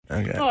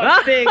Okay. Oh,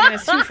 it's big and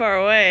it's too far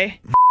away.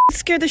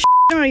 Scared the shit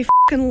out of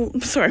me.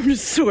 Sorry, I'm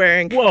just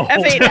swearing. Whoa.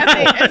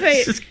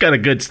 F8. Just got a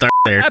good start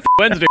there.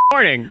 Wednesday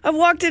morning. I've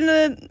walked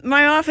into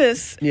my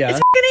office. Yeah. It's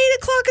fucking 8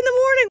 o'clock in the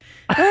morning.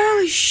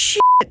 Holy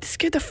shit.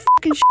 Scared the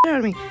fucking shit out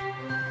of me.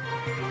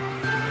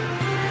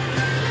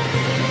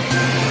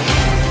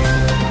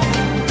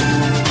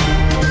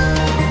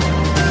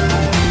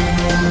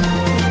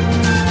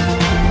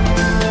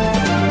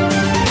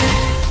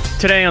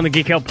 Today on the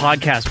Geek Out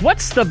podcast,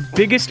 what's the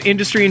biggest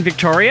industry in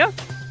Victoria?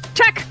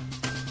 Tech.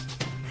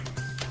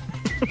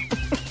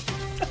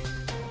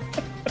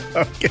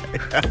 Okay.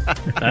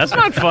 That's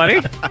not funny.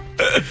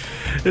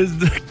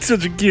 It's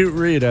such a cute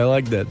read. I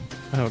like that.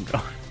 Oh,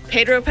 God.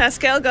 Pedro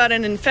Pascal got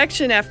an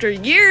infection after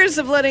years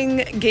of letting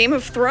Game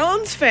of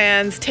Thrones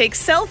fans take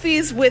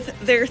selfies with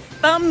their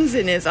thumbs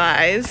in his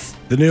eyes.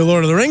 The new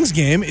Lord of the Rings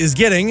game is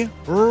getting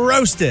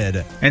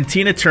roasted. And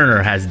Tina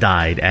Turner has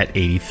died at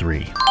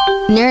 83.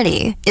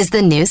 Nerdy is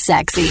the new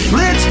sexy.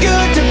 Let's go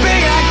to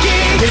Big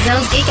Geek. The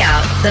Zone's Geek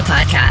Out, the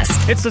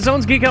podcast. It's the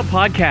Zone's Geek Out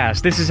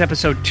podcast. This is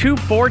episode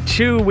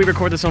 242. We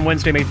record this on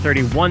Wednesday, May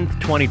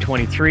 31st,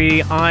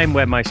 2023. I'm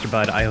Webmeister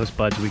Bud. I host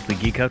Bud's Weekly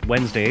Geek Out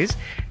Wednesdays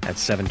at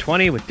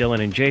 7:20 with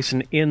Dylan and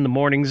Jason in the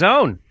Morning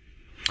Zone.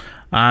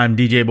 I'm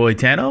DJ Boy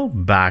Tano,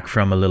 back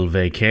from a little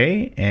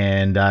vacay,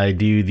 and I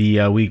do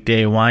the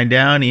weekday wind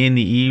down in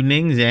the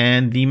evenings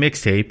and the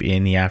mixtape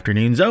in the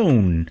afternoon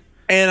zone.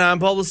 And I'm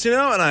Paul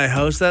Lucino, and I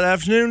host that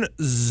afternoon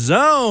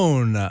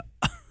zone.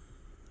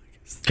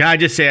 Can I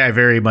just say I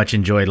very much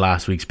enjoyed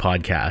last week's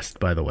podcast,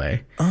 by the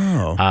way.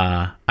 Oh.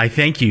 I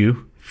thank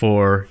you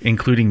for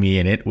including me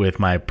in it with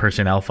my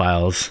personnel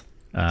files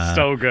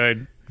So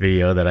good.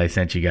 video that I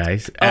sent you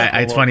guys.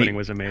 The It's whole funny. opening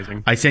was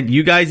amazing. I sent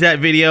you guys that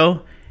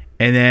video,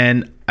 and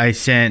then I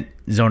sent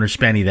Zoner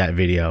Spenny that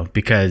video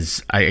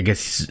because I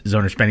guess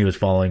Zoner Spenny was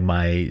following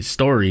my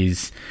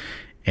stories,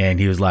 and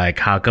he was like,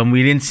 how come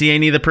we didn't see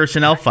any of the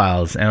personnel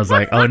files? And I was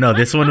like, oh no,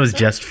 this one was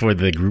just for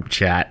the group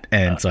chat.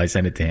 And so I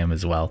sent it to him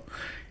as well.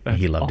 And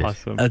he loved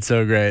it. That's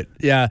so great.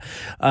 Yeah.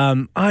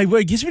 I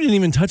guess we didn't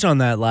even touch on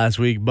that last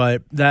week,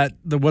 but the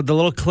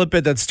little clip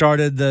that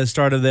started the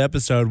start of the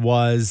episode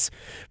was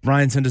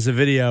Brian sent us a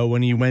video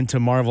when he went to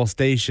Marvel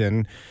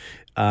Station,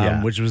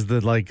 which was the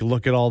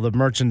look at all the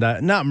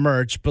merchandise, not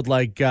merch, but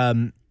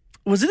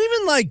was it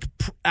even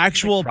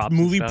actual prop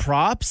movie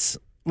props?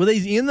 Were they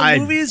in the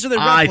movies or they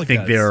replicas? I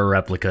think they were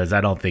replicas.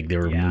 I don't think they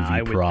were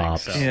I movie would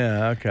props. think so.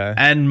 Yeah, okay.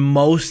 And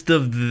most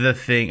of the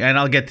thing, and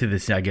I'll get to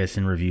this, I guess,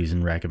 in reviews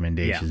and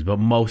recommendations, but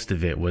most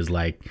of it was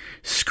like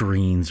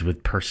screens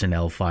with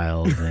personnel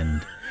files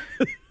and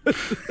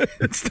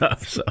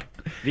stuff. So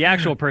The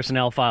actual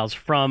personnel files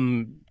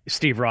from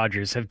Steve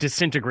Rogers have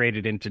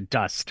disintegrated into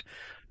dust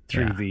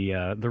through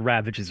the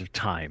ravages of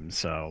time.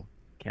 So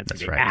can't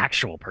see the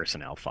actual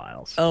personnel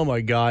files. Oh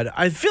my God.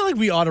 I feel like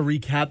we ought to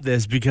recap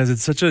this because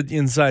it's such an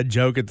inside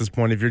joke at this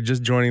point if you're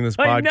just joining this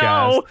podcast.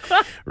 I know.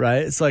 Right?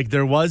 It's like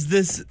there was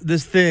this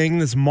thing,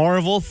 this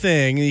Marvel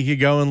thing, and you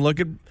could go and look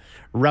at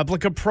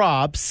replica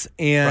props,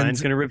 and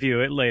Brian's going to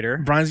review it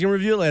later.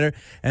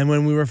 And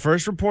when we were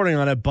first reporting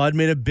on it, Bud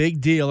made a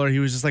big deal, or he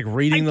was just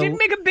reading I didn't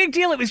make a big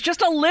deal. It was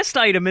just a list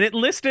item, and it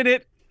listed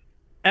it.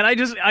 And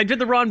I did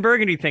the Ron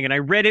Burgundy thing, and I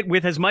read it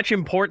with as much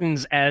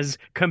importance as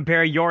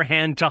compare your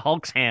hand to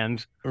Hulk's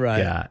hand. Right.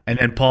 yeah. And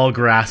then Paul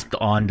grasped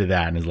onto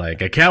that and is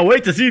like, I can't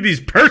wait to see these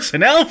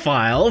personnel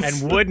files.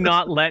 And would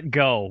not let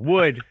go.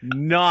 Would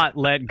not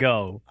let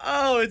go.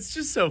 Oh, it's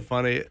just so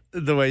funny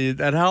the way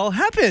that all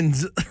happened.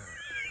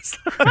 It's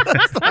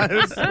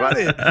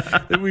funny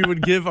that we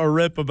would give a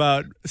rip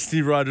about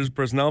Steve Rogers'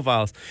 personnel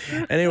files.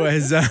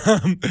 Anyways,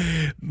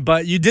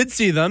 but you did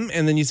see them,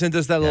 and then you sent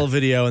us that little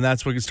video, and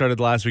that's what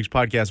started last week's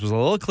podcast, was a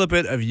little clip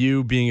of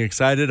you being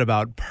excited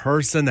about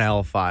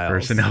personnel files.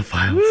 Personnel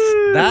files.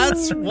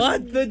 That's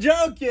what the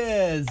joke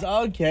is.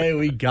 Okay,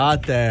 we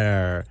got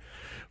there.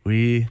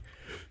 We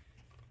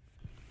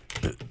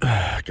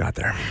got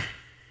there.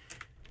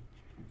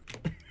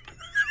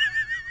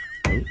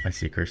 Oh, I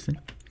see Kirsten.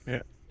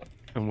 Yeah.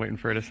 I'm waiting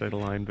for her to say the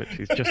line, but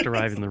she's just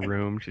arrived in the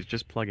room. She's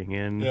just plugging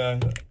in. Yeah,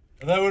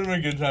 that would have been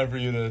a good time for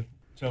you to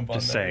jump on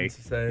Just that.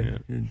 say.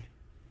 Yeah.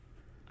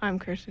 I'm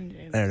Kirsten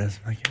James. There it is.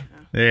 Thank you.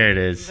 There it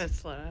is. That's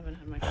slow. I haven't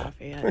had my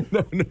coffee yet.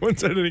 No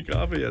one's had any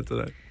coffee yet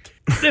today.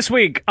 This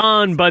week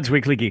on Bud's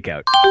Weekly Geek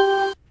Out.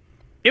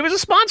 It was a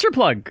sponsor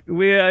plug.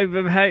 We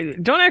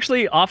don't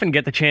actually often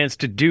get the chance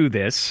to do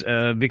this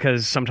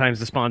because sometimes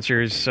the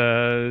sponsors,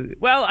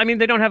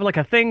 they don't have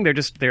a thing.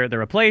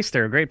 They're a place.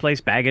 They're a great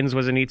place. Baggins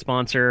was a neat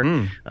sponsor.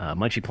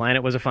 Munchie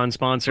Planet was a fun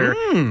sponsor.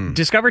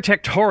 Discover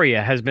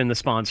Techtoria has been the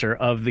sponsor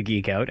of the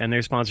Geek Out, and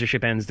their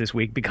sponsorship ends this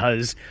week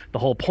because the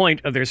whole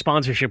point of their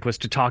sponsorship was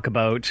to talk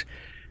about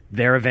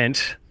their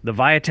event, the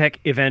Viatech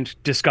event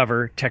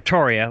Discover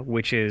Techtoria,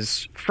 which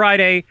is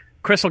Friday,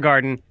 Crystal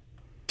Garden,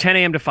 10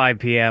 a.m. to 5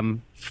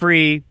 p.m.,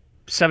 free,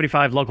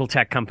 75 local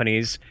tech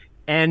companies.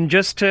 And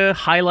just to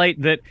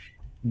highlight that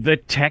the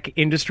tech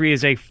industry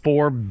is a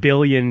 $4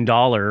 billion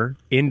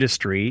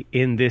industry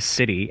in this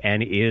city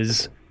and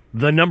is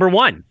the number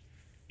one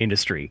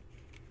industry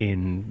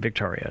in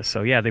Victoria.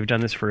 So yeah, they've done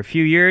this for a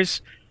few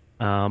years.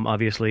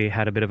 Obviously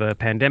had a bit of a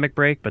pandemic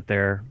break, but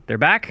they're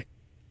back.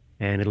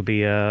 And it'll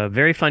be a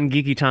very fun,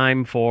 geeky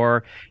time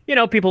for,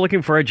 people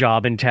looking for a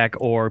job in tech,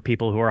 or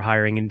people who are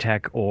hiring in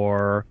tech,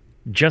 or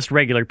just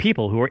regular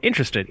people who are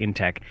interested in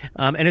tech.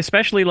 And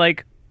especially,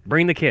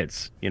 bring the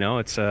kids.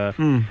 It's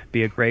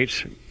be a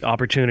great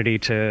opportunity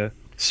to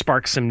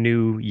spark some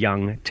new,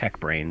 young tech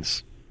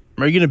brains.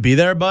 Are you going to be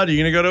there, bud? Are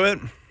you going to go to it?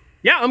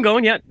 Yeah, I'm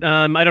going. Yeah,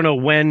 I don't know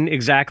when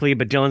exactly,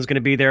 but Dylan's going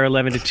to be there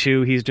 11 to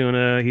 2. He's doing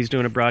a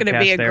broadcast. Going to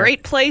be a there.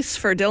 great place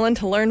for Dylan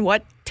to learn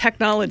what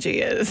technology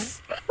is.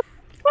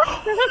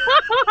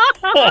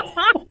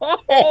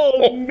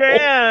 Oh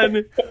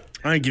man!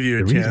 I give you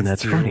a The chance. reason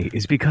that's funny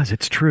is because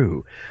it's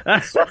true. He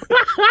doesn't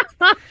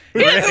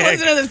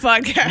listen to this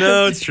podcast.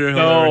 No, it's true.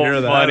 So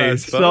Hear that, funny, I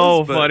so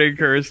suppose, but funny,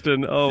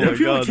 Kirsten. Oh my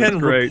people god, can that's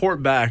great.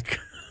 report back.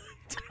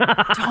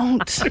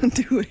 Don't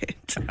do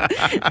it.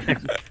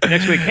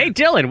 Next week, hey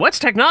Dylan, what's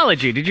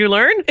technology? Did you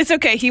learn? It's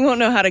okay. He won't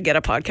know how to get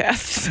a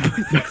podcast.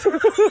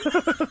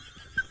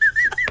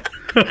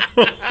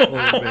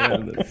 Oh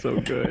man, that's so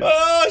good.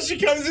 Oh, she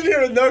comes in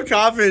here with no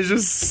coffee. It's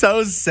just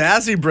so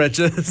sassy,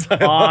 britches.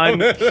 On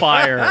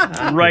fire,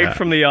 right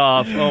from the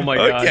off. Oh my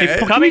god. Okay. Hey,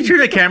 Can we turn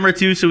the camera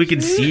too so we can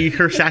see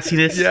her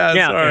sassiness? Yeah,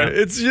 Yeah, sorry.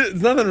 yeah. It's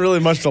nothing really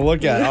much to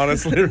look at,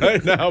 honestly,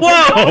 right now.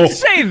 Don't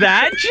say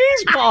that.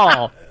 Jeez,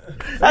 Paul.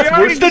 That's We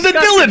already worse than the discussed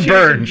that Dylan she's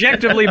burn.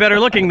 objectively better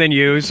looking than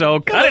you, so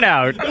cut it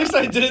out. At least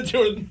I did it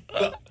to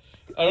her.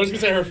 I was going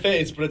to say her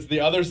face, but it's the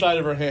other side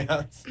of her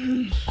hands.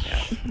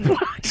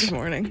 Good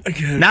morning.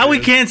 Now we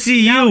can't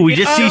see you. We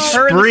just see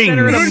her in the springs.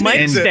 center of the mic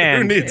and-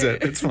 stand. Who needs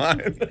it? It's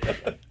fine.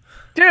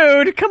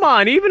 Dude, come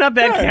on, even up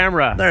that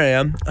camera. There I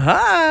am.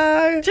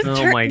 Hi. Just,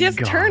 Oh my God.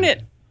 turn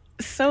it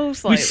so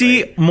slightly. we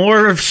see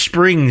more of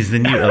springs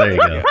than you. Oh, there you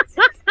go.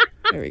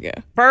 There we go.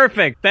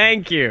 Perfect,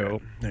 thank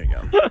you. There you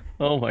go.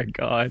 Oh my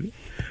god.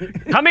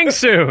 Coming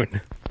soon.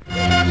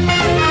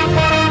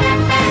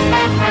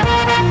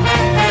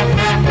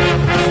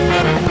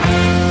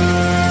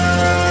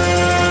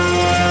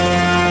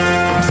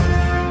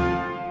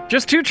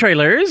 Just 2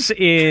 trailers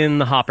in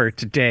the hopper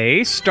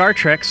today. Star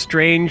Trek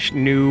Strange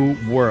New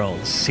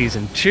Worlds.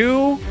 Season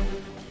 2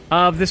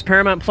 of this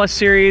Paramount Plus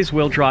series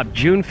will drop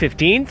June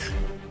 15th.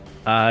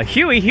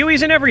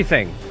 Huey's in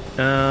everything.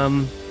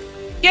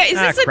 Yeah, is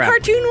this a crap.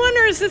 cartoon one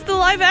or is this the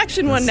live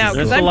action one now?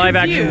 There's 'Cause the I'm live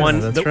action confused. one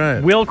That's that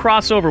right. will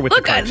cross over with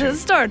Look the at cartoon. the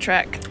Star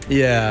Trek.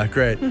 Yeah,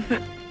 great.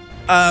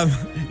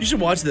 You should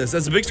watch this.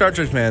 As a big Star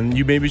Trek fan,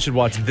 you maybe should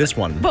watch this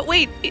one. But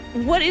wait,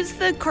 what is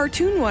the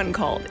cartoon one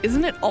called?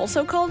 Isn't it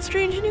also called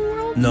Strange New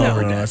World? No,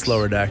 it's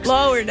Lower Decks.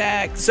 Lower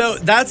Decks. So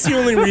that's the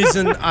only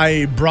reason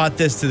I brought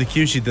this to the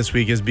Q sheet this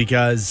week is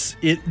because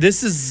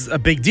this is a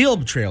big deal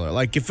trailer.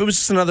 Like if it was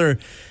just another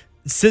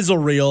sizzle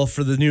reel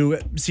for the new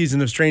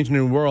season of Strange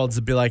New Worlds,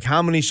 it'd be like,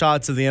 how many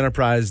shots of the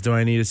Enterprise do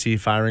I need to see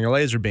firing a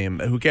laser beam?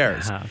 Who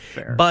cares?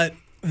 Fair. But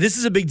this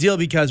is a big deal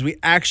because we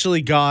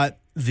actually got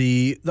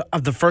the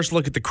first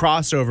look at the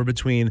crossover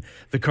between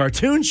the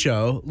cartoon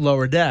show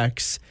Lower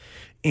Decks,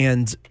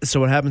 and so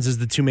what happens is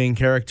the 2 main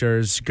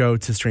characters go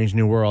to Strange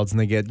New Worlds and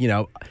they get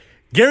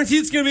guaranteed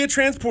it's going to be a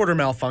transporter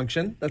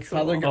malfunction. That's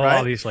how they're Oh, right.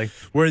 obviously.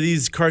 Where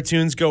these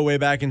cartoons go way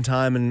back in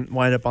time and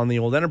wind up on the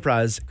old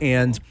Enterprise.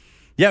 And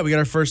yeah, we got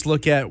our first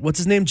look at what's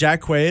his name,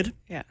 Jack Quaid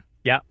Yeah.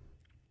 Yeah.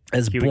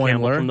 as Huey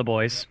Campbell Boimler. from The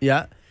Boys.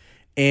 Yeah,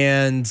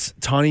 and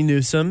Tawny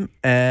Newsome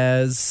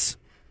as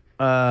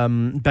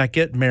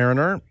Beckett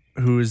Mariner,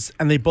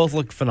 and they both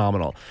look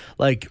phenomenal.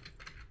 Like,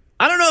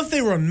 I don't know if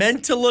they were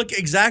meant to look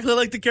exactly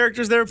like the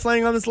characters they were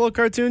playing on this little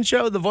cartoon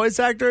show, the voice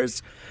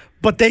actors,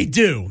 but they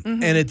do,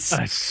 and it's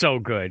So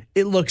good.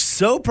 it looks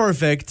so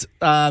perfect.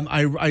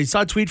 I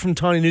saw a tweet from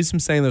Tawny Newsome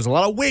saying there's a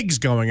lot of wigs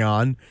going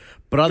on,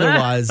 but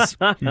otherwise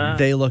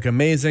they look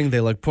amazing.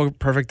 They look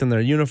perfect in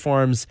their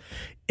uniforms.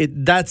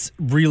 That's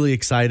really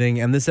exciting,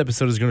 and this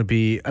episode is going to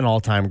be an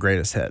all-time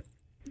greatest hit.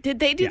 Did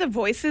they do the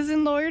voices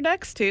in Lower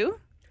Decks too?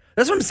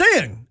 That's what I'm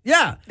saying.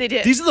 Yeah. They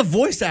did. These are the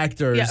voice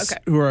actors Yeah, okay.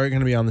 who are going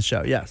to be on the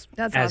show. Yes.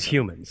 That's As awesome.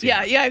 humans. Yeah,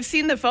 I've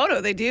seen the photo.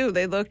 They do.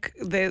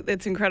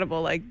 It's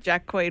incredible. Like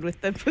Jack Quaid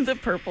with the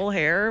purple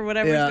hair or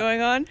whatever's Yeah.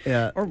 going on.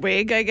 Yeah. Or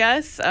wig, I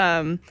guess.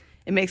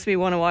 It makes me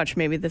want to watch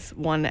maybe this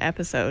one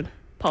episode,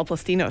 Paul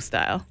Plastino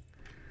style.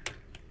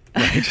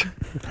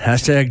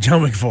 Hashtag Joe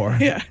McFor.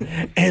 Yeah.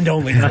 And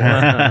only for.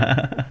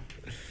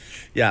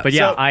 Yeah. But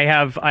yeah, so- I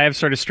have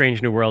sort of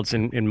Strange New Worlds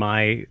in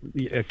my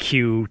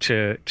queue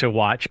to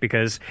watch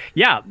because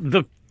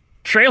the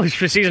trailers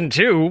for season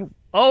 2.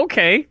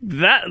 Okay,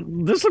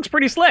 this looks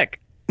pretty slick.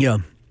 Yeah.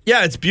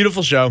 Yeah, it's a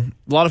beautiful show.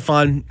 A lot of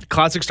fun.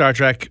 Classic Star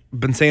Trek.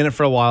 Been saying it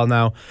for a while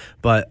now,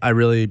 but I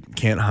really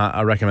can't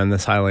recommend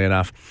this highly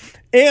enough.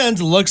 And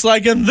looks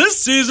like in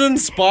this season,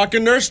 Spock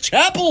and Nurse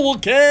Chapel will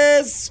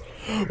kiss.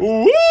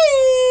 Woo!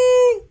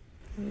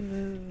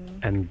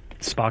 And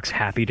Spock's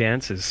happy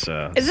dance is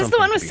Is this the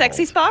one with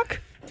Sexy Spock?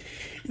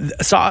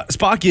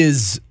 Spock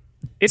is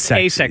It's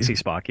sexy. a sexy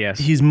Spock, yes.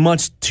 He's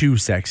much too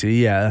sexy.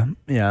 Yeah.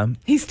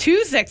 He's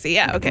too sexy.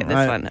 Yeah, okay,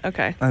 this one.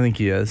 Okay. I think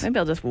he is. Maybe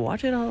I'll just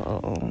watch it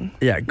all.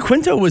 Yeah,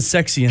 Quinto was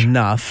sexy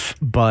enough,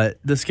 but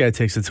this guy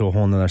takes it to a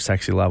whole nother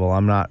sexy level.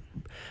 I'm not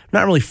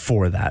really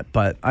for that,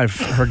 but I've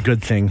heard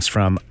good things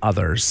from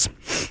others.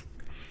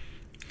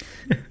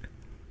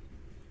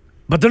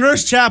 But the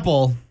Nurse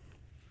Chapel,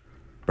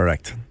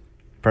 perfect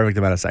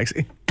amount of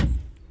sexy.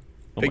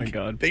 Oh my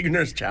God. Big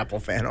Nurse Chapel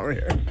fan over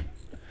here.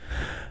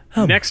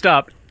 Next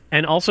up,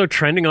 and also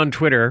trending on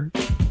Twitter,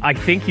 I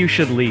Think You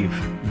Should Leave,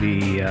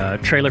 the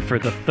trailer for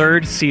the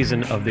 3rd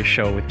season of this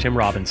show with Tim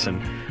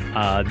Robinson.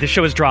 This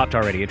show has dropped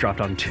already. It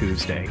dropped on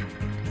Tuesday.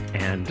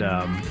 And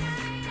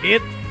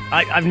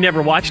I've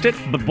never watched it,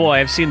 but boy,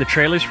 I've seen the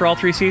trailers for all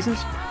 3 seasons.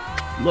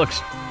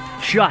 Looks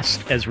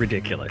just as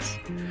ridiculous.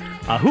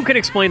 Who can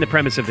explain the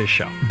premise of this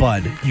show?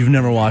 Bud, you've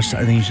never watched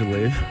I Think You Should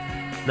Leave?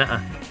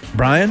 Nuh-uh.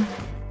 Brian?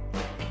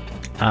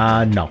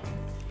 No.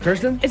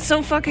 Kirsten? It's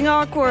so fucking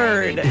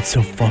awkward. It's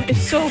so fucking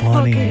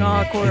fucking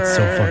awkward. It's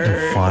so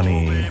fucking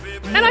funny.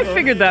 And I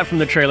figured that from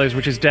the trailers,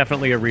 which is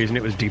definitely a reason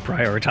it was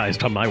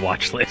deprioritized on my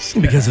watch list.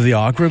 Because of the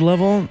awkward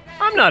level?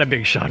 I'm not a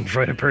big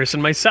Schadenfreude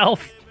person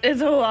myself.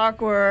 It's so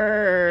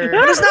awkward.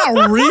 But it's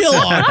not real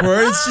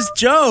awkward. It's just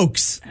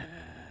jokes.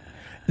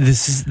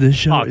 This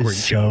show Awkward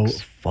is so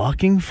jokes.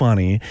 fucking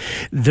funny.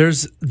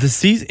 There's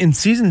in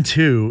season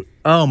 2.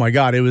 Oh my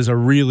God, it was a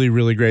really,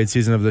 really great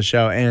season of the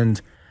show, and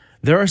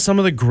there are some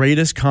of the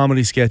greatest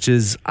comedy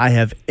sketches I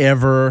have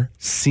ever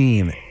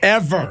seen,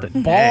 ever,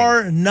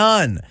 bar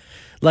none.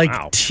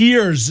 Like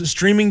tears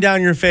streaming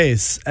down your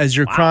face as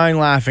you're crying,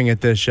 laughing at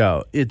this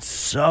show. It's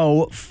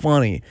so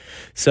funny.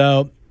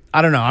 So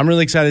I don't know. I'm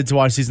really excited to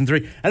watch season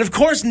 3. And of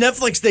course,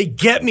 Netflix, they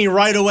get me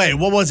right away.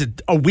 What was it?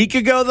 A week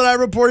ago that I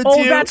reported to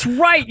you? Oh, that's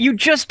right. You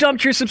just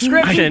dumped your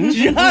subscription.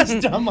 I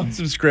just dumped my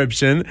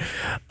subscription.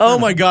 Oh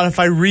my God. If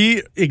I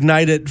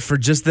reignite it for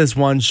just this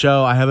one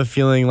show, I have a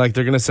feeling like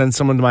they're going to send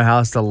someone to my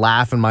house to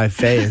laugh in my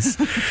face.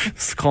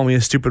 Call me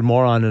a stupid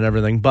moron and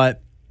everything.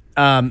 But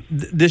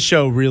this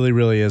show really,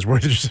 really is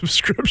worth your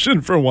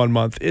subscription for 1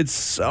 month. It's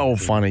so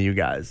funny, you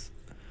guys.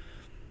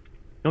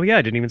 Oh, yeah.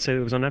 I didn't even say it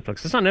was on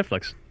Netflix. It's on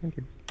Netflix. Thank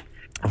you.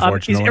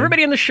 Unfortunately. Is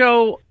everybody in the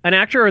show an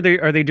actor, or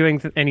are they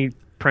doing any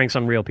pranks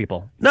on real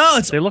people? No,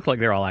 They look like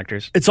they're all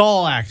actors. it's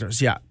all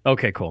actors. Yeah.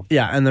 Okay, cool.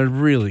 Yeah, and they're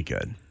really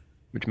good.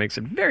 Which makes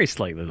it very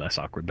slightly less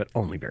awkward, but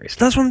only very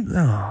slightly.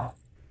 That's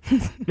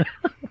one.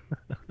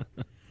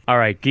 All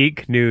right,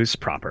 geek news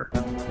proper.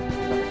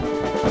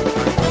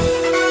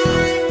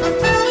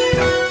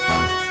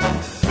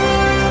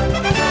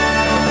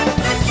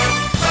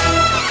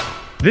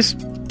 This,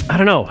 I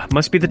don't know,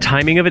 must be the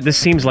timing of it. This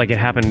seems like it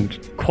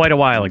happened quite a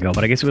while ago,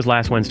 but I guess it was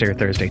last Wednesday or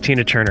Thursday.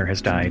 Tina Turner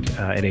has died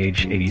at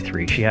age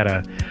 83. She had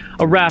a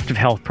raft of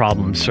health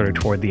problems sort of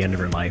toward the end of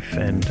her life.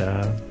 And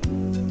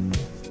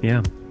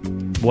yeah,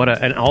 what a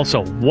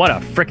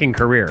freaking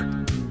career.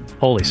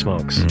 Holy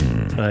smokes.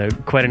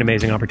 Quite an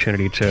amazing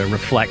opportunity to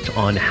reflect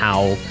on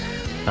how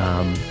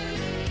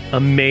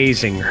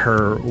amazing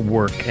her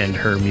work and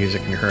her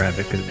music and her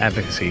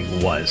advocacy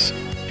was.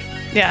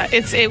 Yeah,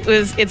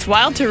 it's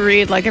wild to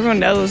read. Like, everyone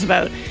knows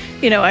about,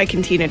 Ike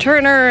and Tina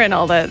Turner and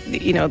all that,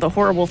 the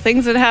horrible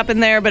things that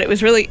happened there. But it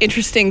was really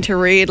interesting to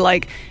read,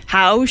 like,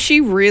 how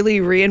she really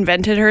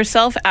reinvented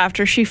herself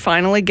after she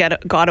finally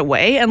got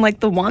away. And,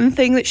 like, the one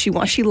thing that she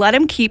let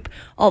him keep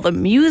all the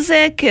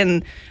music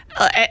and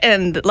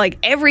like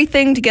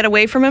everything to get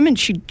away from him, and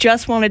she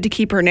just wanted to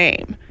keep her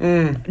name,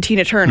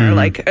 Tina Turner,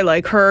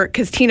 like her,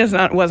 because Tina's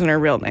wasn't her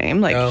real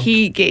name. Like,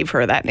 he gave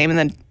her that name, and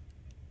then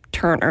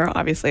Turner,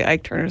 obviously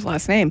Ike Turner's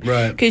last name,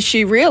 right? Because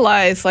she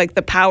realized like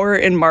the power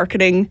in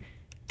marketing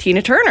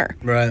Tina Turner,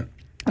 right?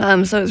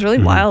 So it was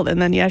really wild.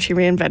 And then she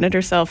reinvented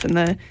herself in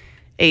the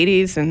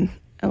 80s, and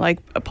like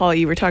Paul,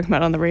 you were talking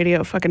about on the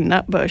radio, fucking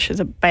Nutbush is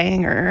a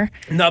banger.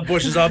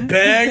 Nutbush is a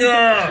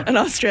banger. An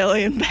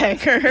Australian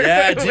banger.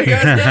 Yeah, do you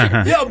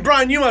guys know? Yo,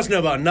 Brian, you must know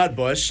about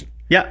Nutbush.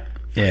 Yeah.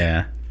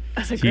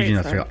 That's a great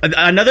song.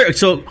 Another,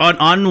 so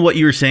on what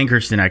you were saying,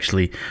 Kirsten,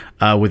 actually,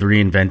 with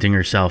reinventing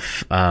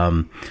herself,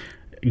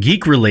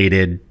 geek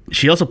related,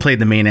 she also played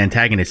the main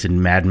antagonist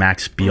in Mad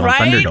Max Beyond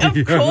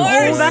Thunderdome. Of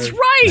course. That's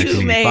right.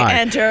 You may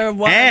enter,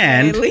 one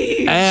may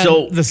leave. And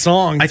so the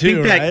song, I too,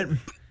 think that, right?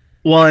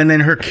 Well, and then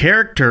her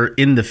character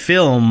in the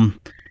film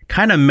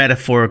kind of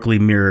metaphorically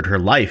mirrored her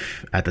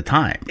life at the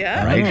time.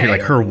 Yeah. Right? Okay.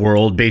 Like, her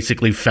world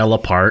basically fell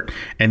apart,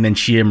 and then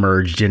she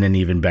emerged in an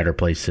even better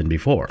place than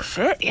before.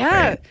 Shit,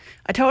 yeah. Right?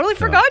 I totally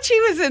forgot she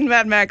was in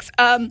Mad Max.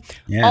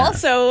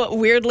 Also,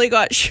 weirdly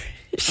got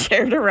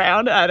shared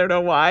around. I don't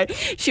know why.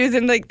 She was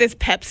in like this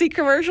Pepsi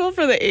commercial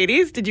for the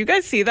 80s. Did you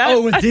guys see that?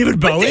 Oh, with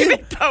David Bowie?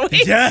 David Bowie.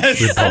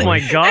 Yes. Oh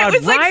my God, It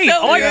was, like, right.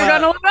 so I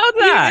forgot all about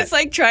that. He was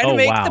like trying to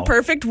make the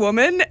perfect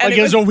woman. And Like,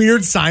 it was a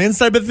weird science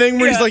type of thing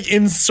where he's like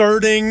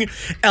inserting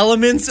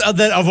elements of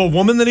a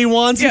woman that he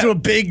wants into a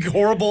big,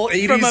 horrible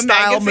 80s from a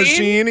style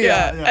magazine. machine.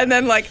 Yeah. And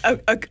then like a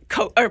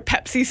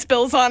Pepsi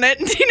spills on it,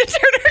 and Tina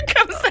Turner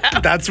comes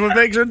That's what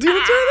makes her Tina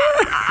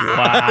Turner.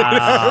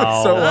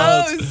 Wow. So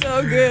wild. Oh,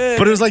 so good.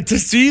 But it was like to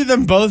see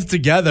them both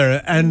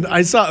together. And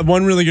I saw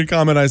one really good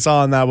comment I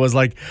saw on that was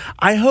like,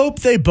 I hope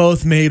they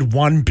both made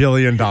 $1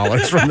 billion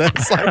from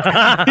this.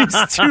 Like,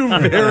 these two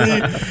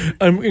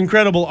very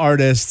incredible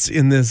artists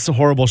in this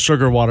horrible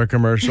sugar water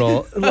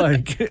commercial.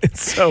 Like,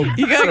 it's so,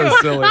 you gotta so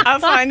go. silly. I'll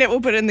find it.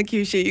 We'll put it in the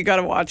cue sheet. You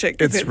gotta watch it.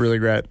 'Cause It's really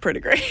great. pretty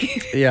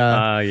great.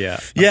 Yeah. Yeah.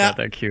 I've Yeah. got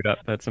that queued up.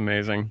 That's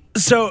amazing.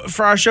 So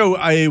for our show,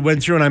 I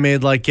went through and I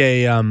made like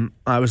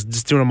I was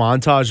just doing a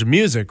montage of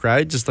music,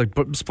 right? Just like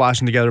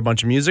splashing together a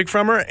bunch of music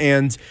from her.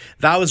 And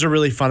that was a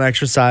really fun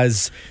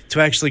exercise to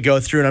actually go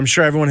through. And I'm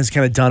sure everyone has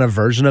kind of done a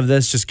version of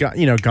this, just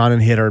gone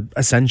and hit our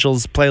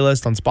essentials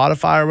playlist on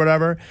Spotify or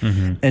whatever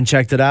and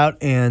checked it out.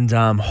 And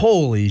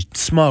holy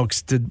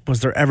smokes,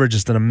 was there ever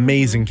just an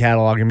amazing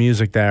catalog of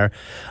music there.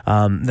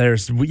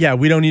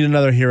 We Don't Need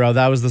Another Hero.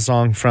 That was the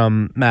song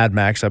from Mad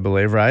Max, I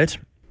believe, right?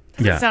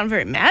 Doesn't sound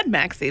very Mad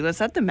Maxy. Was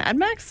that the Mad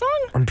Max song?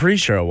 I'm pretty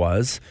sure it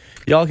was.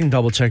 Y'all can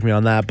double check me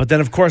on that. But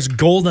then, of course,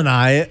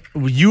 GoldenEye.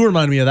 You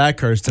remind me of that,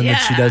 Kirsten, that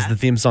she does the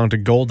theme song to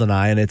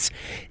GoldenEye, and it's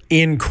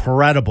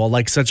incredible.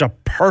 Like, such a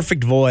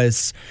perfect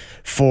voice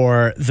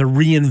for the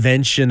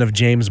reinvention of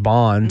James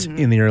Bond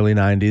in the early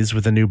 90s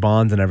with the new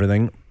Bond and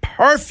everything.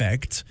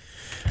 Perfect.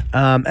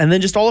 And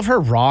then just all of her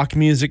rock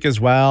music as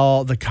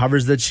well, the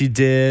covers that she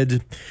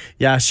did.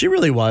 Yeah, she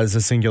really was a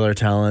singular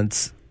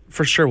talent.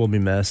 For sure will be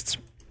missed.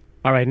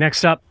 All right,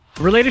 next up,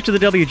 related to the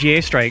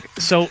WGA strike.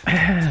 So,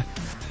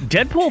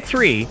 Deadpool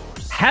 3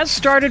 has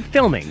started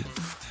filming,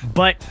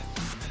 but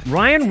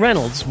Ryan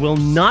Reynolds will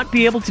not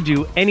be able to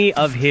do any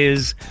of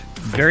his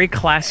very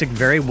classic,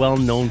 very well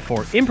known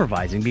for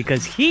improvising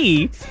because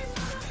he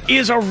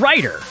is a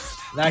writer.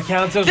 That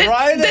counts as This is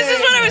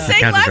what I was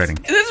saying Counts as last. writing.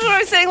 This is what I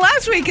was saying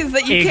last week. Is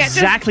that you can't just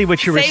Exactly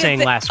what you were say saying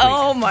that- last week.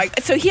 Oh my!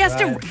 So he has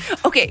to.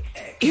 Okay,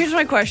 here's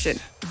my question: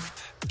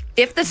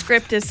 if the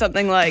script is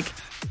something like,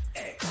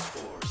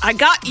 "I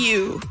got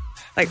you,"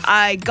 like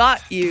 "I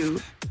got you,"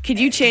 could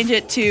you change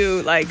it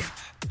to like,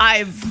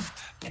 I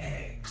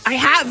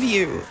have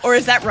you," or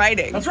is that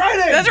writing? That's writing.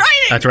 That's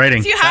writing. That's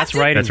writing. So you have That's to-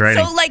 writing. That's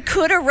writing. So like,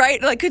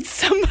 could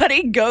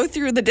somebody go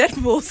through the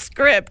Deadpool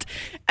script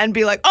and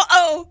be like,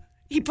 "Uh-oh,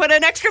 he put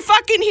an extra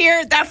fuck in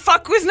here. That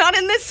fuck was not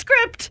in this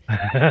script."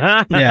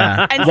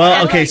 Yeah. And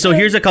Well, so, okay, like- so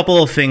here's a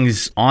couple of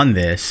things on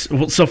this.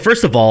 Well, so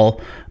first of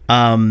all,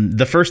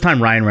 the first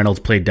time Ryan Reynolds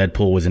played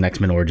Deadpool was in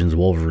X-Men Origins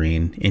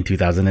Wolverine in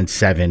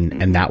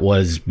 2007, and that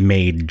was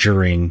made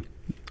during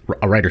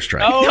a writer's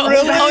strike. Oh,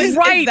 really? Is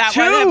Right, that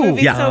why that too.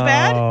 movie's Yeah. so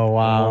bad? Oh,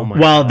 wow.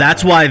 Well,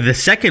 that's why the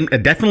second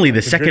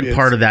Contributes.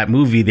 part of that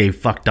movie, they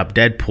fucked up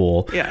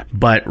Deadpool. Yeah.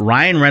 But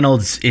Ryan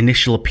Reynolds'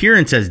 initial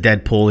appearance as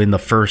Deadpool in the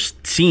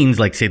first scenes,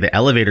 like say the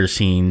elevator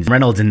scenes,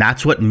 Reynolds, and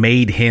that's what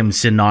made him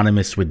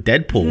synonymous with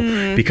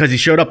Deadpool because he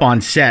showed up on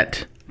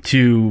set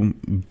to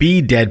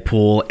be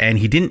Deadpool and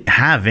he didn't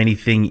have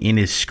anything in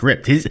his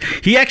script.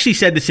 He actually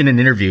said this in an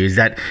interview, is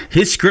that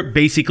his script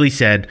basically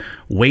said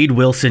Wade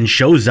Wilson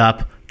shows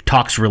up,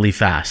 talks really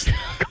fast.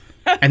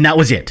 And that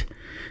was it.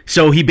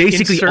 So he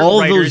basically Insert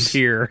all of writers those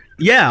here.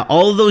 Yeah,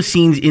 all of those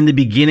scenes in the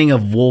beginning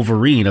of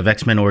Wolverine, of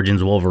X-Men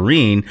Origins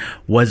Wolverine,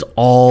 was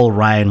all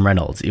Ryan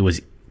Reynolds. It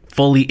was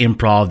fully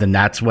improv, and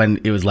that's when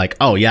it was like,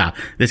 oh yeah,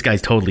 this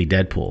guy's totally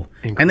Deadpool.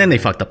 And then they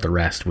fucked up the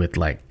rest with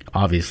like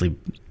obviously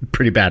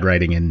pretty bad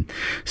writing and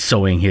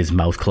sewing his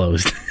mouth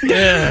closed. Oh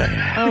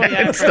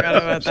yeah, I forgot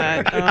about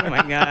that. Oh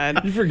my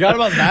god. You forgot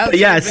about that?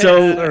 Yeah, I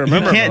so he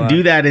remember can't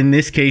do that in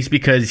this case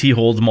because he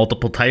holds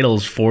multiple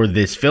titles for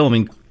this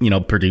film,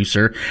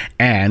 producer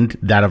and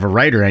that of a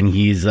writer, and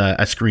he's a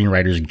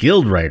Screenwriters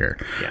Guild writer.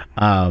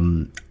 Yeah.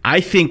 I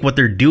think what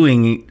they're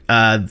doing,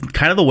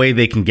 kind of the way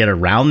they can get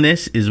around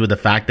this is with the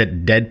fact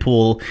that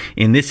Deadpool,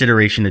 in this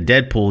iteration of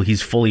Deadpool,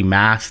 he's fully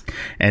masked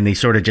and they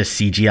sort of just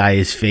CGI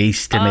his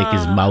face to make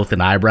his mouth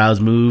and eyebrows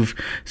move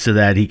so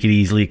that he could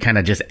easily kind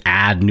of just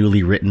add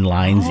newly written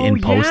lines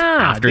in post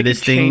after they this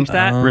could thing change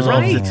that.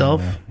 resolves Right.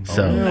 itself.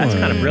 So That's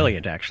kind of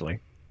brilliant, actually.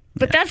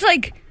 But that's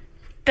like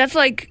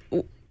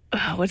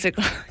what's it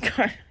called?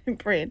 God, my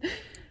brain.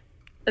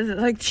 Is it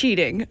like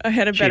cheating? I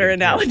had a better Cheating,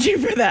 yeah. analogy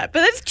for that,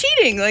 but that's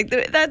cheating. Like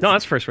that's No,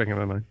 that's first ring in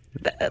my mind.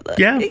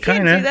 Yeah, you can't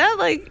kinda. do that.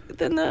 Like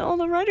then all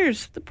the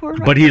writers, the poor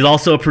writers. But he's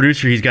also a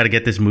producer. He's got to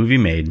get this movie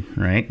made,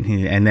 right?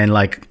 And then,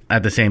 like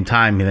at the same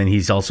time, then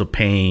he's also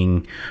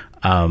paying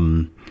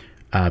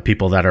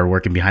people that are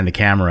working behind the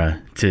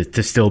camera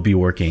to still be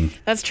working.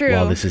 That's true.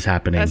 While this is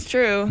happening, That's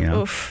true. You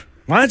know? Oof.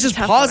 Why not just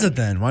Tough pause one. it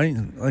then?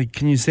 Why,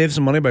 can you save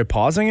some money by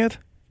pausing it?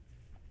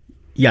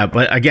 Yeah,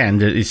 but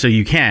again, so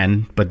you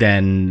can, but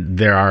then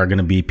there are going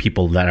to be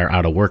people that are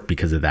out of work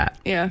because of that.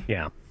 Yeah.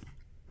 Yeah.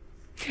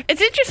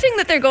 It's interesting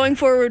that they're going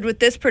forward with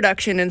this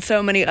production and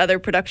so many other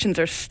productions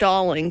are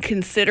stalling,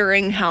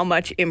 considering how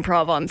much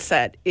improv on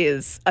set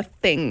is a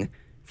thing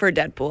for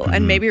Deadpool.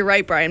 And maybe you're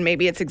right, Brian.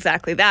 Maybe it's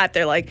exactly that.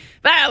 They're like,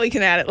 we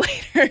can add it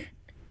later.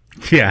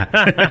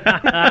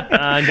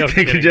 Yeah. No They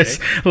kidding, could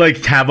just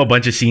like have a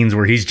bunch of scenes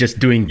where he's just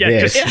doing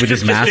this with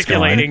his mask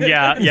on. gesticulating.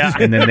 Yeah.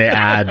 And then they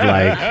add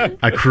like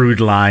a crude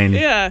line.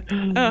 Yeah.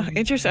 Oh,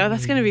 interesting. Oh,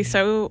 that's going to be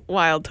so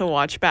wild to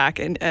watch back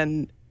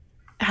and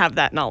have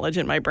that knowledge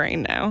in my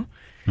brain now.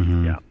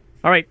 Yeah.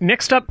 All right.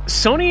 Next up,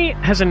 Sony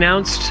has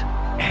announced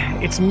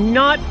it's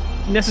not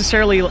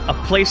necessarily a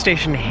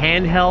PlayStation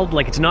handheld.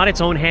 Like, it's not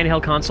its own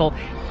handheld console.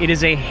 It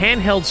is a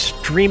handheld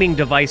streaming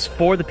device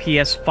for the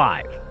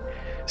PS5.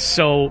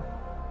 So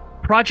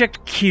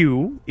Project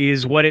Q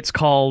is what it's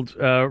called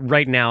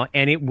right now,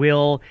 and it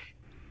will.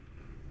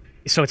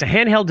 So it's a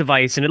handheld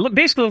device, and it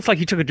basically looks like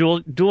you took a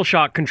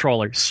DualShock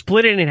controller,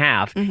 split it in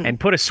half, and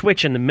put a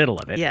switch in the middle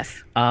of it.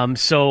 Yes.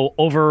 So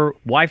over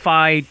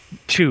Wi-Fi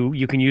 2,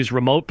 you can use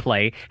remote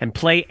play and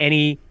play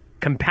any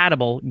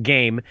compatible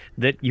game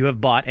that you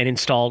have bought and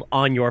installed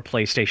on your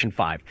PlayStation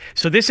 5.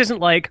 So this isn't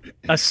like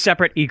a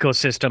separate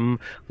ecosystem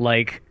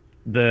like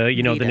the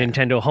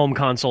Nintendo home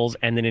consoles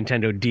and the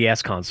Nintendo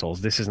DS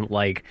consoles. This isn't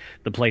like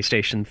the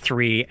PlayStation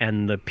 3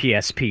 and the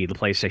PSP, the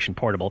PlayStation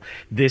Portable.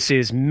 This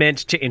is meant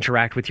to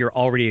interact with your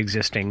already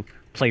existing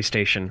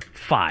PlayStation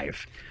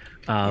 5.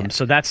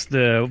 So that's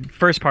the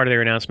first part of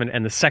their announcement,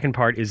 and the second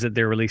part is that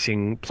they're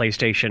releasing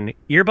PlayStation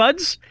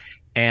earbuds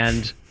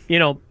and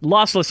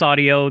lossless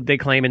audio, they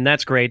claim, and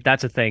that's great.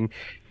 That's a thing.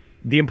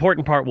 The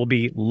important part will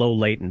be low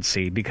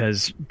latency,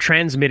 because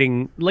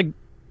transmitting, like,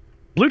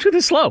 Bluetooth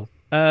is slow.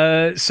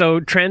 So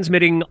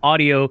transmitting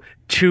audio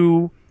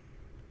to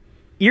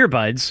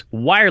earbuds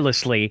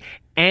wirelessly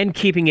and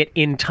keeping it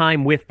in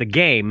time with the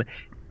game,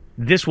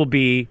 this will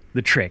be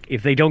the trick.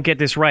 If they don't get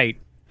this right,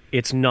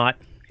 it's not,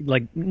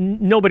 like,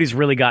 nobody's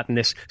really gotten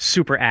this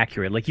super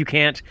accurate. Like, you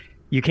can't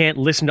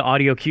listen to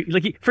audio cue.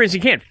 Like, for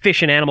instance, you can't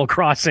fish in Animal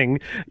Crossing,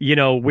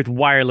 with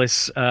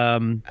wireless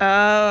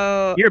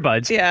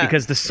earbuds,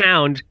 because the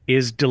sound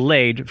is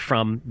delayed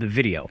from the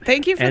video.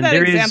 Thank you for that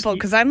example,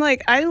 because I'm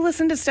like, I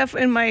listen to stuff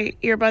in my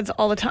earbuds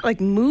all the time,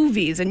 like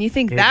movies, and you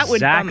think that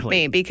would bump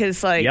me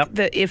because, like,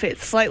 if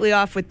it's slightly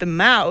off with the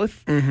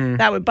mouth,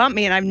 that would bump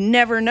me, and I've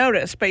never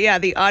noticed. But yeah,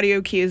 the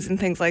audio cues and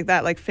things like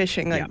that, like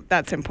fishing,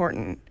 that's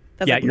important.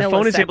 That's like your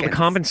phone is able to milliseconds.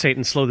 compensate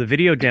and slow the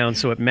video down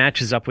so it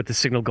matches up with the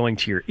signal going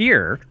to your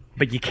ear,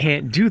 but you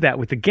can't do that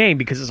with the game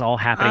because it's all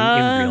happening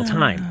in real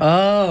time.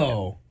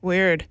 Oh.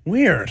 Weird.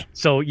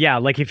 So yeah,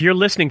 like if you're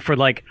listening for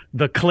like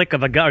the click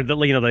of a gun,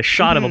 or the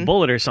shot of a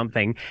bullet or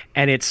something,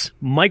 and it's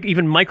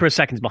even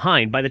microseconds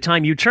behind, by the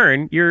time you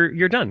turn,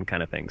 you're done,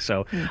 kind of thing.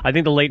 So I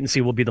think the latency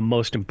will be the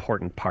most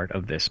important part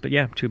of this. But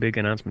yeah, two big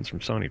announcements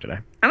from Sony today.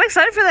 I'm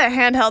excited for that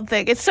handheld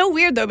thing. It's so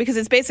weird though, because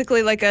it's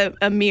basically like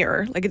a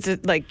mirror. Like it's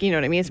like, you know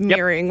what I mean? It's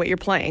mirroring what you're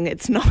playing.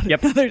 It's not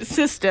another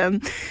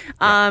system.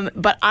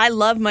 But I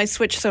love my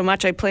Switch so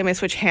much. I play my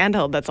Switch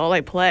handheld. That's all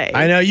I play.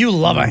 I know you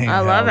love a handheld.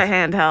 I love a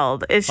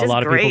handheld. It's just a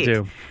lot great. of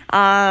people do.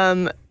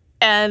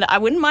 And I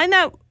wouldn't mind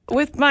that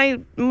with my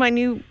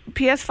new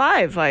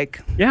PS5.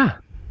 Like, yeah.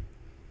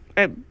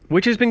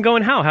 Which has been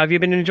going how? How have you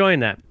been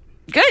enjoying that?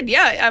 Good,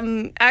 yeah.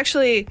 I'm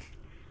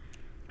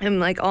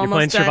like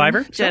almost done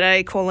Survivor?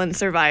 Jedi: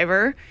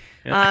 Survivor.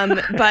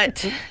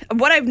 But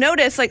what I've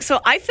noticed, like, so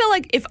I feel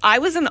like if I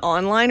was an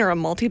online or a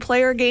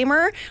multiplayer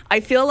gamer, I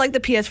feel like the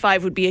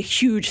PS5 would be a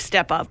huge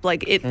step up.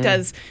 Like, it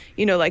does,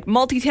 like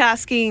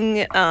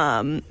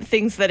multitasking,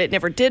 things that it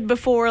never did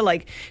before,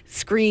 like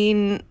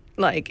screen,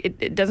 like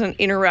it doesn't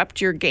interrupt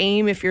your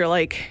game if you're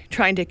like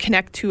trying to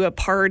connect to a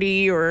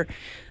party or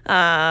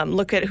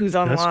look at who's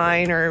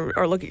online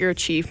or look at your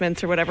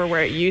achievements or whatever,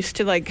 where it used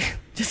to like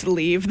just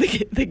leave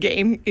the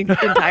game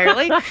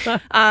entirely.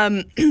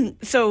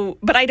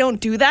 But I don't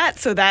do that,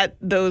 so that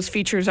those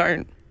features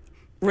aren't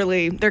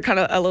really, they're kind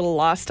of a little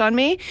lost on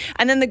me.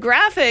 And then the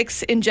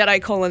graphics in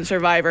Jedi: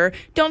 Survivor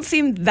don't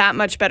seem that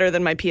much better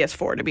than my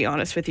PS4, to be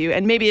honest with you.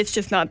 And maybe it's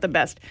just not the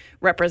best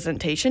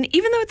representation,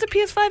 even though it's a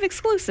PS5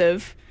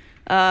 exclusive,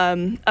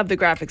 of the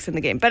graphics in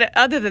the game. But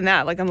other than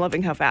that, like, I'm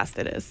loving how fast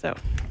it is, so...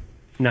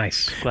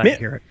 Nice. Glad to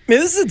hear it.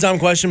 Maybe this is a dumb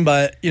question,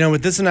 but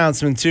with this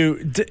announcement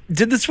too,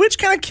 did the Switch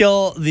kind of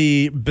kill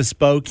the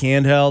bespoke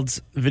handheld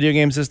video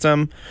game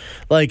system?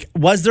 Like,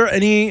 was there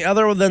any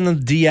other than the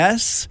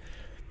DS?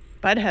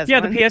 Bud has the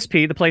one.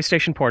 PSP, the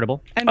PlayStation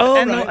Portable. And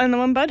the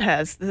one Bud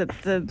has.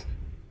 The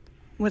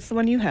what's the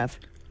one you have?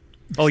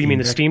 Oh, you mean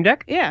the Steam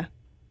Deck? Yeah.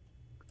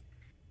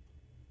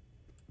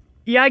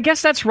 Yeah, I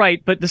guess that's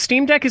right. But the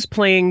Steam Deck is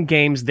playing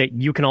games that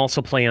you can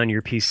also play on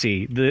your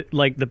PC.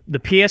 The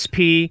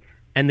PSP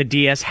and the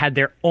DS had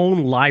their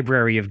own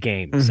library of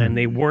games, and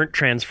they weren't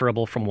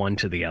transferable from one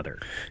to the other.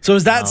 So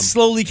is that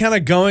slowly kind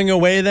of going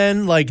away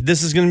then? Like,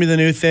 this is going to be the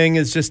new thing?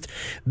 It's just,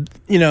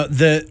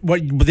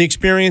 the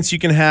experience you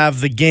can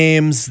have, the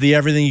games, the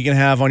everything you can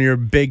have on your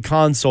big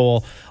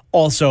console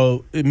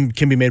also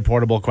can be made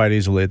portable quite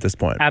easily at this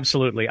point.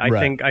 Absolutely. I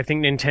think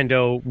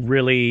Nintendo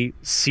really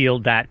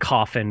sealed that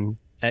coffin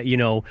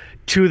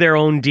to their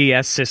own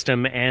DS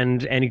system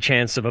and any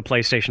chance of a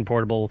PlayStation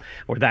Portable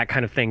or that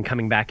kind of thing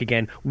coming back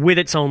again with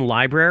its own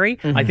library.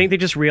 I think they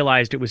just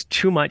realized it was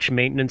too much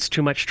maintenance,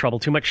 too much trouble,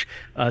 too much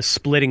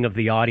splitting of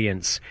the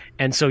audience.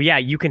 And so, yeah,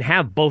 you can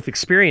have both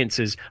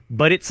experiences,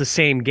 but it's the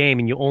same game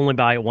and you only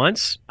buy it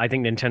once. I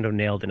think Nintendo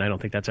nailed it, and I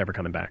don't think that's ever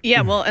coming back.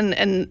 Yeah, well, and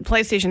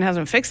PlayStation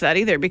hasn't fixed that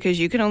either because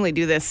you can only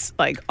do this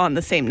like on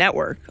the same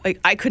network. Like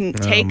I couldn't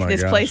take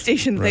this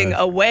PlayStation thing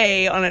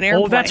away on an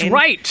airplane. Oh, that's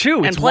right,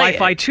 too. It's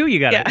Wi-Fi too. You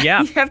got it.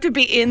 Yeah. You have to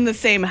be in the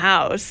same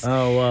house.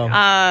 Oh,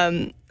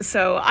 wow.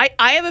 So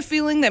I have a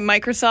feeling that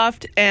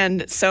Microsoft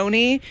and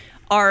Sony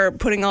are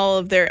putting all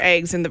of their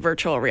eggs in the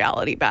virtual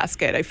reality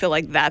basket. I feel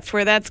like that's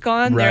where that's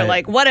gone. Right. They're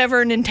like,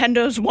 whatever,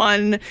 Nintendo's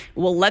won.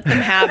 We'll let them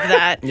have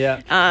that.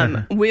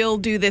 Yeah. We'll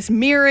do this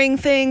mirroring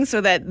thing so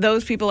that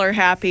those people are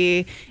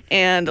happy,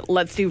 and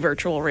let's do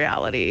virtual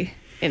reality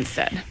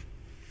instead.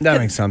 That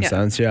makes some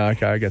sense. Yeah,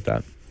 okay, I get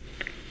that.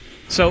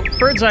 So,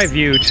 bird's eye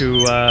view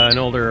to an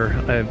older,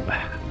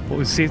 what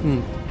was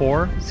season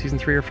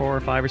 3 or 4 or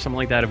 5 or something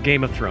like that of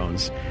Game of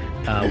Thrones.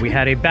 We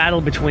had a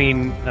battle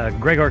between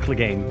Gregor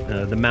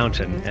Clegane, the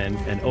Mountain,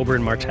 and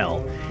Oberyn Martell,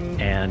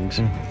 and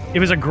it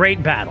was a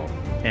great battle.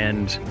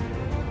 And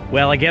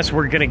well, I guess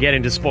we're gonna get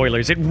into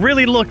spoilers. It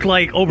really looked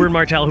like Oberyn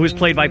Martell, who was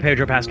played by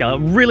Pedro Pascal,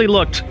 it really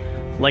looked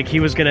like he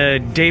was gonna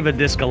David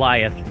this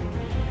Goliath.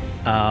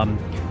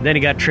 Then he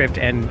got tripped,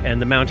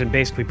 and the Mountain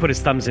basically put his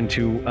thumbs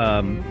into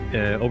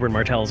Oberyn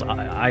Martell's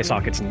eye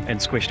sockets and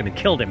squished him and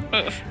killed him.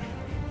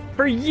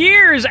 For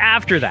years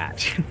after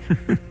that.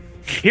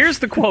 Here's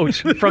the quote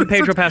from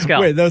Pedro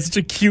Pascal. Wait, that was such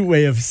a cute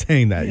way of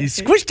saying that. You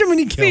squished him and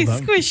he killed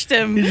him. Squished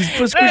him. He just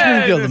squished him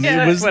and killed him.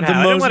 It was the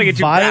most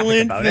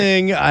violent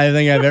thing I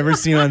think I've ever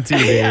seen on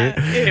TV.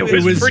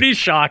 It was pretty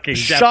shocking.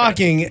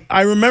 Shocking. Definitely.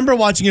 I remember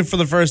watching it for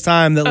the first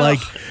time that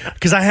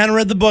because I hadn't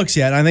read the books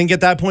yet. I think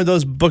at that point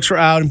those books were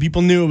out and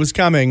people knew it was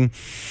coming.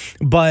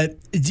 But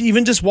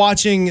even just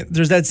watching,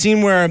 there's that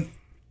scene where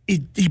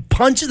he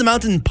punches the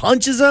Mountain,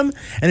 punches him,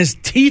 and his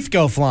teeth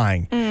go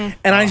flying.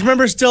 And I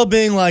remember still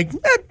being like,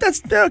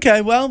 that's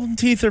okay. Well,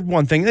 teeth are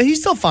one thing. He's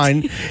still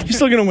fine. He's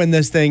still going to win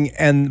this thing.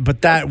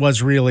 But that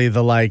was really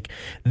the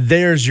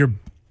there's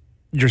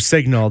your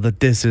signal that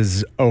this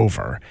is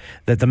over.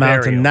 That the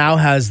Mountain now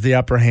has the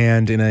upper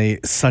hand in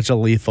such a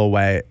lethal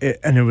way.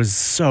 And it was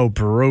so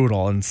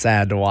brutal and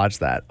sad to watch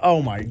that.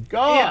 Oh my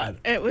God.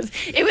 Yeah, it was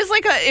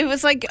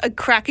like a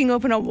cracking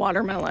open a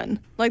watermelon.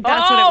 Like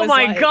that's what it was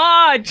like. Oh my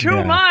God,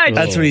 too much.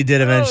 That's what he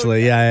did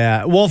eventually.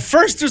 Yeah. Well,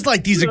 first there's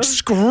these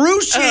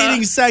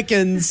excruciating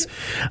seconds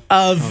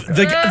of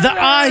the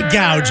eye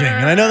gouging.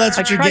 And I know that's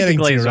what you're getting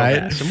to,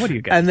 right? What do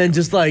you get? And then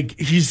just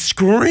he's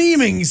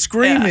screaming,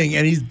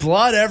 and he's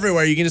blood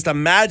everywhere. You can just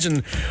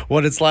imagine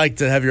what it's like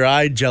to have your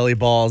eye jelly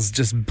balls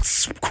just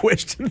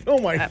squished. Oh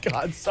my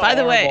God, so By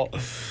the horrible.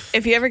 way,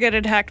 if you ever get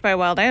attacked by a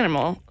wild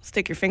animal,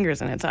 stick your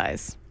fingers in its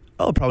eyes.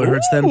 Oh, it probably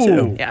hurts them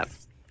too. Yeah.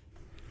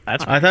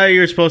 I thought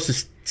you were supposed to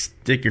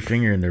stick your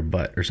finger in their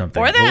butt or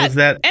something. Or that. What was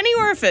that? Any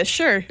orifice,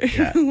 sure.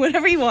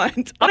 Whatever you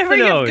want. Whatever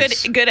you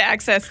have good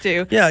access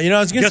to. Yeah, I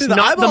was going to say the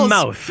not eyeballs. the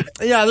mouth.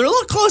 Yeah, they're a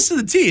little close to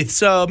the teeth,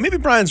 so maybe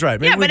Brian's right.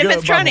 Maybe Yeah, but if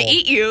it's trying to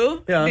eat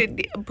you,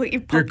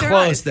 you're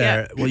close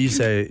there. Yeah. Well, you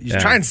say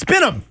try and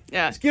spin them.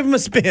 Yeah. Just give them a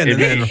spin.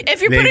 And then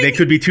If you're They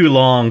could be too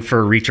long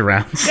for reach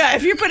arounds. Yeah,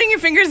 if you're putting your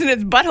fingers in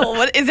its butthole,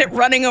 what is it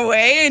running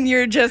away? And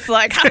you're just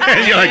like, You're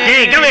like,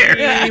 hey, come here.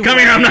 Come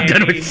here, I'm not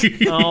done with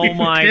you. Oh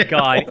my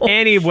God.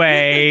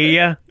 Anyway.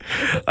 I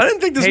didn't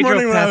think this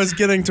morning when I was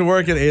getting to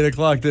work at 8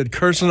 o'clock that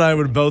Kirsten and I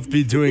would both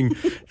be doing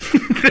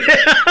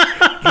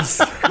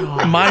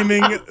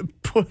miming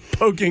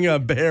poking a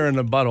bear in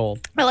the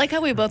butthole. I like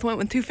how we both went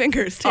with 2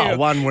 fingers too. Oh,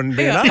 one wouldn't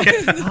be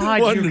enough.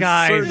 God, One you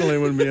guys. certainly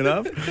wouldn't be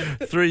enough.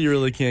 3, you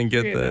really can't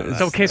get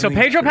the. Okay, so I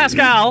think Pedro 3 is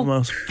Pascal the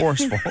most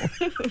forceful.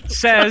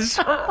 says,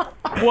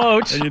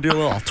 quote, And you do a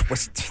little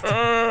twist.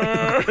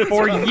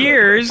 for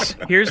years,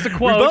 here's the We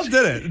quote. both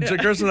did it.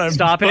 Kirsten and I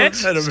Stop both it.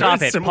 had a Stop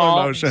very it. similar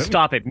Paul, motion.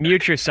 stop it.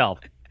 Mute yourself.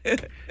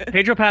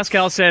 Pedro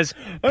Pascal says,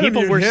 I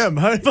people muted were... him.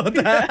 How about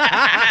that?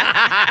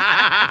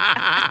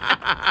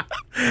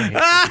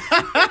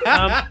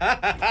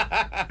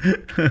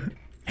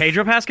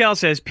 Pedro Pascal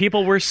says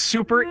people were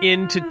super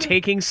into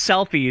taking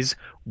selfies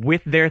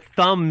with their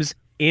thumbs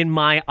in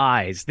my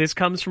eyes. This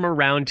comes from a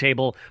round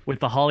table with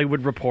the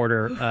Hollywood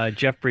Reporter.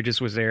 Jeff Bridges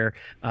was there.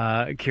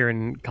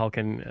 Kieran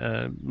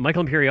Culkin.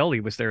 Michael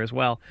Imperioli was there as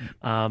well.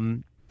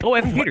 Evan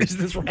Peters. is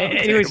this round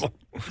Anyways, table?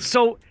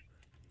 so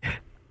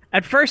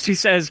at first he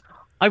says,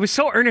 I was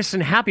so earnest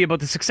and happy about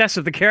the success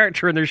of the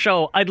character in their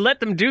show, I'd let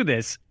them do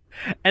this.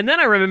 And then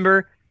I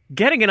remember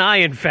getting an eye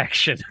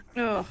infection.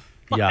 Oh.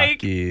 Like,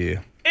 Yucky.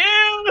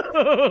 ew,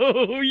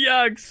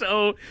 yuck.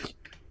 So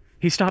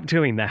he stopped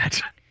doing that.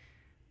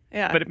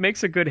 Yeah. But it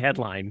makes a good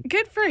headline.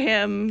 Good for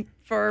him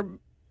for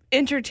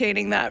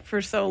entertaining that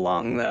for so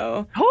long,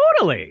 though.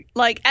 Totally.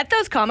 Like at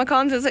those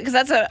Comic-Cons, is it? Because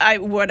that's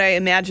what I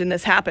imagine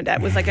this happened at.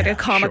 Was like at a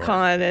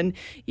Comic-Con and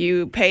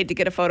you paid to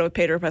get a photo with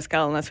Pedro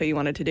Pascal and that's what you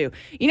wanted to do.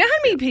 You know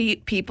how many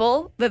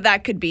people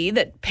that could be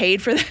that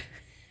paid for that?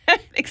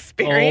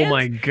 experience. Oh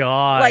my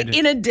God. Like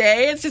in a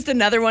day, it's just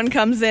another one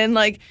comes in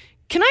like,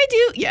 can I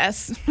do?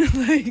 Yes.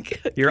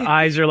 Like Your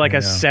eyes are like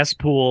a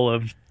cesspool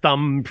of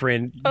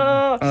thumbprint.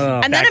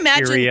 and then imagine,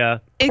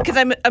 bacteria. because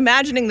I'm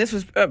imagining this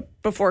was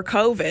before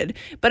COVID,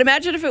 but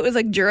imagine if it was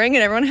like during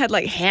and everyone had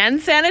like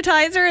hand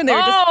sanitizer and they were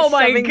just Oh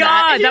my shoving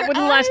God, in that your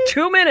wouldn't last eyes.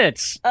 2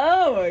 minutes.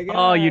 Oh my God.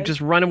 Oh, you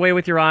just run away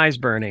with your eyes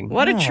burning.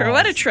 What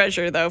a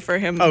treasure though for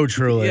him. Oh,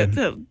 truly.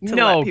 to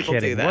No let people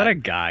kidding. do that. What a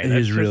guy. He's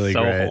That's just really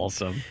so great.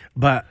 wholesome.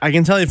 But I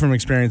can tell you from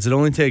experience, it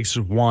only takes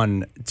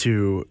one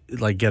to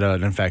like get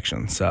an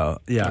infection. So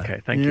yeah.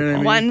 Okay, thank you, know what I Paul.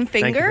 mean? One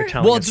Thank you finger. for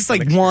telling Well, us it's just from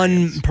like one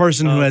experience.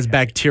 person who has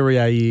bacteria.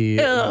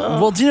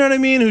 Well, do you know what I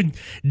mean? Who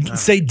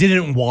say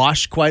didn't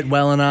wash quite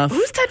well enough.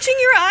 Who's touching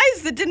your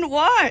eyes that didn't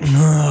wash?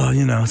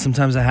 Oh,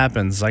 sometimes it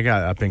happens. I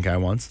got a pink eye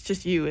once. It's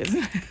just you,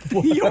 isn't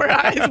it? Your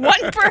eyes.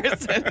 One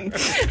person.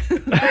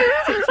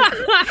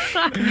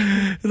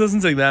 It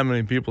doesn't take that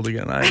many people to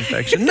get an eye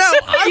infection. No,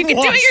 You can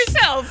do it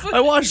yourself.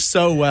 I wash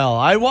so well.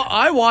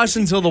 I wash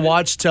until the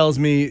watch tells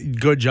me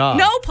good job.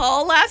 No,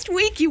 Paul. Last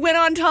week you went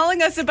on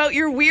telling us about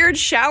your weird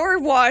shower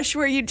wash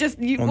where you just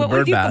the what bird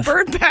would you bath. the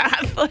bird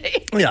bath?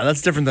 Like, Yeah,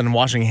 that's different than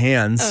washing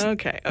hands.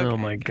 okay. Oh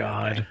my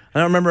God. I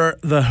don't remember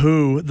the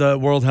WHO, the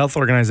World Health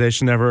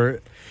Organization,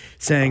 ever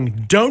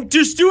saying, "Don't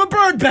just do a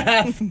bird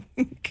bath."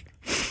 All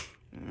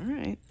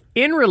right.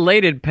 In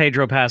related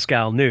Pedro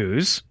Pascal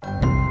news,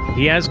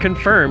 he has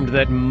confirmed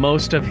that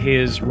most of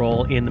his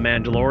role in The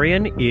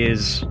Mandalorian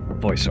is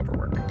voiceover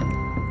work.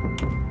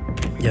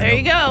 There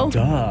you go.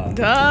 Duh.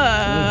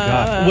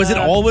 Duh. Was it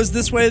always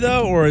this way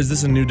though, or is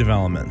this a new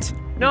development?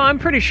 No, I'm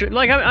pretty sure.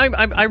 Like,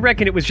 I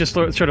reckon it was just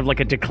sort of like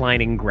a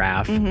declining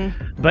graph.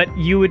 But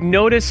you would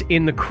notice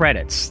in the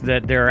credits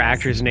that there are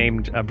actors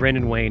named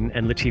Brendan Wayne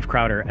and Lateef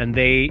Crowder, and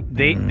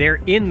they're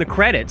in the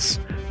credits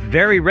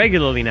very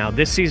regularly now.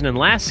 This season and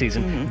last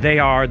season, they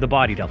are the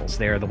body doubles.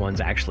 They are the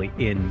ones actually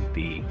in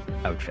the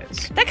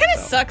outfits. That kind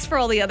of sucks for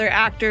all the other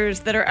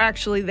actors that are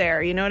actually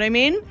there. You know what I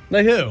mean?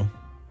 Like who?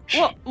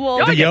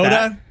 Well, The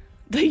Yoda?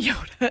 the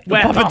Yoda.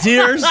 Well,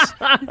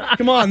 Puppeteers?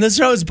 Come on, this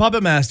show is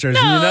Puppet Masters,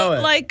 and you know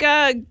it. Like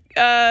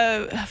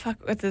fuck,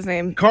 what's his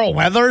name? Carl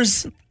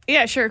Weathers?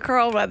 Yeah, sure,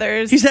 Carl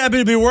Weathers. He's happy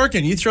to be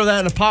working. You throw that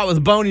in a pot with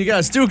a bone, you got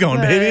a stew going,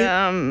 baby.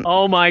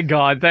 oh my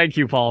God! Thank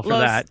you, Paul, for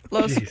that.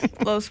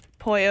 Los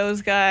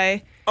Pollos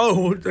guy.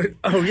 Oh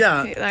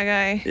yeah. That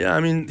guy. Yeah, I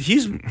mean,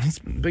 he's a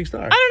big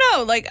star. I don't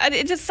know. Like,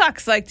 it just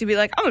sucks. Like to be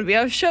like, I'm gonna be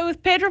on a show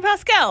with Pedro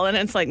Pascal, and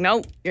it's like,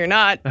 no, you're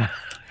not.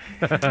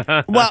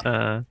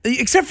 Well,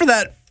 except for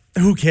that,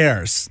 who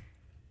cares?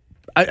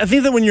 I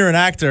think that when you're an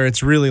actor,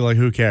 it's really like,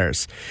 who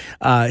cares?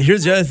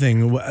 Here's the other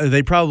thing.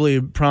 They probably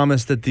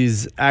promised that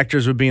these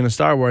actors would be in a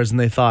Star Wars, and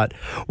they thought,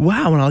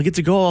 wow, and I'll get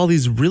to go all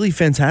these really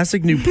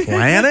fantastic new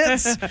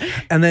planets?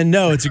 And then,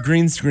 no, it's a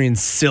green screen,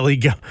 silly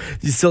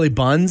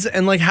buns.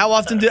 And, like, how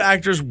often do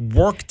actors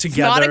work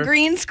together? Not a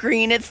green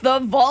screen. It's the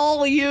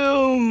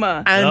volume.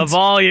 And The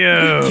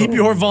volume. keep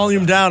your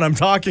volume down. I'm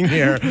talking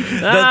here.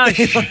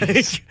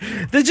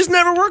 They just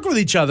never work with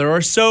each other, or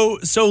so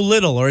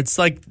little, or it's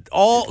like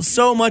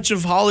so much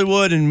of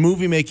Hollywood and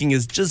movie making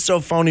is just so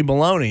phony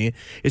baloney.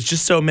 It's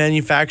just so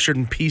manufactured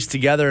and pieced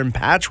together in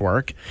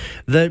patchwork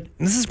that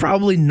this is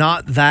probably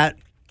not that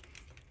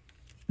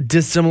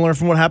dissimilar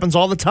from what happens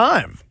all the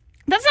time.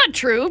 That's not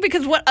true,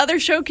 because what other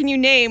show can you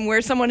name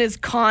where someone is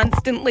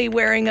constantly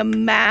wearing a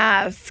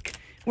mask?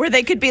 Where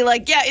they could be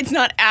like, yeah, it's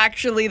not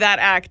actually that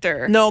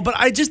actor. No, but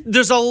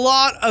there's a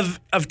lot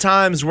of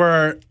times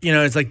where,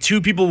 it's like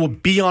two people will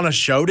be on a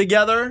show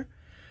together.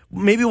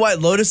 Maybe White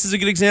Lotus is a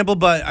good example,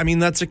 but I mean,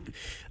 that's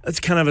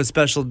kind of a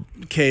special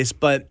case.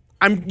 But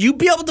you'd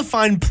be able to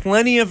find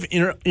plenty of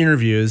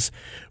interviews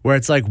where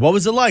it's like, what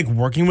was it like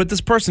working with this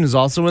person who's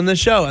also in this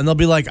show? And they'll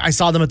be like, I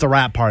saw them at the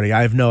rap party.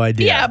 I have no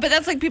idea. Yeah, but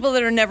that's like people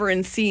that are never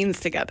in scenes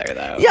together,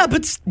 though. Yeah,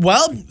 but,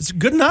 it's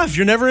good enough.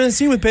 You're never in a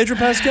scene with Pedro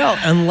Pascal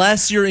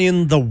unless you're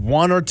in the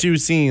one or two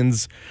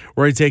scenes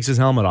where he takes his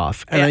helmet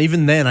off. And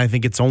even then, I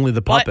think it's only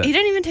the puppet. But he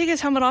didn't even take his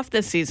helmet off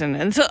this season.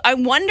 And so I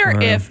wonder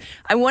if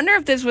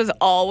this was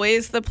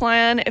always the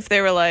plan, if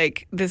they were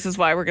like, this is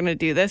why we're going to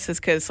do this, is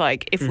because,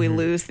 like, if we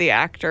lose the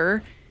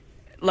actor,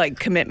 like,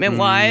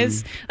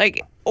 commitment-wise,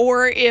 like...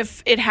 Or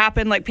if it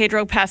happened, like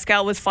Pedro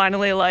Pascal was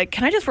finally like,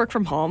 can I just work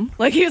from home?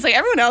 Like, he was like,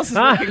 everyone else is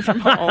working from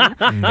home.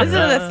 This is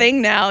the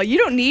thing now. You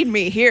don't need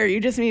me here. You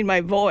just need my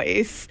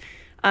voice.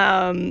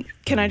 Can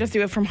I just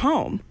do it from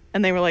home?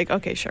 And they were like,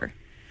 okay, sure.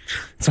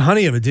 It's a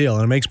honey of a deal,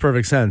 and it makes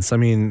perfect sense. I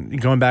mean,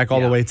 going back all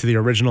the way to the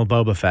original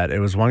Boba Fett, it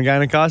was one guy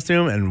in a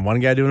costume and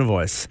one guy doing a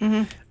voice,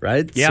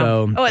 right? Yeah.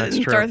 So, Oh, and That's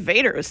true. Darth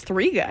Vader was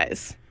three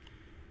guys.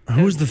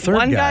 who was the third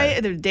One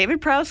guy? guy,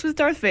 David Prowse was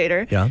Darth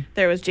Vader. Yeah.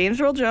 There was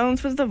James Earl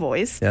Jones was the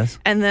voice. Yes.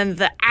 And then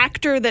the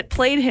actor that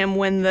played him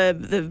when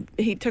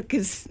he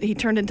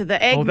turned into the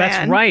Eggman. Oh,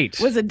 that's right.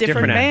 Was a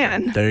different Different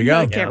actor. man. There you go.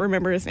 I can't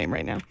remember his name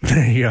right now.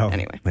 There you go.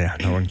 Anyway. Yeah,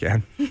 no one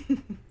can.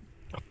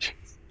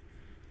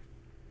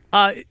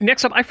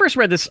 Next up, I first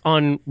read this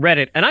on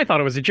Reddit, and I thought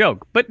it was a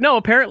joke. But no,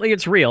 apparently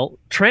it's real.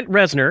 Trent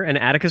Reznor and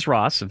Atticus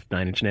Ross of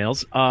Nine Inch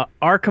Nails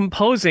are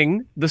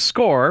composing the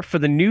score for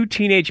the new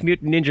Teenage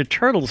Mutant Ninja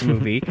Turtles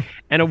movie,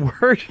 and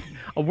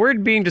a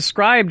word being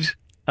described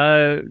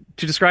to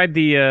describe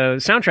the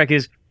soundtrack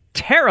is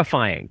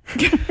terrifying.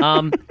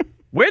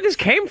 Where this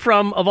came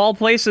from, of all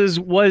places,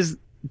 was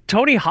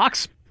Tony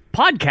Hawk's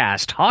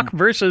podcast, Hawk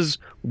versus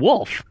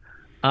Wolf.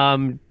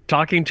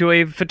 Talking to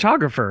a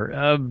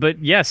photographer. But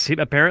yes,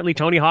 apparently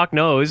Tony Hawk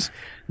knows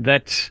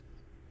that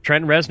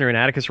Trent Reznor and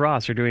Atticus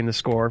Ross are doing the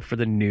score for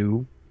the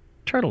new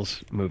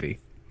Turtles movie.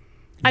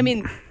 I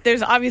mean,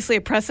 there's obviously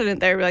a precedent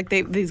there. Like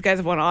these guys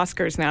have won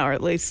Oscars now, or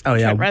at least Oh,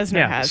 yeah. Trent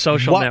Reznor has.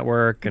 Social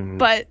Network and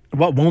But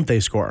What won't they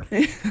score?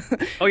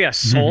 oh yeah,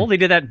 Soul. They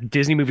did that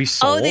Disney movie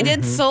Soul. oh, they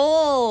did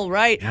Soul,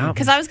 right?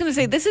 Because I was going to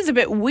say this is a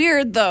bit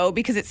weird though,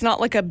 because it's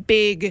not like a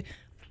big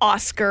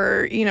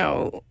Oscar,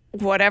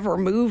 whatever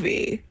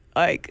movie.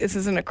 Like, this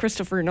isn't a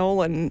Christopher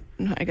Nolan.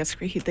 I guess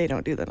they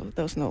don't do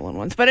those Nolan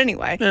ones. But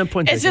anyway,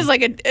 it's just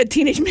like a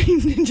Teenage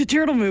Mutant Ninja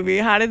Turtle movie.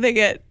 How did they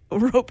get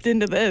roped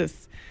into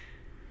this?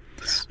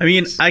 I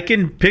mean, I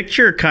can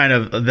picture kind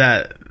of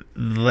that,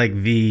 like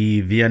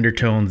the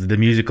undertones, the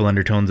musical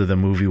undertones of the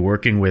movie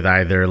working with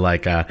either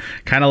like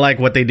kind of like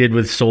what they did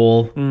with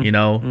Soul,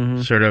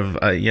 sort of,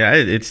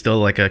 it's still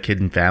like a kid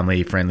and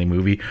family friendly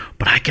movie,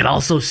 but I could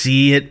also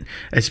see it,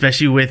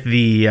 especially with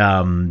the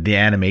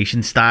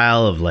animation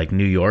style of like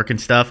New York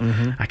and stuff.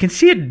 I can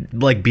see it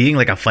like being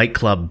like a Fight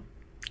Club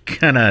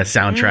kind of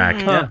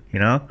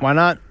soundtrack, Why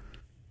not?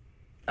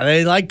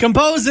 They like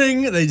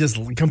composing.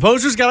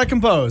 Composers gotta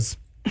compose.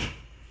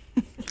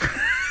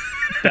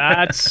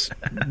 That's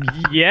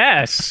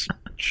yes,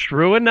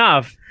 true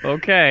enough.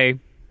 Okay.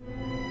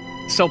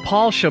 So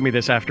Paul showed me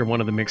this after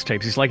one of the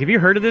mixtapes. He's like, "Have you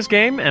heard of this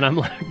game?" And I'm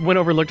like, went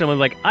over, looked at him, I'm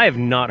like, "I have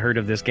not heard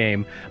of this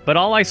game." But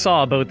all I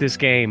saw about this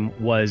game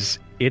was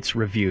its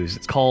reviews.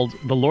 It's called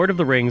The Lord of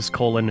the Rings: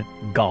 Gollum.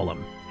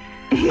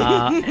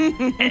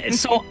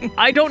 So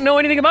I don't know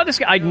anything about this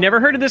game. I'd never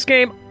heard of this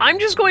game. I'm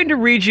just going to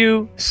read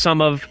you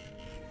some of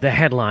the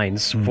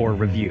headlines for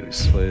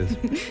reviews. Please.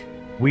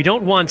 We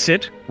don't wants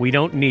it. We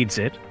don't needs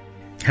it.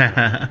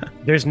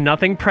 There's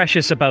nothing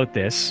precious about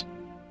this.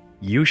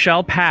 You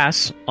shall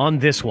pass on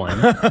this one.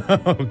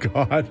 Oh,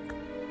 God.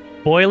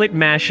 Boil it,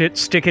 mash it,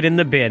 stick it in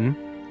the bin.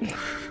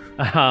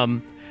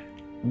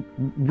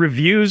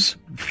 Reviews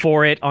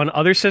for it on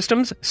other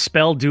systems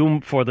spell doom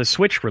for the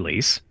Switch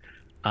release.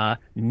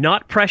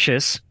 Not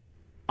precious.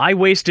 I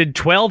wasted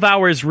 12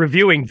 hours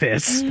reviewing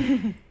this.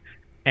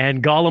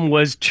 And Gollum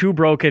was too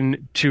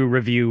broken to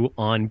review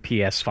on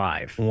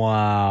PS5.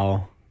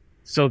 Wow.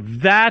 So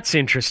that's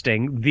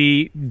interesting.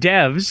 The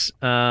devs,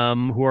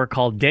 who are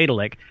called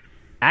Daedalic,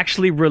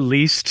 actually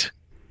released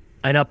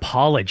an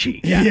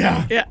apology.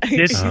 Yeah.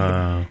 This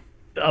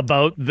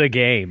about the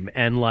game,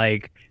 and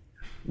like,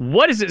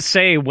 what does it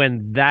say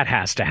when that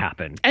has to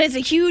happen? And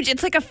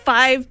it's like a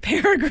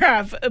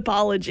 5-paragraph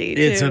apology.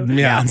 It's too. a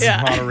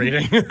lot of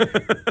reading.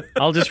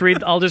 I'll just read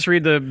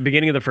the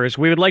beginning of the first.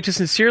 We would like to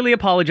sincerely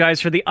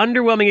apologize for the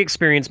underwhelming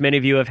experience many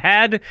of you have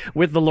had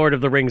with The Lord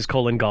of the Rings: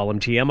 Gollum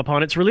TM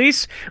upon its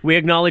release. We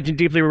acknowledge and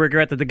deeply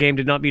regret that the game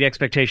did not meet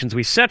expectations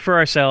we set for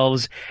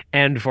ourselves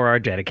and for our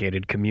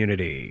dedicated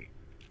community.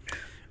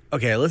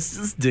 Okay, let's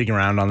just dig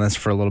around on this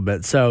for a little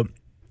bit. So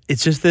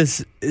it's just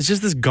this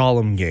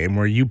Gollum game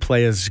where you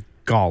play as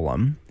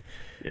Gollum.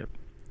 Yep.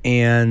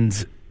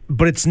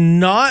 But it's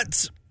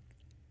not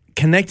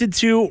connected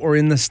to or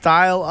in the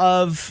style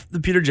of the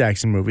Peter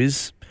Jackson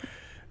movies.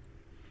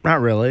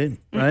 Not really,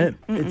 right?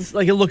 It's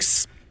like it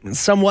looks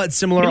somewhat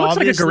similar. It looks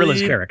obviously. like a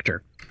Gorillaz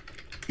character.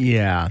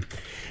 Yeah.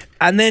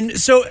 And then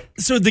so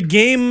the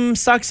game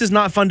sucks, is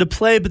not fun to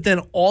play, but then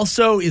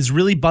also is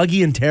really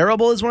buggy and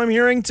terrible is what I'm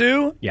hearing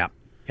too. Yeah.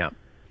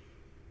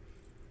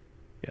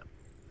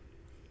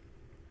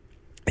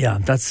 Yeah,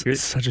 that's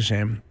such a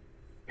shame.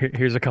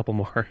 Here's a couple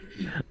more.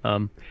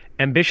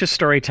 Ambitious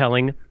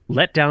storytelling,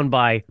 let down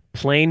by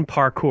plain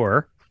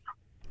parkour.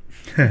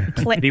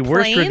 The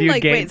worst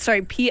reviewed game. Wait,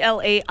 sorry,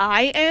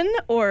 PLAIN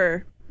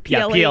or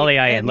Yeah,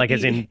 PLAIN, like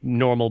as in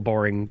normal,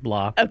 boring,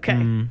 blah.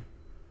 Okay.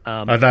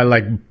 I thought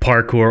like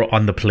parkour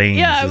on the planes.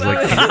 Yeah, is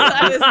like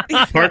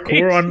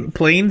parkour on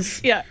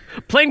planes. Yeah.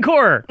 Plain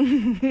core.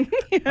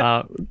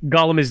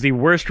 Gollum is the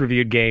worst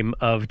reviewed game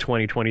of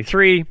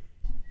 2023,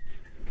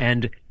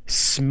 and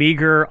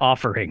Smeagol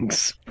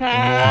offerings.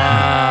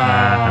 Wow.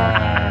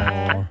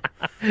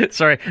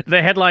 Sorry,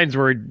 the headlines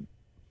were,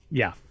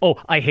 yeah. Oh,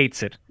 I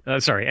hates it.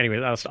 Sorry. Anyway,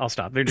 I'll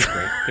stop. They're just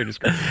great.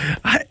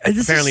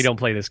 Apparently, don't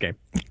play this game.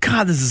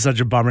 God, this is such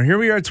a bummer. Here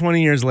we are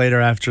 20 years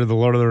later after the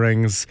Lord of the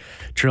Rings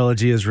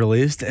trilogy is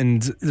released,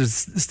 and there's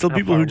still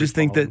people who just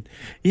think that,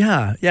 we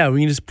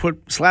can just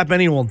slap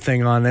any old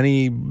thing on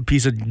any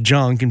piece of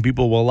junk and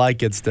people will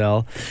like it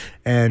still.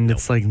 And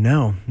it's like,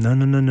 no.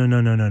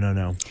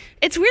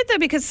 It's weird though,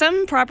 because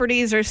some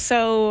properties are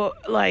so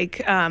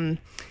like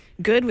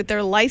good with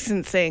their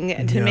licensing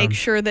and to make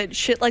sure that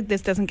shit like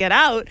this doesn't get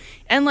out.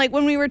 And like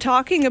when we were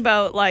talking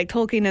about like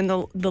Tolkien and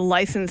the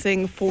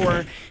licensing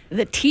for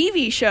the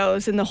TV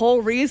shows, and the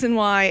whole reason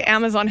why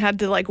Amazon had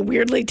to like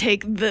weirdly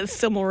take the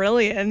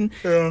Silmarillion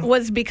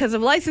was because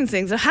of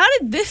licensing. So how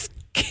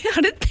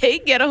did they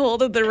get a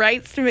hold of the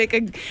rights to make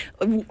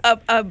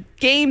a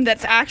game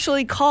that's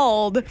actually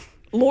called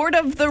Lord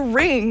of the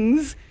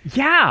Rings?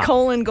 Yeah.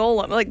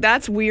 Golem. Like,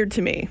 that's weird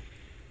to me.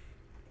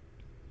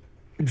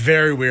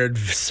 Very weird.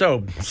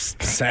 So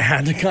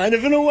sad, kind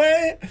of, in a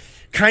way.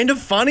 Kind of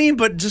funny,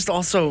 but just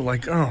also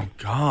like, oh,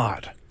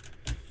 God.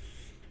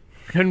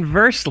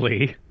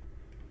 Conversely,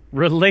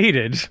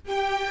 related,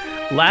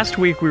 last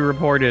week we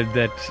reported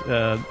that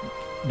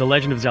The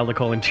Legend of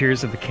Zelda: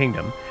 Tears of the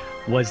Kingdom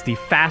was the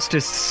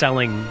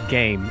fastest-selling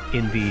game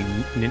in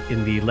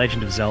the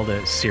Legend of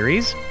Zelda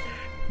series.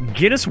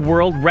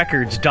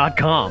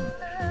 GuinnessWorldRecords.com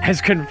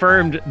has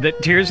confirmed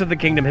that Tears of the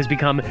Kingdom has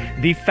become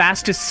the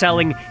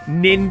fastest-selling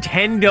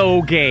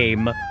Nintendo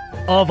game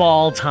of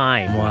all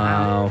time.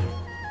 Wow.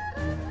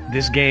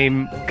 This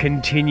game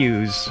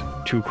continues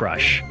to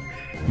crush.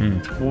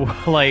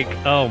 Like,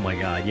 oh my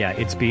god, yeah,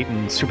 it's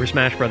beaten Super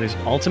Smash Bros.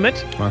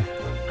 Ultimate,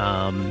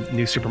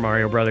 New Super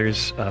Mario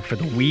Bros. For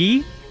the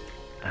Wii.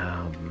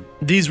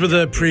 These were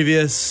the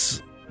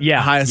previous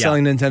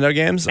highest-selling Nintendo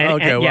games?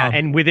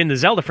 And within the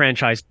Zelda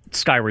franchise,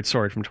 Skyward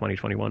Sword from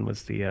 2021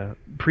 was the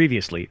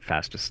previously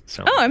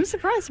fastest-selling. Oh, I'm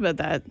surprised about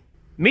that.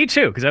 Me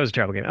too, because that was a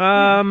terrible game.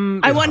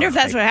 I wonder if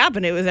that's what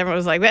happened. It was everyone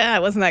was like,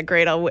 it wasn't that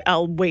great.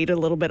 I'll wait a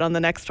little bit on the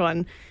next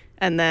one.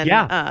 And then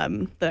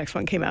the next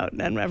one came out,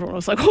 and everyone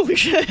was like, holy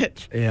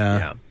shit.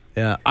 Yeah.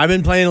 I've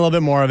been playing a little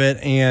bit more of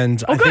it,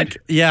 and I think,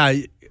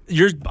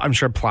 you're, I'm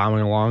sure,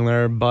 plowing along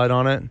there, bud,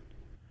 on it.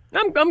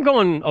 I'm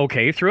going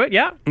okay through it,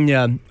 yeah.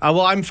 Yeah.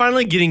 Well, I'm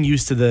finally getting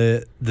used to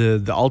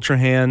the Ultra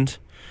Hand.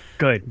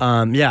 Good.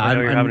 I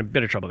know you're having a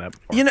bit of trouble with that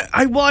before. You know,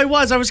 I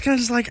was kind of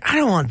just like, I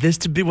don't want this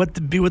to be what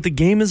the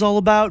game is all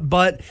about,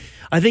 but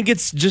I think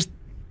it's just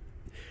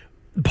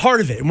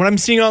part of it. What I'm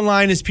seeing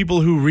online is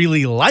people who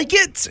really like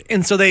it,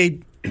 and so they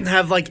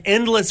have like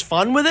endless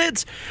fun with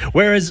it,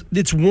 whereas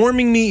it's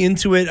warming me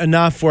into it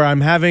enough where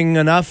I'm having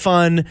enough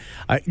fun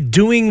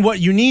doing what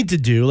you need to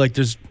do. Like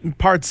there's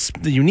parts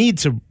that you need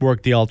to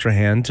work the Ultra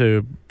Hand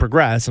to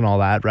progress and all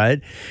that,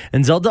 right?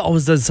 And Zelda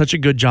always does such a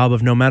good job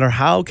of, no matter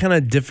how kind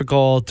of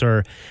difficult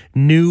or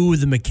new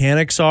the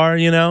mechanics are,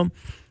 you know,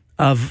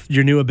 of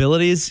your new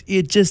abilities,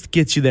 it just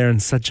gets you there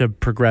in such a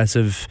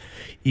progressive,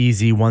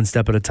 easy, one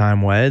step at a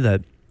time way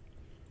that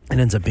it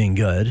ends up being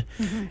good.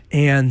 Mm-hmm.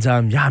 And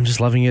I'm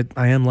just loving it.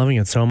 I am loving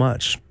it so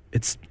much.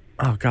 It's,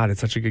 oh God,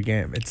 it's such a good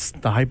game.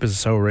 The hype is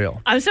so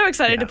real. I'm so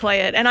excited to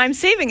play it, and I'm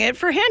saving it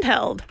for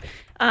handheld.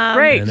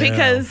 Great.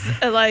 Because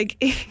like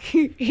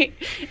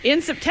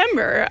in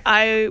September,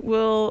 I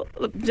will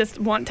just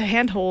want to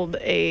handhold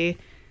a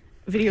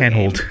video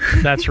game.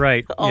 That's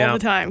right. All the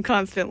time,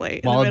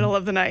 constantly, in the middle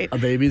of the night. A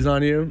baby's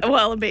on you?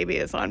 Well, a baby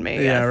is on me.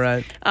 Yeah, yes.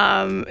 right.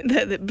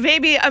 The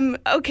baby, I'm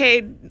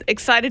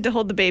excited to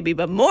hold the baby,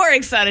 but more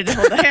excited to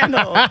hold the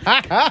handle.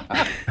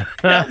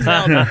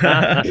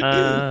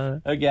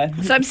 Okay.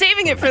 So I'm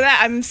saving it for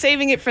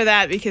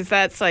that. Because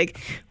that's like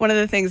one of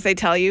the things they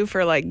tell you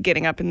for like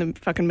getting up in the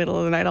fucking middle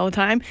of the night all the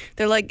time.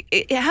 They're like,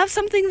 have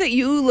something that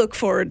you look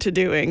forward to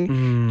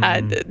doing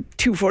at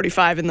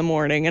 2:45 in the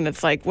morning, and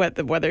it's like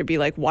whether it be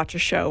like watch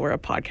a show or a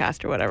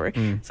podcast or whatever.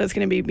 So it's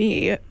going to be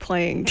me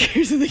playing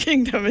Tears of the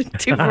Kingdom at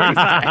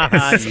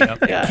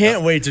 2:45. Yeah.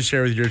 Can't wait to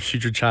share with your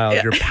future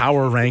child your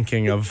power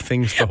ranking of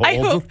things to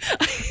hold.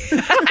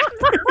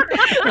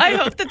 I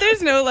hope that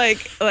there's no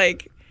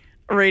like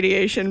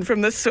radiation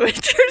from the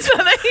Switch or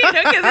something,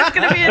 because it's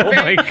going to be in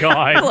very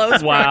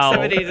close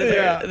proximity to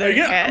their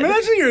head.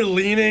 Imagine you're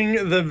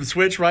leaning the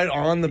Switch right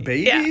on the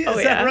baby. Yeah.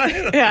 Is that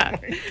right? Yeah.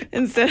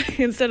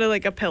 Instead of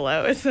like a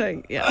pillow, it's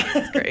like,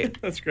 it's great.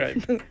 That's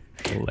great.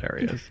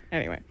 Hilarious.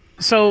 Anyway.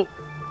 So,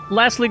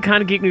 lastly,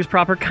 kind of geek news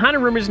proper, kind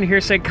of rumors and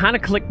hearsay, kind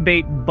of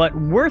clickbait, but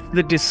worth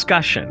the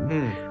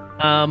discussion.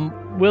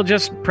 We'll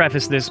just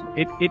preface this.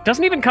 It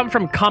doesn't even come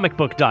from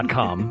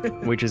comicbook.com,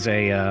 which is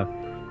a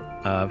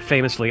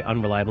famously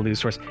unreliable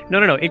news source.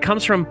 No. It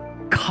comes from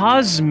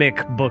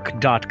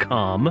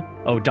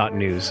cosmicbook.com.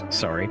 .news,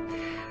 sorry.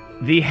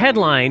 The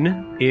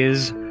headline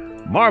is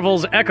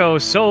Marvel's Echo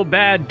so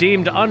bad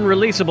deemed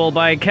unreleasable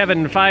by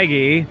Kevin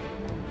Feige.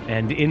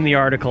 And in the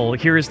article,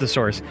 here is the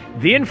source.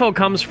 The info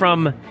comes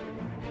from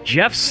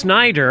Jeff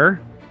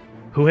Snyder,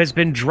 who has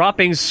been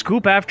dropping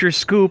scoop after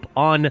scoop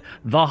on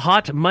the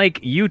Hot Mic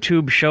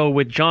YouTube show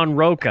with John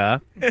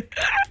Roca.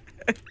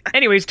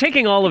 Anyways,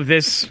 taking all of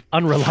this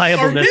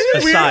unreliableness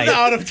aside. We're the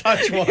out of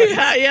touch ones.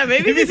 Yeah,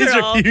 maybe these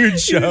are all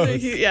huge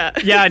shows.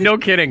 Yeah, no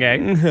kidding,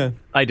 eh?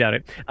 I doubt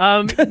it.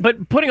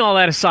 But putting all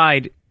that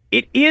aside,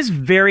 it is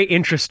very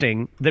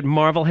interesting that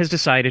Marvel has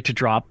decided to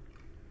drop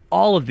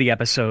all of the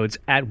episodes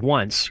at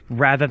once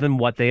rather than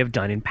what they have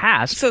done in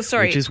past,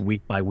 which is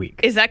week by week.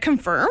 Is that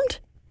confirmed?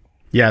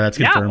 Yeah, that's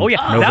confirmed. Oh, yeah.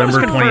 November that was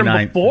confirmed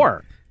 29th.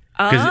 before.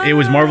 Because it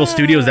was Marvel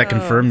Studios that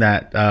confirmed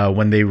that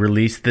when they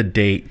released the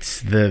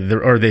dates,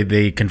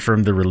 they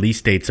confirmed the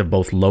release dates of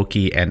both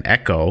Loki and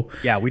Echo.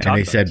 Yeah, we talked And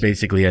they about said this.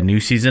 basically a new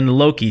season of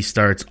Loki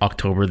starts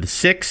October the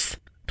 6th,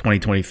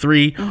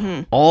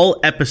 2023. All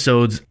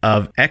episodes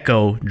of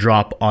Echo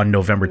drop on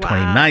November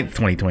 29th,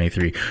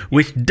 2023,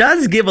 which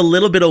does give a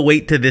little bit of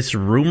weight to this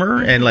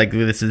rumor. And like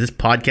this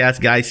podcast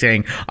guy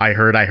saying, I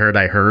heard, like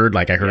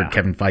I heard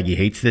Kevin Feige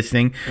hates this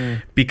thing.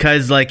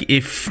 Because like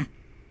if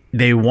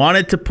they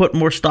wanted to put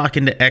more stock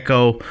into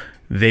Echo,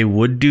 they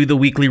would do the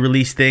weekly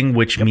release thing,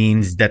 which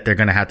means that they're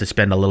going to have to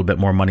spend a little bit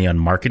more money on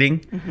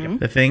marketing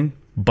the thing.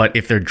 But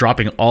if they're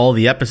dropping all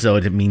the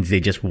episodes, it means they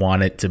just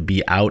want it to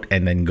be out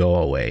and then go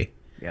away.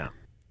 Yeah.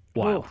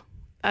 Wow. Ooh,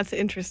 that's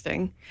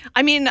interesting.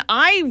 I mean,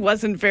 I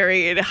wasn't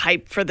very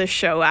hyped for the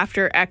show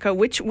after Echo.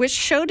 Which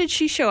show did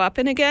she show up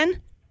in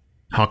again?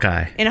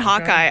 Hawkeye. In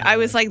Hawkeye. I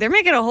was like, they're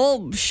making a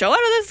whole show out of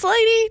this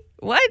lady?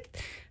 What?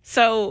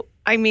 So,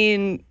 I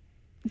mean,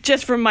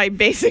 just from my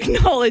basic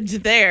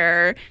knowledge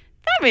there,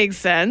 that makes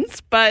sense.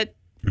 But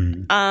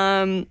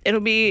it'll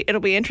be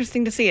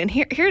interesting to see. And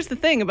here's the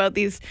thing about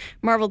these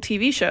Marvel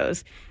TV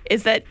shows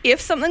is that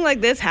if something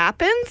like this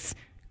happens,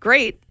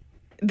 great.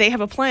 They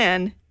have a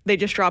plan. They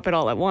just drop it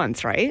all at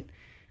once, right?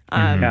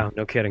 Yeah,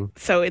 no kidding.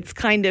 So it's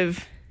kind of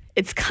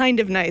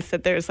nice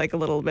that there's like a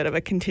little bit of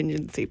a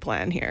contingency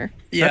plan here.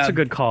 Yeah. That's a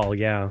good call,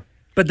 yeah.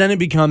 But then it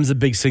becomes a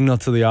big signal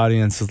to the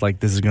audience. It's like,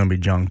 this is going to be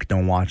junk.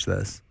 Don't watch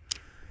this.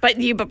 But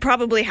you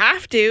probably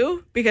have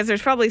to because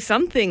there's probably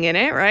something in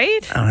it,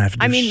 right? I don't have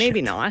to do shit.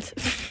 Maybe not.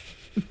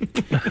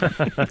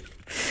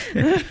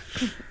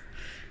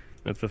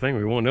 That's the thing.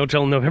 We won't know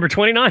till November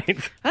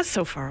 29th. That's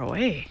so far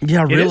away.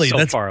 Yeah, really. so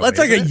That's far away, like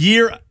a isn't it?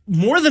 year,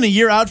 more than a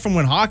year out from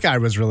when Hawkeye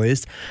was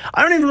released.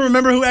 I don't even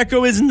remember who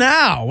Echo is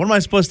now. What am I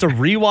supposed to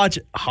rewatch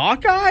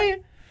Hawkeye?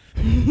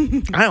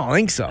 I don't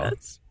think so.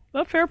 That's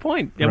a fair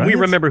point. And Right? we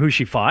remember who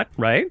she fought,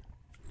 right?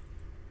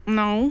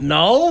 No.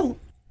 No,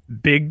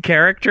 Big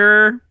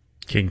character,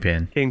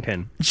 Kingpin.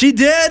 Kingpin. she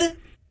did.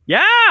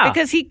 Yeah.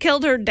 Because he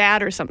killed her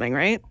dad or something,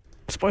 right?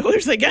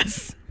 Spoilers, I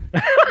guess.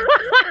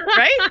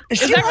 Right? Is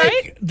she that like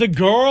right? the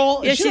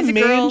girl? Yeah, Is she she's the a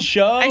main girl.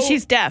 show? And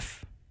she's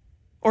deaf.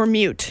 Or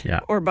mute.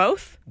 Yeah. Or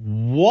both.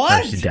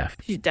 what? Oh, she's deaf.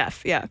 She's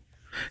deaf, yeah.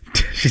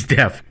 She's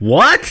deaf.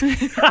 What?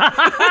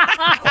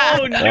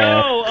 Oh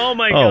no! Oh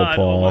my god!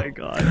 Paul. Oh my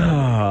god!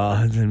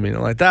 Oh, I didn't mean it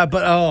like that,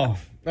 but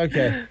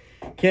okay.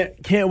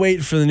 Can't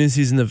wait for the new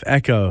season of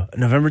Echo,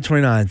 November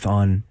 29th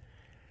on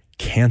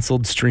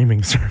canceled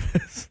streaming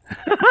service.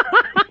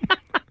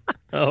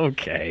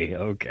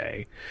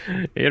 Okay.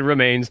 It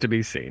remains to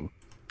be seen.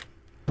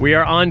 We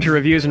are on to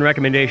reviews and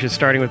recommendations,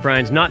 starting with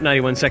Brian's not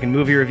 91-second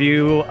movie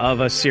review of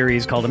a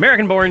series called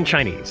American Born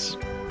Chinese.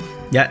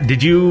 Yeah.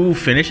 Did you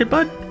finish it,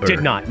 bud? Or-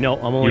 Did not. No,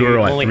 I'm only, You were,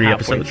 what, only 3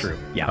 halfway episodes? through.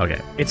 Yeah. Okay.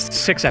 It's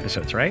 6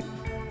 episodes, right?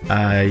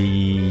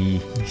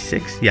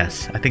 6?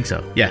 Yes, I think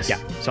so. Yes. Yeah.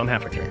 So I'm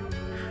halfway through.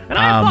 And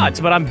I have thoughts,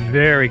 but I'm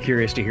very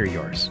curious to hear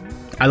yours.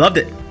 I loved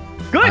it.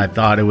 Good. I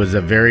thought it was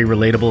a very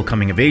relatable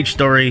coming-of-age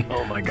story.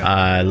 Oh my God.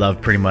 I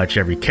love pretty much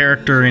every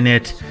character in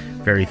it.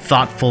 Very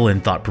thoughtful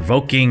and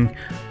thought-provoking.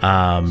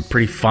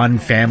 Pretty fun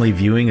family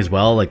viewing as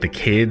well. Like the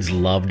kids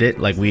loved it.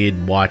 Like we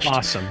had watched,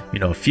 Awesome.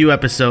 a few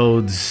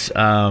episodes.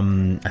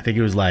 I think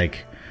it was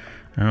like,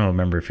 I don't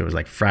remember if it was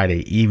like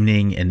Friday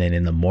evening, and then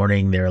in the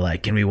morning they were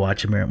like, "Can we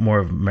watch more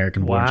of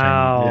American Born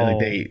Wow.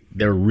 Chinese?" Like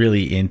they're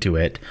really into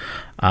it.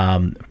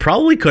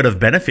 Probably could have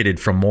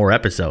benefited from more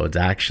episodes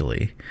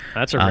actually.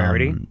 That's a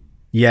rarity.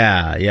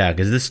 Yeah,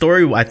 because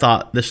I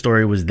thought the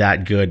story was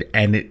that good,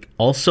 and it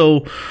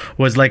also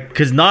was like,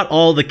 because not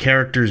all the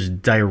characters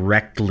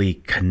directly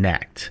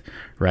connect,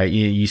 right?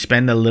 You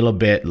spend a little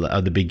bit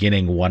of the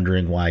beginning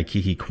wondering why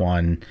Ke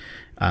Quan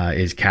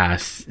is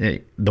cast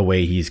the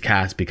way he's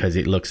cast, because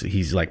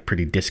he's like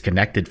pretty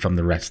disconnected from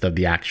the rest of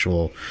the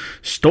actual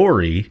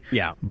story.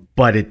 Yeah.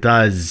 But it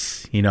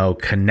does,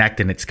 connect,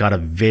 and it's got a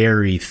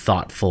very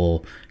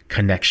thoughtful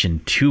connection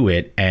to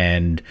it,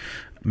 and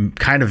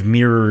kind of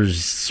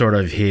mirrors sort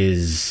of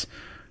his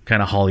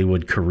kind of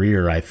Hollywood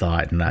career, I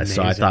thought. And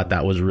so I thought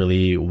that was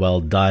really well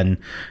done.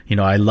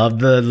 I love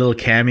the little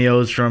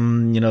cameos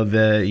from,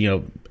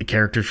 the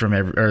characters from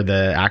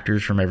the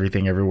actors from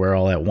Everything Everywhere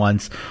All at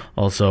Once.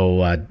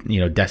 Also,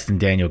 Destin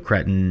Daniel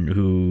Cretton,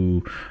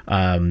 who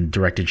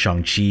directed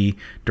Shang-Chi,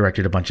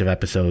 directed a bunch of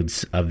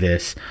episodes of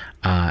this.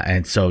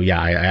 And so, yeah,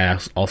 I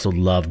also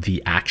loved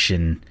the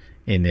action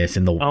in this,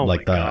 and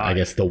I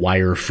guess the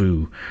wire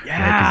fu.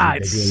 Yeah, right?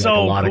 'Cause it's they do,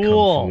 so a lot of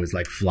cool. kung fu is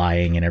like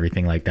flying and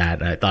everything like that.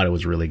 And I thought it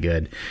was really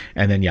good.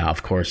 And then, yeah,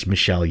 of course,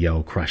 Michelle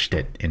Yeoh crushed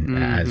it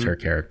as her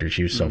character.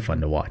 She was so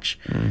fun to watch.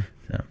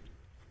 So.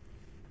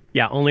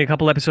 Yeah, only a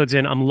couple episodes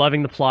in. I'm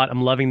loving the plot.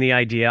 I'm loving the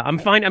idea. I'm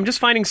just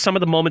finding some of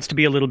the moments to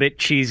be a little bit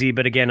cheesy,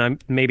 but again,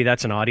 maybe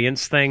that's an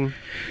audience thing.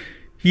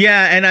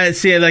 Yeah, and I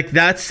see, like,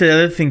 that's the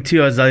other thing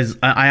too.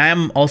 I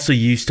am also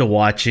used to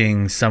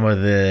watching some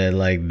of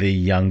the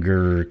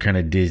younger kind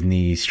of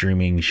Disney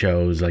streaming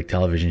shows, like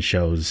television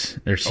shows.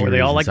 Their series Are they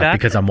all like that?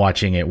 Because I'm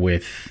watching it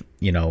with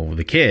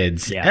the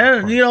kids. Yeah,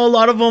 and a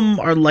lot of them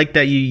are like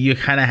that. You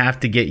kind of have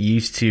to get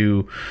used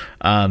to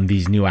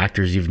these new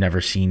actors you've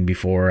never seen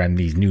before, and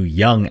these new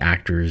young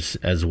actors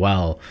as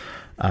well.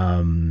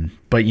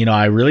 But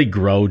I really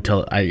grew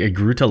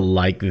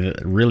to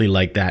really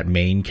like that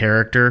main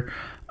character.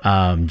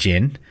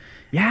 Jin.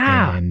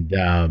 Yeah. And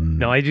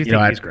no, I do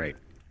think he's great.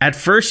 At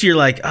first you're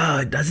like, oh,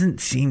 it doesn't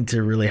seem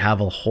to really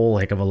have a whole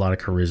heck of a lot of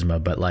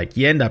charisma, but like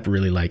you end up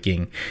really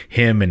liking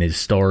him and his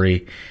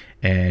story.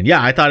 And yeah,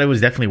 I thought it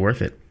was definitely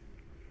worth it.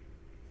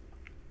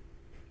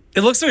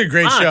 It looks like a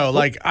great show.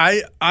 Like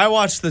I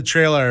watched the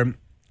trailer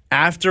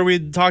after we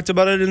talked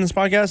about it in this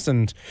podcast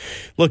and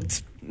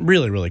looked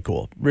really, really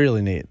cool.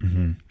 Really neat.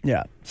 Mm-hmm.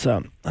 Yeah.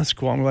 So that's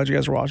cool. I'm glad you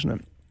guys are watching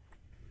it.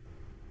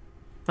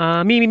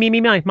 My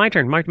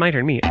turn,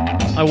 me.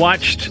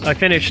 I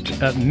finished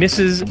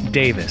Mrs.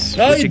 Davis.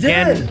 Oh, which you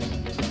did?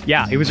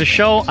 Yeah, it was a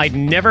show I'd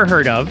never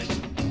heard of,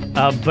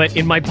 but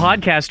in my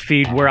podcast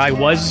feed where I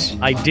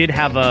did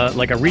have a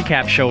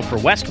recap show for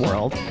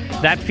Westworld.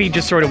 That feed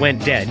just sort of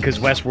went dead because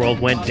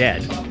Westworld went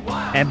dead,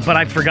 but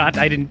I forgot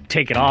I didn't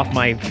take it off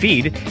my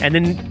feed, and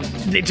then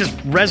it just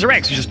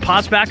resurrects, it just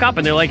pops back up,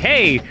 and they're like,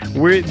 "Hey,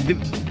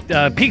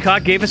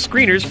 Peacock gave us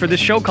screeners for this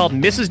show called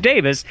Mrs.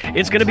 Davis.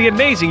 It's going to be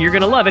amazing. You're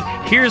going to love it.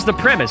 Here's the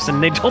premise."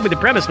 And they told me the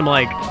premise, and I'm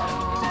like,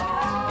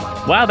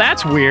 wow,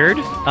 that's weird.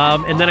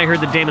 And then I heard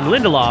that Damon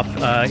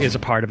Lindelof is a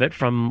part of it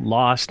from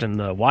Lost and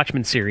the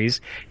Watchmen series.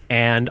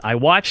 And I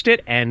watched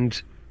it,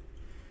 and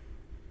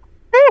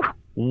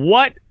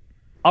what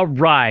a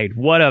ride.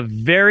 What a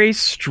very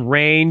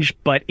strange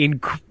but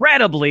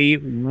incredibly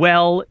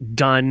well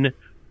done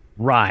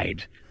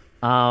ride.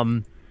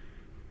 The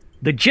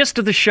gist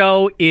of the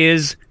show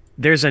is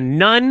there's a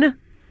nun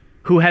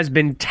who has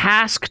been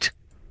tasked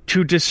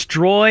to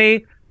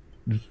destroy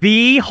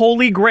the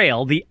Holy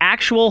Grail, the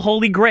actual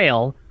Holy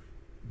Grail,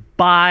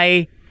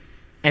 by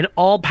an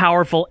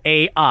all-powerful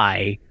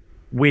AI,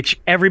 which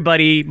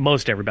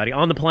most everybody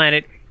on the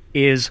planet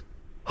is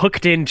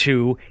hooked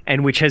into,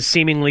 and which has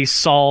seemingly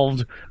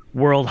solved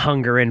world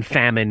hunger and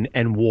famine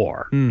and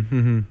war.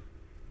 Mm-hmm.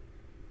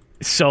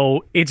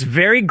 So it's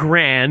very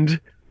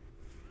grand,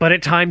 but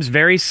at times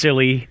very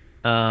silly.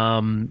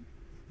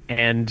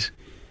 And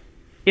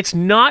it's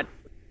not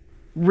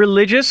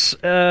religious,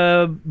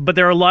 but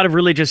there are a lot of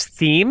religious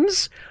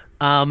themes.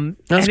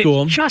 That's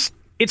cool.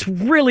 It's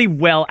really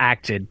well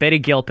acted. Betty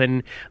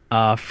Gilpin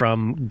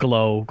from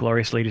Glow,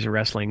 Glorious Ladies of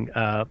Wrestling,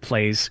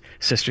 plays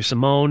Sister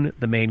Simone,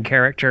 the main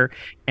character.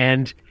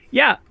 And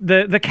yeah,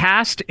 the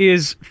cast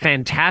is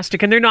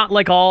fantastic. And they're not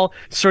like all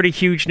sort of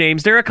huge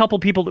names. There are a couple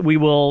people that we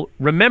will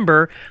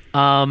remember.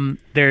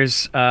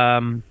 There's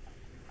Tom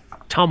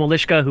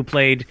Olishka, who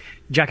played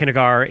Jaqen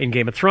H'ghar in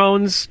Game of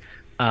Thrones.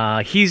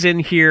 He's in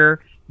here.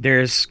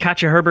 There's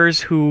Katja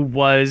Herbers, who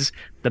was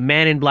the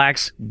Man in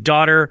Black's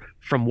daughter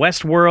from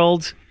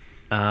Westworld.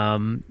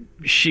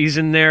 She's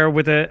in there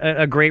with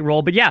a great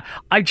role. But yeah,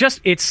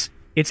 it's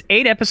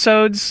 8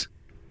 episodes.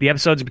 The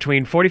episodes are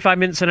between 45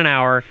 minutes and an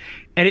hour.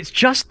 And it's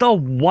just the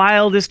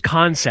wildest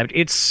concept.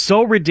 It's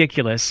so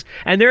ridiculous.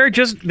 And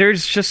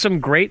there's just some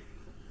great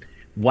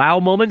wow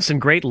moments and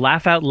great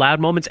laugh out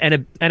loud moments,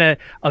 and a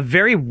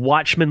very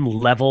Watchmen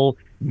level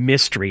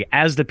mystery.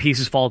 As the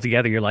pieces fall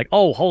together, you're like,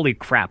 oh, holy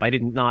crap, I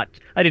did not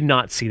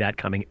see that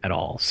coming at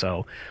all.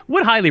 So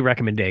would highly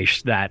recommend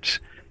that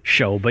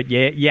show, but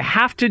you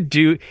have to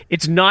do,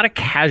 it's not a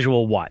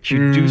casual watch.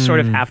 You do sort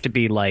of have to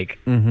be like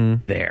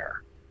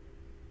there.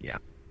 Yeah.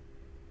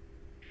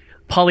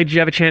 Polly, did you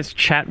have a chance to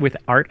chat with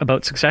Art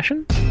about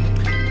Succession?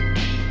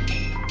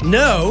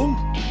 No.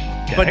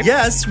 Okay. But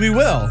yes, we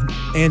will.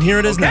 And here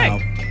it is now.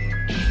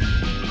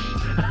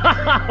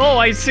 Oh,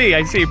 I see.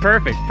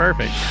 Perfect.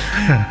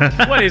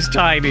 What is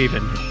time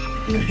even?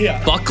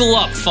 Yeah. Buckle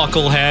up,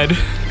 fucklehead.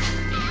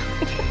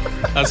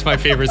 That's my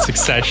favorite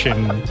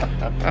Succession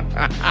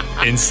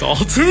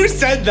insult. Who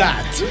said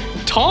that?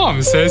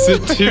 Tom says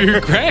it to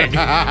Greg.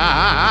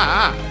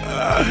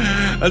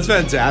 That's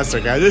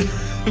fantastic. I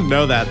didn't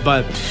know that,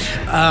 but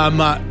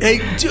hey,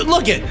 dude,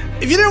 look it.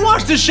 If you didn't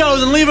watch the show,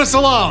 then leave us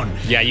alone.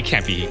 Yeah, you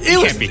can't be.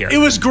 Can't be here. It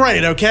was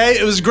great. Okay,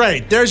 it was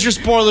great. There's your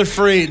spoiler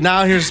free.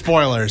 Now here's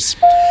spoilers.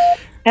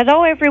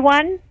 Hello,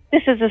 everyone.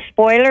 This is a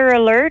spoiler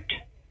alert.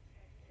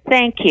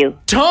 Thank you.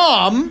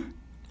 Tom,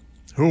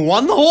 who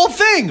won the whole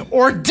thing,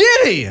 or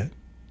did he?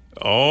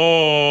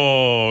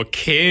 Oh,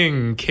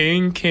 king,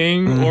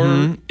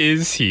 or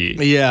is he?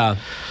 Yeah.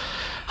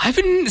 I've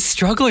been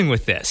struggling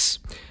with this.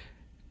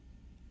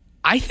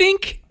 I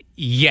think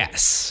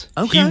yes,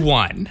 okay. He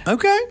won.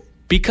 Okay.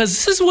 Because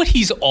this is what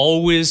he's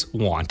always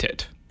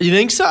wanted. You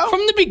think so?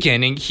 From the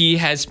beginning, he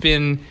has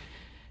been,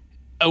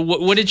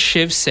 what did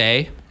Shiv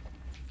say?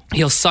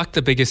 He'll suck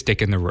the biggest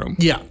dick in the room.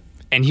 Yeah.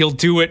 and he'll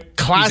do it.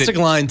 Classic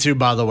line, too,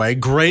 by the way.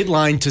 Great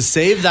line to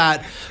save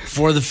that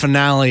for the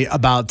finale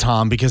about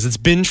Tom, because it's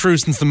been true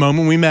since the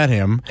moment we met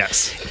him.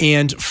 Yes.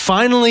 And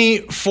finally,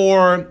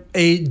 for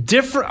a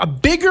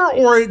bigger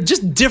or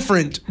just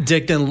different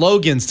Dick than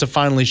Logan's to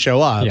finally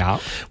show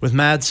up with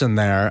Madsen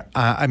there.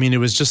 I mean, it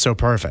was just so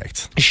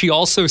perfect. She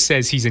also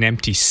says he's an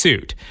empty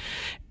suit.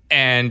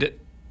 And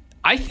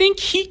I think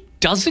he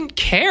doesn't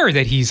care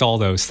that he's all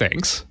those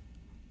things.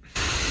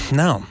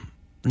 No.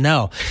 I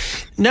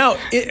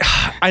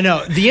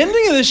know. The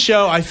ending of this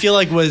show, I feel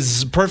like,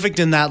 was perfect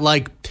in that,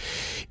 like,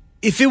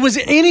 if it was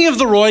any of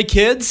the Roy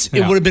kids,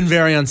 it would have been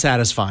very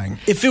unsatisfying.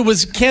 If it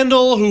was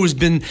Kendall, who has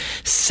been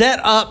set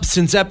up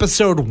since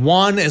episode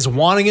 1 as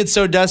wanting it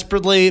so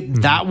desperately,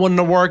 that wouldn't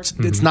have worked.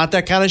 It's not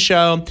that kind of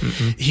show.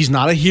 He's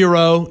not a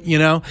hero, you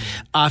know?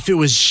 If it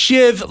was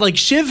Shiv, like,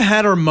 Shiv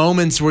had her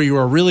moments where you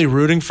were really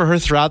rooting for her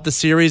throughout the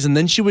series, and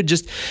then she would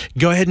just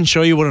go ahead and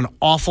show you what an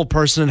awful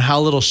person and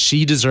how little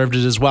she deserved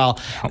it as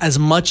well, as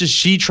much as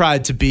she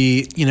tried to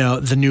be, you know,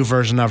 the new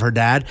version of her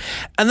dad.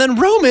 And then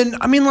Roman,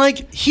 I mean,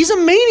 like, he's a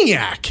maniac.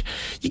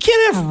 You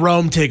can't have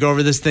Rome take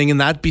over this thing and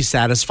that be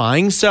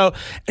satisfying. So,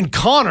 and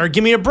Connor,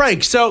 give me a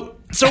break. So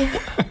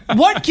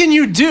what can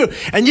you do?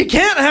 And you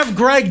can't have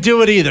Greg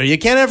do it either. You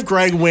can't have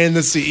Greg win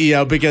the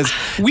CEO because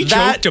we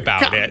joked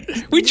about it.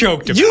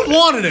 You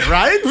wanted it,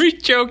 right? We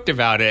joked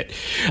about it.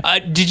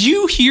 Did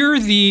you hear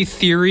the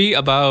theory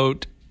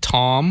about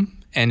Tom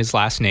and his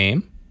last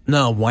name?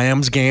 No,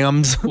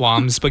 Wamsbagen.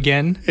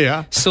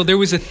 Yeah. So there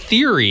was a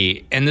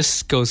theory, and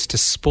this goes to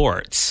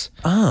sports.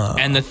 Oh.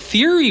 And the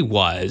theory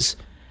was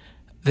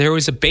there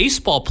was a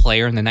baseball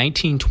player in the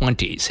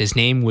 1920s. His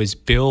name was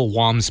Bill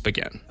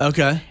Wamsbagen.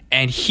 Okay.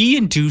 And he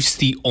induced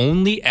the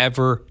only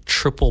ever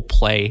triple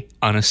play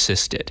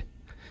unassisted.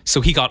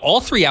 So he got all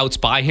 3 outs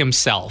by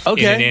himself in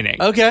an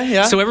inning. Okay,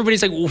 yeah. So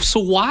everybody's like, well,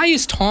 so why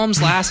is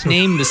Tom's last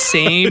name the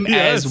same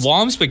as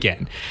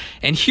Wamsbagen?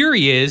 And here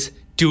he is,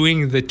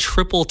 doing the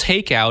triple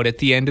takeout at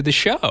the end of the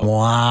show.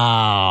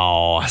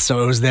 Wow.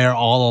 So it was there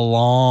all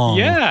along.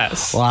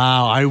 Yes.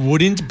 Wow. I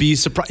wouldn't be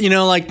surprised. You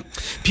know, like,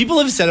 people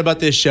have said about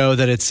this show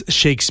that it's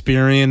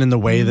Shakespearean in the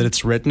way that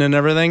it's written and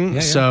everything. Yeah.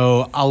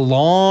 So a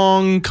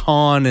long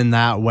con in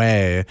that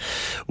way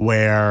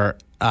where,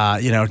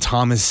 you know,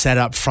 Tom is set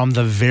up from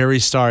the very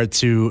start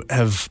to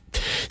have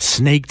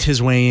snaked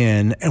his way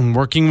in, and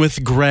working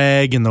with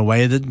Greg in the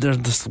way that there's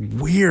this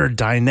weird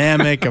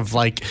dynamic of,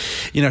 like,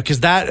 you know,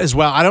 because that as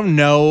well, I don't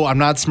know, I'm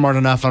not smart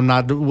enough, I'm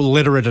not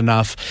literate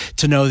enough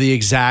to know the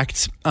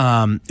exact,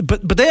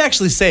 but they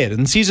actually say it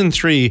in season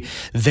 3.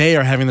 They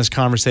are having this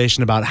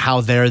conversation about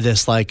how they're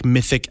this, like,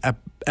 mythic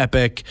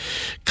epic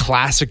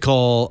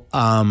classical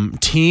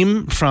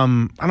team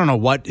from, I don't know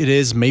what it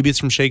is, maybe it's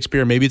from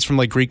Shakespeare, maybe it's from,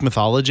 like, Greek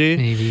mythology,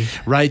 maybe,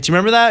 right? Do you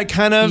remember that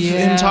kind of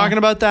him talking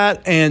about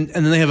that? And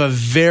then they have a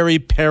very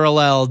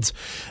paralleled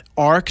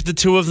arc, the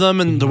two of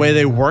them, and the way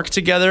they work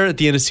together at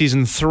the end of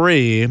season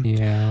 3.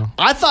 Yeah,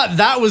 I thought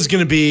that was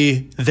going to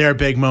be their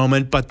big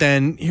moment, but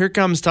then here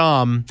comes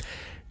Tom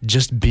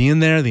just being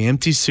there, the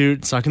empty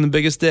suit, sucking the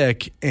biggest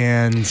dick,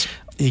 and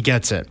he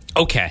gets it.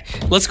 Okay,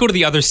 let's go to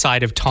the other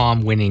side of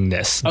Tom winning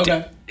this.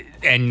 Okay.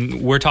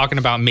 And we're talking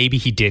about maybe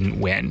he didn't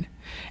win.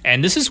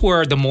 And this is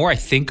where the more I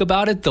think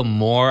about it, the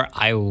more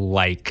I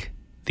like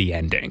the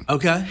ending.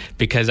 Okay.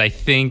 Because I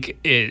think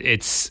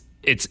it's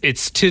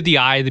to the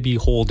eye of the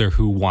beholder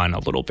who won a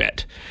little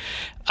bit.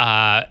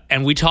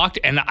 And we talked,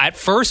 and at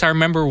first I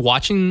remember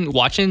watching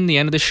the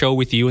end of the show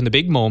with you, and the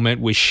big moment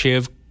was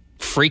Shiv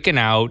freaking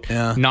out,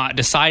 not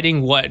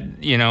deciding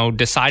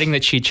deciding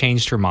that she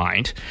changed her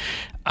mind.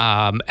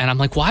 And I'm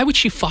like, why would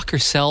she fuck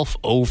herself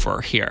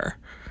over here?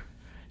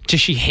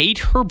 Does she hate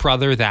her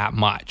brother that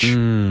much?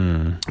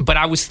 But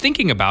I was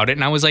thinking about it,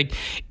 and I was like,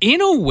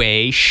 in a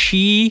way,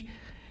 she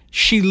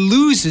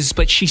loses,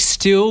 but she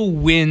still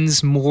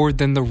wins more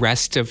than the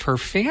rest of her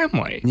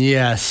family.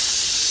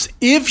 Yes.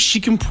 If she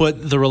can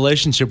put the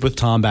relationship with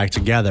Tom back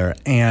together.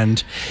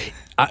 And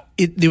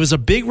there was a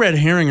big red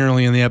herring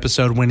early in the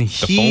episode when the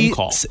phone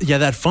call. Yeah,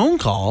 that phone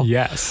call.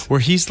 Yes. Where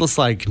he's just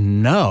like,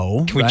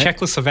 no. Can we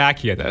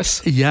Czechoslovakia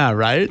this? Yeah,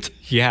 right?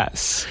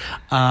 Yes.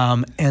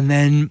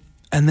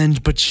 And then,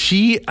 but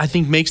she, I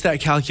think, makes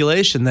that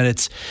calculation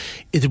that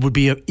it would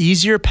be an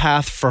easier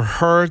path for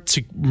her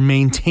to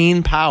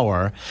maintain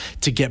power,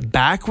 to get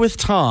back with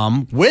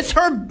Tom, with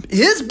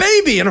his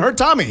baby in her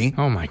tummy.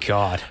 Oh my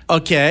God.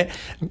 Okay.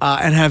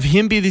 And have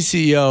him be the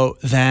CEO,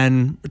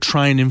 than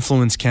try and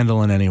influence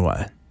Kendall in any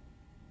way.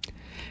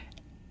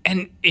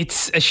 And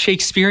it's a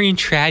Shakespearean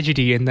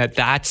tragedy in that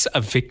that's a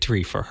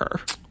victory for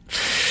her.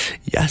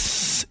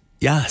 Yes.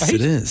 Yes, Right?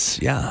 It is.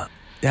 Yeah.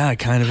 Yeah, it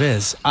kind of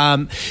is.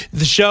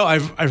 The show,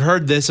 I've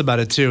heard this about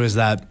it too, is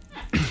that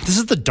this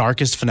is the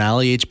darkest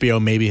finale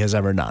HBO maybe has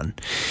ever done.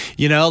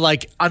 You know,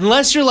 like,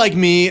 unless you're like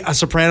me, a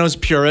Sopranos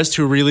purist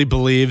who really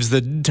believes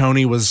that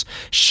Tony was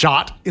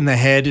shot in the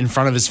head in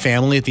front of his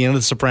family at the end of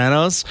The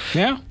Sopranos.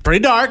 Yeah. Pretty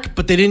dark,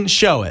 but they didn't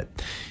show it.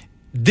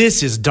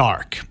 This is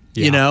dark.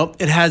 You know,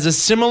 it has a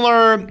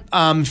similar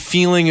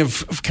feeling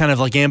of kind of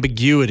like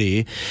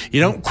ambiguity.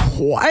 You don't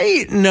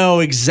quite know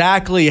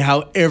exactly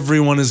how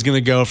everyone is going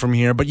to go from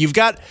here, but you've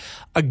got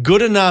a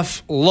good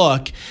enough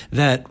look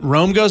that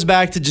Rome goes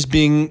back to just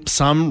being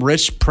some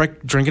rich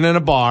prick drinking in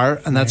a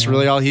bar, and that's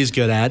really all he's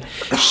good at.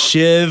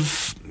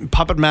 Shiv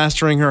puppet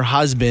mastering her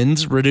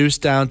husband,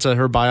 reduced down to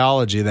her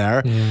biology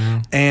there.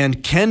 Yeah.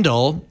 And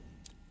Kendall,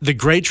 the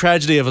great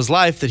tragedy of his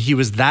life that he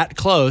was that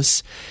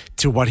close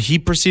to what he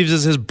perceives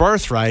as his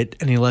birthright,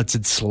 and he lets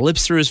it slip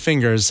through his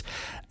fingers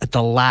at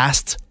the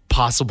last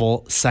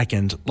possible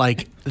second.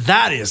 Like,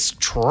 that is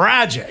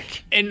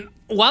tragic. And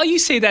while you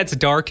say that's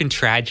dark and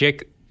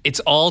tragic, it's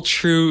all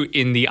true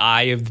in the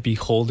eye of the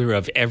beholder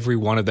of every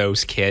one of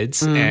those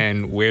kids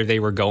and where they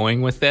were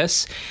going with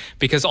this,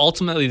 because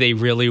ultimately they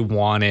really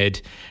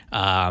wanted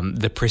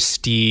the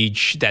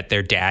prestige that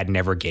their dad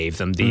never gave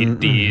them,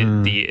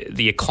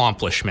 the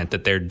accomplishment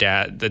that their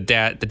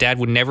dad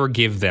would never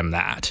give them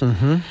that.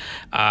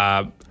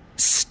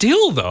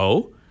 Still,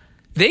 though,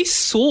 they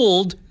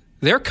sold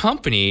their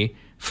company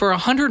for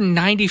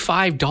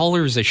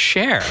 $195 a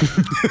share,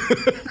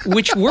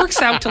 which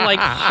works out to like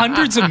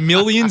hundreds of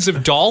millions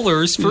of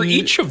dollars for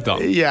each of them.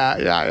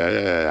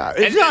 Yeah.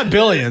 If not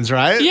billions,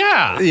 right?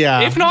 Yeah.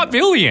 If not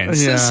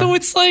billions. Yeah. So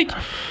it's like,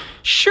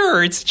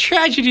 sure, it's a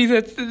tragedy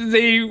that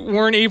they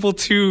weren't able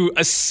to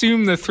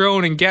assume the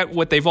throne and get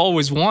what they've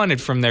always wanted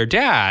from their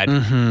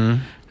dad.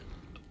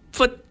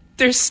 But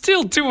they're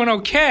still doing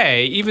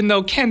okay, even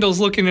though Kendall's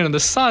looking into the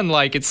sun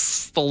like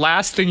it's the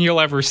last thing you'll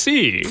ever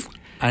see.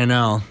 I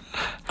know.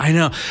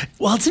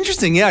 Well, it's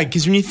interesting,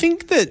 because when you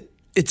think that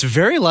it's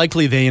very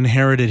likely they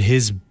inherited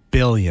his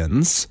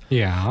billions,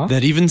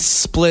 that even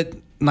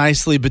split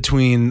nicely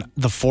between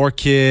the 4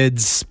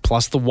 kids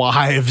plus the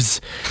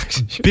wives,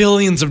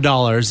 billions of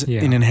dollars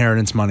in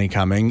inheritance money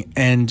coming,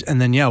 and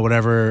then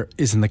whatever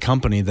is in the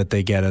company that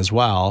they get as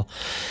well.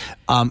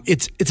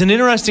 It's an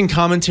interesting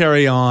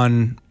commentary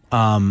on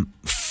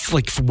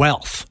like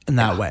wealth in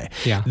that way.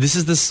 This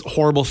is this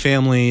horrible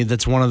family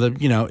that's one of the,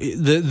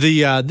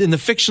 in the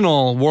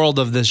fictional world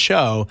of this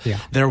show,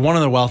 they're one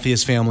of the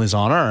wealthiest families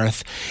on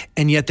earth,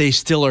 and yet they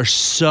still are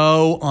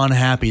so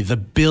unhappy. The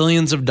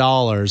billions of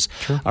dollars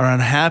are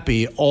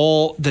unhappy.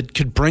 All that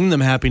could bring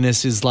them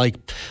happiness is like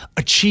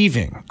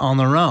achieving on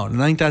their own.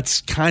 And I think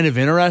that's kind of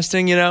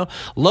interesting,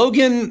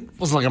 Logan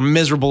was like a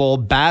miserable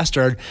old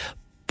bastard,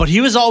 but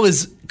he was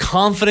always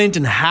confident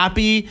and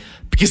happy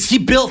because he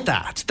built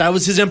that. That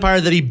was his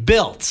empire that he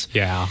built.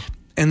 Yeah.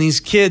 And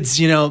these kids,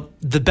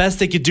 the best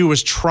they could do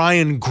was try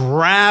and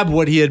grab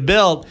what he had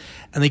built,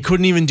 and they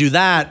couldn't even do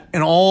that.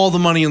 And all the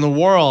money in the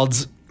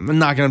world, I'm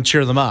not going to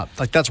cheer them up.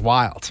 Like, that's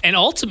wild. And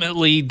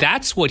ultimately,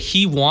 that's what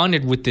he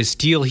wanted with this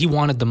deal. He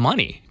wanted the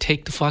money.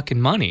 Take the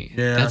fucking money.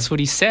 Yeah. That's what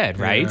he said,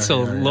 right?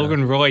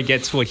 Logan Roy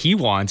gets what he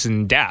wants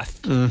in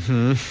death.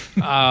 Let's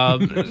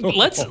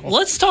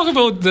talk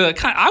about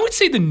I would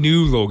say the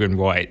new Logan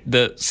Roy,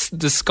 the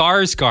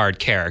Skarsgård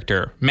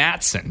character,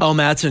 Matsson. Oh,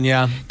 Matsson,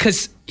 yeah.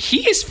 Because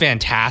he is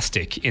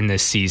fantastic in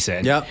this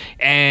season. Yep.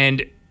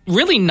 And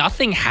really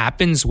nothing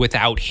happens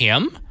without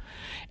him.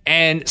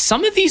 And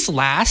some of these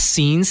last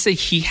scenes that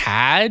he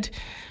had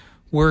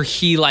where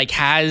he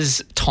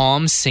has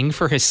Tom sing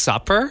for his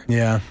supper.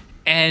 Yeah.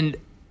 And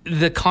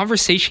the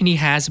conversation he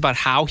has about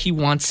how he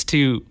wants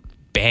to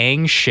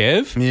bang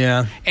Shiv.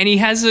 Yeah. And he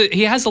has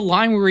a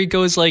line where he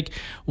goes like,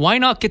 why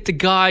not get the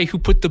guy who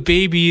put the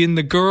baby in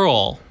the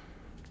girl?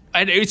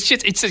 And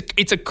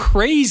it's a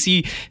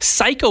crazy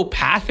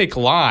psychopathic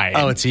line.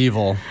 Oh, it's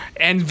evil.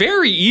 And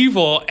very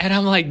evil. And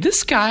I'm like,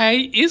 this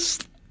guy is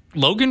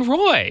Logan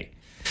Roy.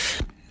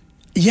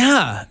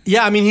 Yeah.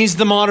 I mean, he's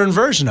the modern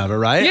version of it,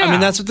 right? Yeah. I mean,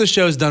 that's what the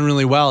show's done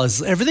really well.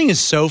 Is everything is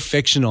so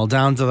fictional,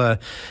 down to the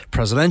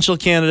presidential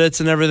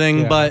candidates and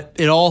everything, but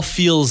it all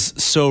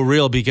feels so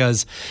real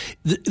because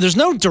there's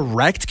no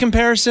direct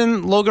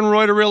comparison, Logan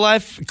Roy to real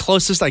life.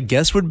 Closest, I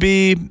guess, would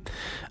be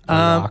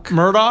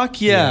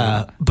Murdoch.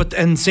 Yeah. But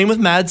same with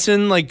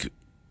Madsson. Like,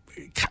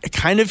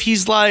 kind of,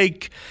 he's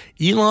like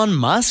Elon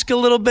Musk a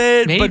little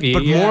bit, maybe,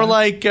 but more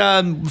like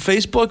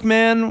Facebook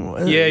man.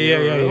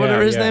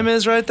 Whatever his name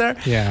is right there.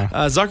 Yeah.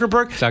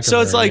 Zuckerberg.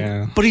 So it's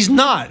like, but he's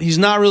not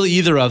really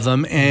either of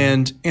them.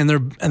 And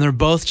they're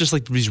both just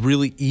like these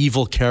really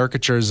evil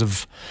caricatures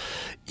of,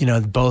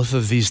 both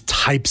of these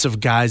types of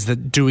guys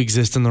that do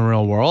exist in the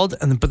real world.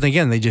 But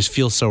again, they just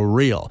feel so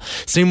real.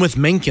 Same with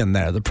Mencken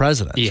there, the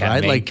president,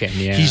 right? Mencken,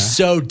 he's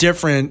so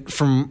different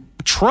from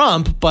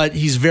Trump, but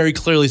he's very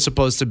clearly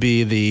supposed to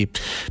be the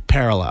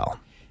parallel.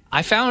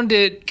 I found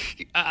it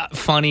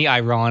funny,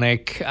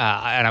 ironic,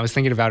 and I was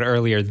thinking about it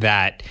earlier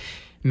that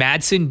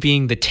Madsson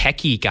being the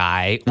techie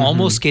guy,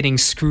 almost getting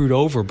screwed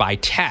over by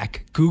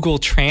tech, Google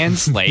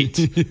Translate.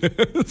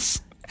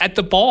 Yes. At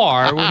the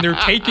bar when they're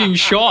taking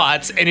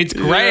shots, and it's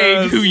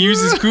Greg who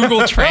uses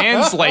Google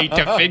Translate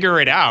to figure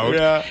it out.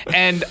 Yeah.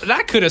 And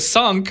that could have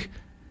sunk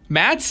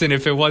Madsson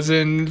if it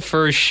wasn't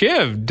for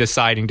Shiv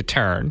deciding to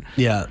turn.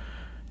 Yeah.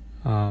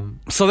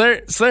 So there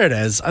it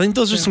is. I think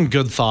those are some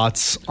good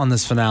thoughts on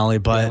this finale.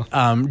 But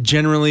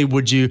generally,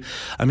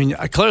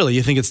 clearly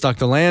you think it stuck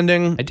the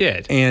landing. I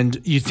did. And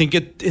you think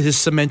it has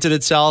cemented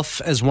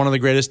itself as one of the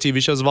greatest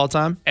TV shows of all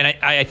time? And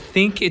I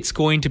think it's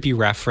going to be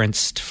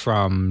referenced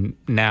from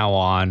now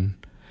on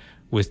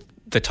with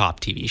the top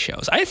TV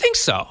shows. I think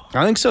so.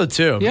 I think so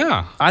too.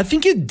 Yeah. I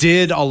think it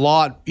did a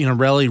lot in a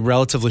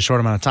relatively short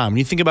amount of time. When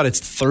you think about it, it's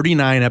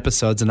 39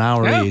 episodes, an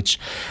hour each,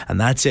 and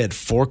that's it.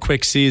 4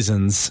 quick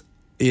seasons.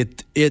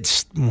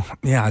 It's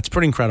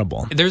pretty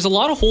incredible. There's a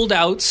lot of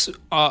holdouts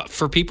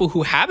for people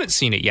who haven't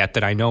seen it yet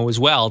that I know as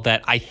well,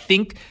 that I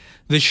think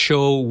the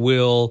show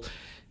will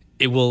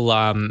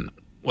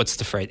what's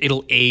the phrase?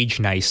 It'll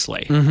age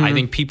nicely. Mm-hmm. I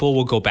think people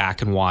will go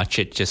back and watch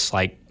it just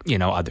like,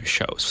 other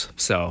shows.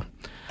 So,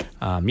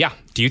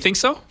 do you think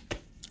so?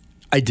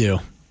 I do.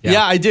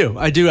 Yeah, I do.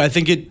 I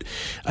think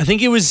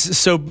it was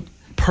so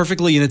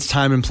perfectly in its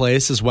time and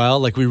place as well.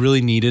 Like, we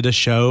really needed a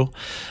show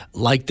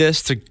like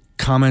this to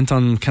comment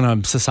on kind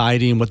of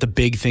society and what the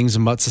big things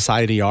about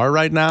society are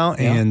right now.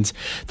 Yeah. And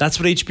that's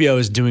what HBO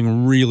is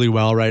doing really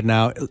well right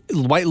now.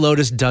 White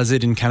Lotus does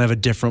it in kind of a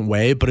different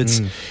way, but it's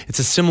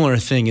a similar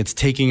thing. It's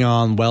taking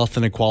on wealth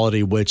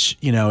inequality, which,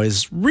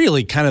 is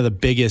really kind of the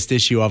biggest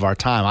issue of our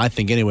time, I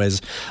think anyways,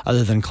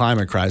 other than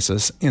climate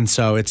crisis. And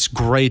so it's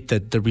great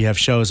that we have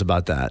shows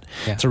about that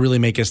to really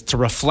make us, to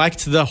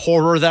reflect the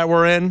horror that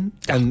we're in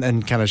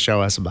and kind of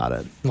show us about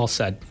it. Well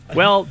said.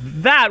 Well,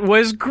 that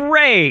was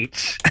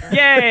great.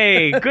 Yay.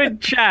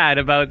 Good chat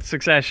about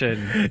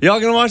Succession. Y'all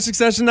gonna watch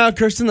Succession now?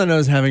 Kirsten, I know,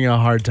 is having a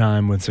hard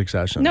time with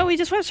Succession. No, we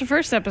just watched the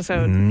first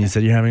episode. You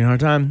said you're having a hard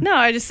time? No,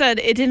 I just said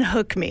it didn't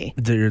hook me.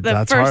 The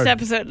That's first hard.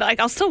 episode,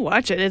 I'll still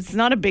watch it. It's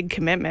not a big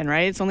commitment,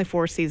 right? It's only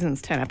 4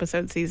 seasons, 10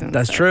 episode seasons.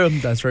 That's true.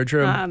 That's very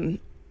true.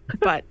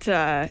 But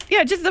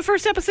just the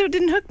first episode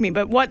didn't hook me.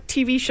 But what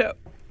TV show?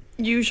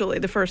 Usually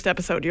the first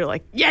episode, you're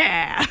like,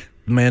 yeah.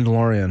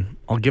 Mandalorian.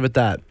 I'll give it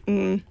that.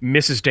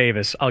 Mrs.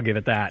 Davis, I'll give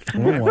it that.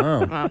 Oh,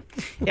 wow.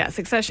 Well,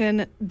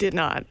 Succession did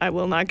not. I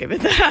will not give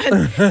it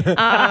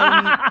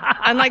that.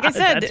 And like I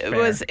said,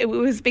 it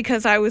was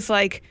because I was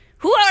like,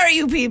 who are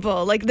you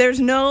people? Like, there's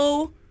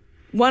no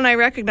one I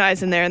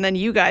recognize in there. And then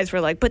you guys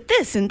were like, but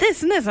this and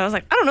this and this. I was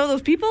like, I don't know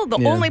those people.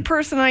 The only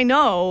person I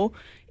know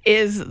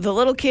is the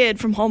little kid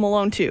from Home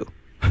Alone 2.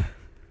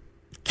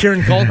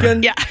 Kieran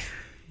Culkin? Yeah.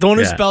 The one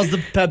who spells the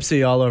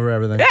Pepsi all over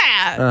everything.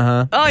 Yeah.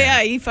 Uh-huh. Oh,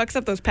 yeah. He fucks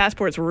up those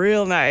passports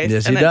real nice.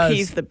 Yes, and he then does.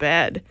 pees the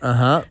bed.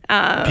 Uh-huh.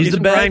 Pees the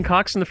Isn't bed? Brian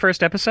Cox in the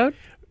first episode?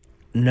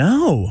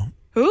 No.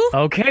 Who?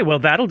 Okay, well,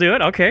 that'll do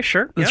it. Okay,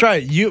 sure. That's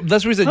right.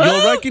 That's what we said.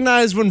 You'll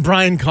recognize when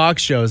Brian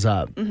Cox shows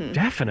up. Mm-hmm.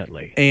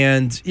 Definitely.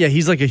 And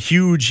he's like a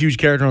huge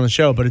character on the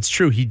show, but it's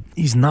true.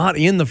 He's not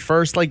in the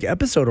first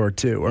episode or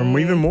two or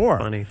even more.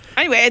 Funny.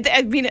 Anyway,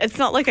 I mean, it's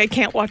not like I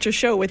can't watch a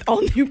show with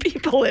all new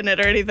people in it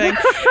or anything.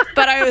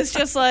 But I was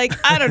just like,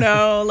 I don't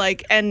know.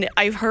 And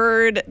I've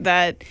heard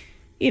that,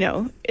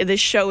 this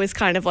show is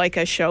kind of like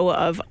a show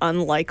of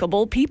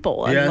unlikable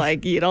people.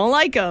 And you don't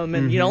like them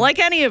and you don't like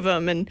any of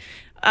them. And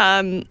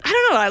I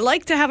don't know. I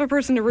like to have a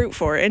person to root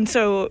for. And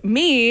so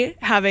me,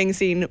 having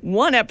seen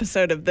one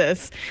episode of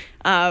this,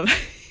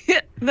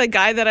 the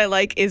guy that I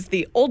like is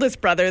the oldest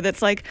brother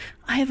that's like,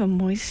 I have a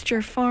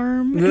moisture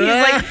farm.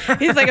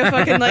 He's like a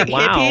fucking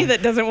hippie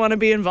that doesn't want to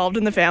be involved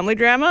in the family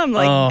drama. I'm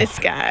like, this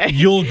guy.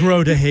 You'll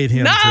grow to hate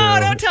him No, too.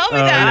 don't tell me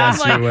that.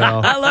 Yes, I'm you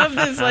will. I love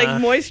this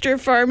moisture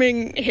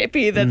farming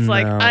hippie that's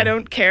like, I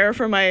don't care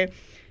for my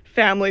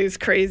family's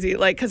crazy,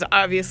 because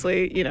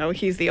obviously,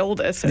 he's the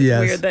oldest. It's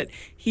weird that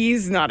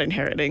he's not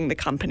inheriting the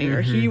company or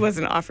he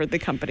wasn't offered the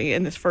company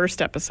in this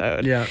first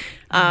episode. Yeah.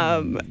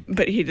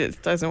 But he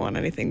just doesn't want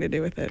anything to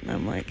do with it. And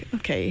I'm like,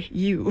 okay,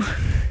 you.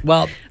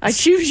 Well, I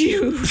choose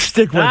you.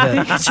 Stick with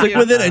it. Stick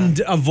with it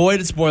and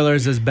avoid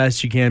spoilers as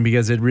best you can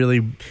because it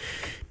really,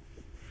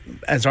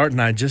 as Art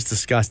and I just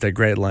discussed at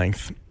great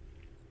length,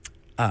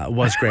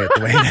 was great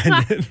the way it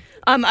ended.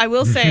 I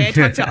will say, I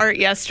talked to Art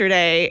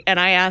yesterday, and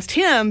I asked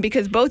him,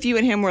 because both you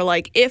and him were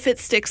like, if it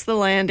sticks the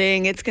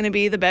landing, it's going to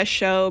be the best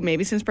show,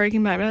 maybe since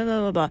Breaking Bad, blah, blah,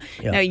 blah, blah.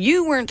 Yeah. Now,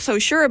 you weren't so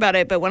sure about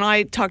it, but when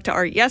I talked to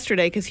Art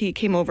yesterday, because he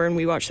came over and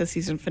we watched the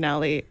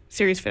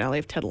series finale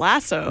of Ted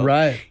Lasso,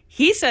 right?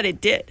 He said it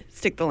did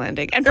stick the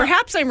landing. And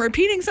perhaps I'm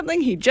repeating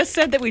something he just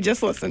said that we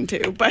just listened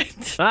to, but...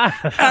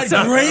 At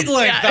great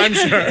length, I'm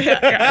sure.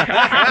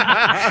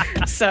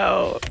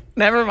 So,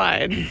 never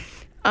mind.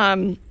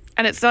 And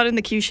it's not in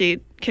the cue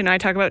sheet. Can I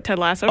talk about Ted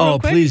Lasso real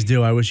quick? Oh, please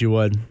do. I wish you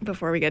would.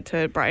 Before we get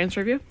to Brian's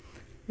review?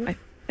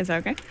 Is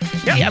that okay?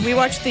 Yeah, we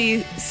watched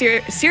the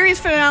series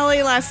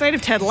finale last night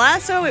of Ted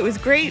Lasso. It was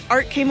great.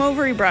 Art came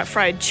over. He brought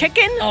fried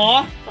chicken.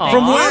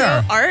 From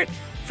where? Art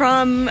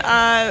from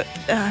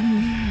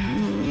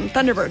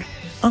Thunderbird.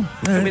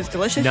 Oh, it was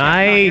delicious. Nice.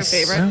 Not your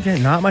favorite. Okay,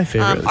 not my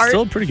favorite. It's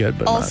still pretty good,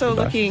 but also not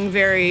the best. looking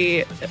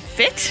very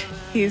fit.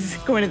 He's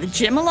going to the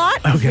gym a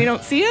lot. Okay. We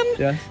don't see him.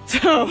 Yeah.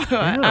 So,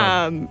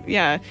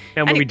 yeah.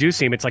 And when we do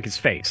see him, it's like his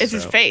face. It's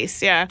his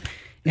face, yeah.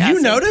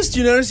 You noticed?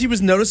 You noticed he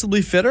was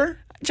noticeably fitter?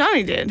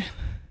 Johnny did.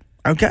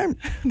 Okay.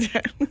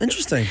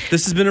 Interesting.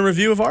 This has been a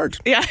review of Art.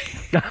 Yeah.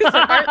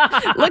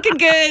 Art, looking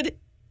good,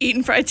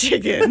 eating fried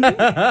chicken. Wait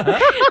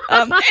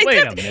a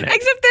minute.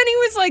 Except then he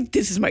was like,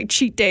 this is my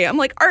cheat day. I'm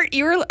like, Art,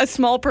 you're a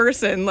small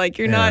person. Like,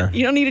 you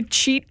don't need a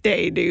cheat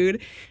day,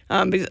 dude.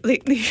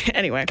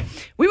 Anyway,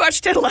 we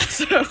watched Ted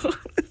Lasso.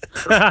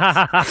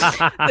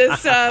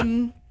 This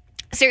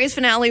series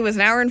finale was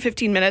an hour and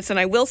 15 minutes, and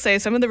I will say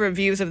some of the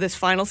reviews of this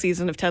final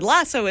season of Ted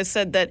Lasso has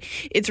said that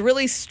it's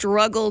really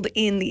struggled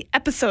in the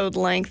episode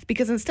length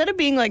because instead of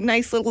being like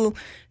nice little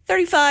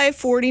 35,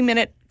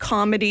 40-minute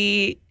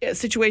comedy,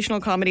 situational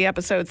comedy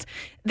episodes,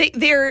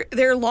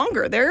 they're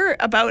longer. They're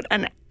about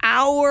an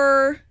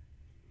hour-ish,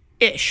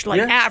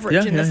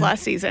 average in this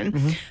last season.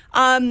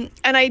 Mm-hmm.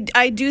 And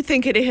I do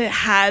think it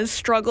has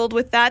struggled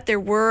with that. There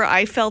were,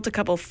 I felt, a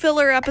couple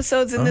filler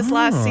episodes in this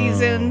last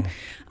season.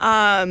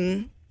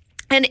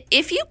 And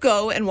if you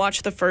go and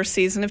watch the first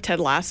season of Ted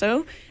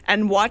Lasso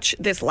and watch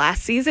this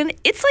last season,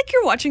 it's like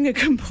you're watching a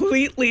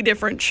completely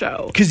different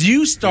show. Because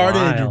you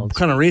started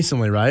kind of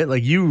recently, right?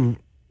 Like you...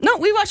 No,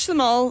 we watched them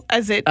all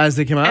as they came out. As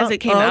it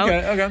came out.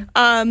 Okay.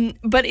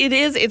 But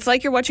it's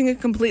like you're watching a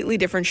completely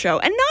different show.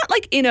 And not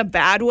like in a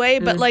bad way,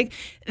 but like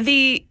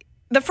the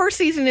first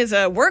season is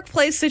a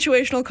workplace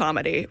situational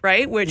comedy,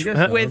 right? Which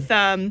with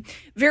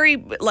very,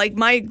 like,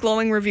 my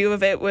glowing review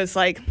of it was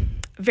like...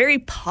 very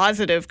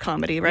positive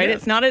comedy, right? Yeah.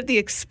 It's not at the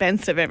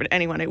expense of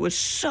anyone. It was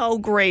so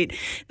great.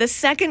 The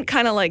second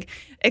kind of like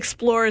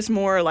explores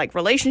more like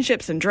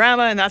relationships and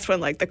drama, and that's when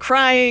like the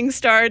crying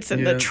starts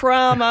and the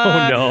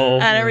trauma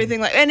and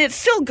everything and it's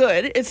still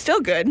good. It's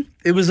still good.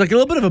 It was like a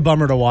little bit of a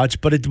bummer to watch,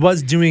 but it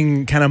was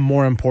doing kind of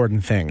more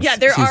important things. Yeah,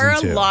 there are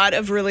a lot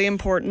of really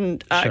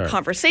important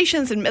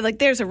conversations, and like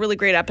there's a really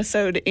great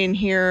episode in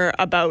here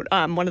about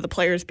one of the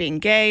players being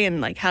gay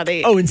and like how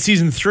they in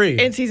season 3.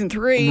 In season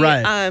 3,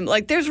 right?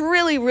 Like there's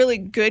really, really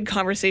good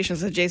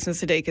conversations that Jason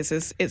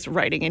Sudeikis is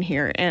writing in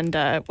here, and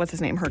what's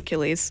his name,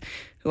 Hercules,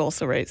 who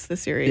also writes the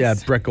series. Yeah,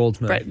 Brett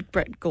Goldsmith.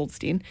 Brett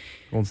Goldstein.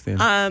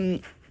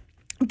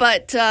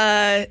 But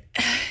and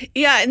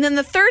then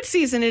the third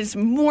season is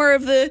more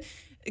of the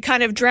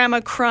kind of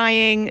drama,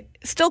 crying,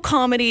 still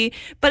comedy,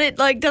 but it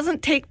like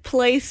doesn't take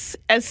place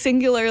as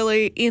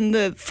singularly in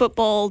the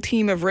football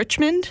team of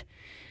Richmond.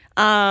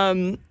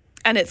 And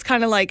it's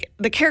kind of like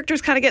the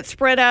characters kind of get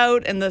spread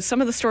out, and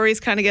some of the stories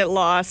kind of get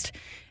lost.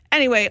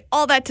 Anyway,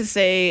 all that to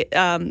say,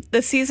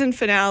 the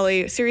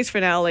series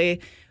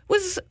finale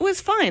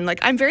was fine. Like,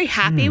 I'm very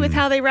happy with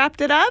how they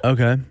wrapped it up.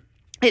 Okay.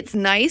 It's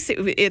nice.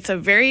 It's a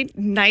very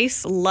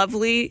nice,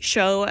 lovely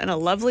show and a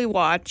lovely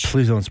watch.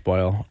 Please don't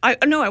spoil.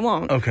 No, I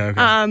won't. Okay.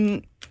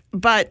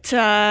 But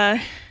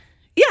I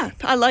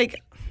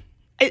like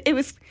it. It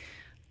was,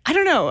 I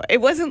don't know.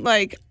 It wasn't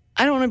like,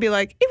 I don't want to be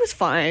like, it was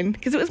fine,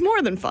 because it was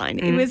more than fine.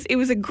 It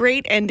was a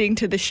great ending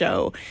to the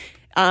show.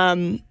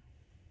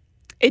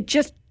 It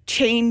just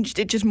changed.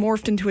 It just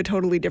morphed into a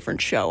totally different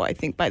show, I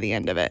think, by the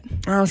end of it.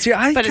 Oh, see,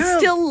 but it's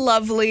still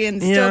lovely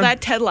and still that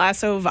Ted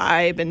Lasso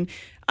vibe, and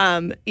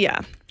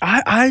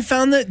I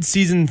found that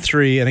season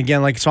 3, and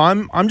again, like, so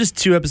I'm just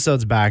 2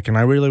 episodes back, and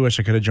I really wish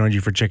I could have joined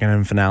you for Chicken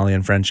and Finale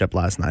and Friendship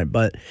last night,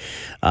 but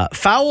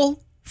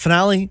Foul,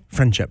 Finale,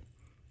 Friendship.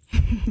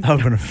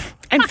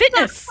 And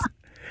fitness.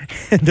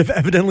 And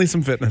evidently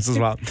some fitness as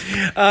well.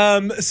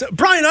 So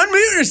Brian,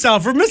 unmute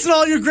yourself. We're missing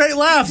all your great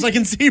laughs. I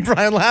can see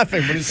Brian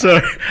laughing.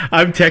 So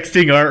I'm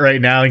texting Art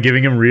right now and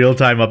giving him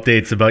real-time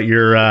updates about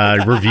your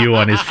review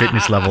on his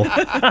fitness level.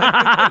 That's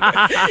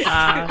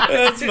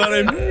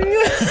funny.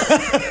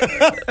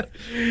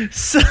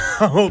 So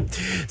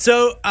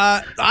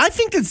I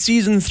think that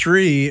season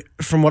 3,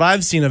 from what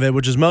I've seen of it,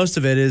 which is most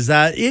of it, is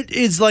that it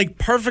is like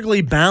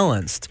perfectly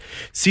balanced.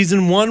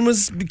 Season 1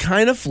 was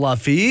kind of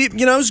fluffy.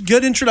 You know, it was a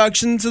good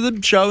introduction to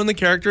the show and the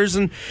characters,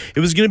 and it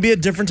was going to be a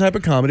different type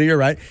of comedy, you're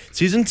right.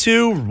 Season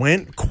 2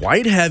 went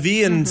quite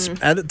heavy and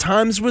at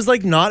times was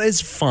like not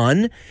as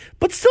fun,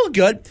 but still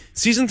good.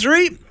 Season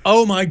 3,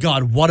 oh my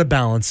God, what a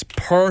balance.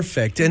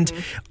 Perfect. And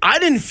I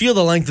didn't feel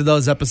the length of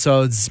those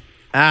episodes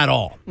at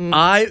all.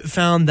 I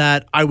found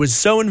that I was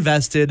so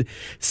invested,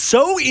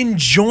 so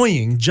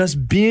enjoying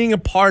just being a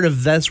part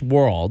of this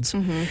world,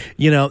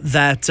 you know,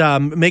 that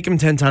make them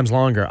 10 times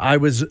longer. I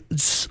was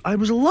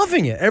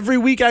loving it. Every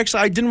week,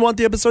 actually, I didn't want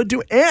the episode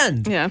to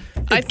end. Yeah.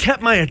 It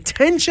kept my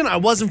attention. I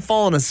wasn't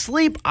falling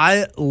asleep.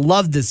 I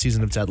loved this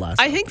season of Ted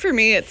Lasso. I think for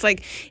me, it's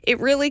like, it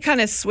really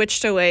kind of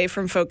switched away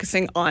from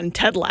focusing on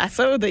Ted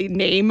Lasso, the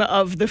name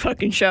of the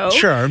fucking show.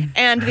 Sure.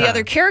 And the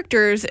other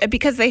characters,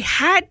 because they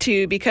had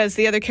to, because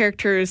the other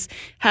characters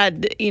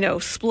had, you know,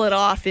 split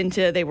off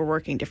into, they were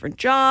working different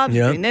jobs,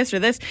 doing this or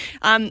this.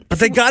 But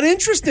they got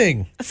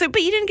interesting. So,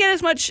 but you didn't get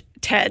as much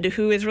Ted,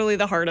 who is really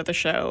the heart of the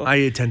show.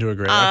 I tend to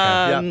agree.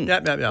 Okay.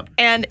 Yep.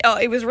 And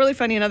it was really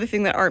funny. Another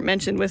thing that Art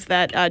mentioned was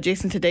that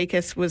Jason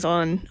Sudeikis was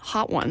on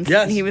Hot Ones.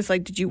 Yes. And he was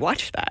like, "Did you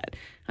watch that?"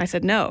 I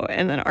said, "No."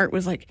 And then Art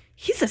was like,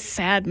 he's a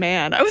sad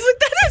man. I was like,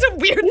 that is a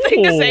weird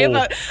thing to say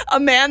about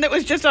a man that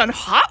was just on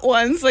Hot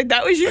Ones. Like,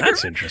 that was your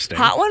That's interesting.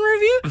 Hot One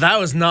review? That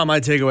was not my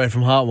takeaway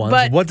from Hot Ones.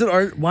 But-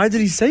 Why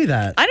did he say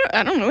that?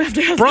 I don't know. I have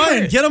to ask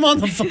Brian, Art. get him on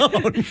the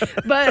phone.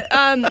 But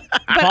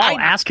Paul,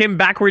 ask him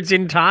backwards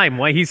in time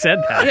why he said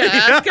that. yeah,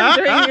 ask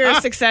him during your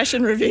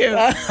Succession review.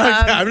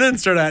 I didn't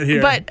start out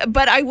here.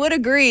 But I would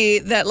agree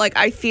that, like,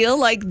 I feel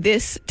like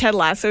this Ted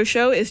Lasso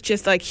show is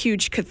just like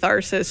huge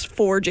catharsis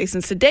for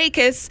Jason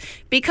Sudeikis,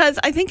 because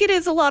I think it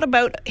is a lot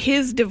about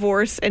his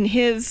divorce and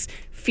his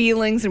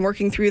feelings and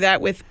working through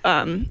that with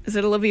is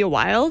it Olivia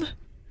Wilde,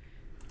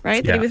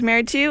 right? That he was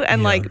married to,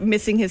 and like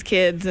missing his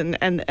kids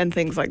and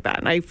things like that.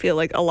 And I feel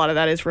like a lot of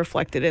that is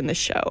reflected in the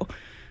show.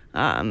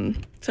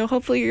 So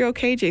hopefully you're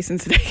okay, Jason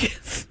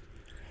Sudeikis,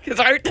 because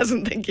Art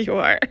doesn't think you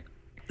are.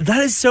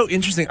 That is so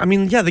interesting. I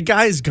mean, yeah, the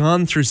guy's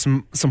gone through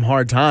some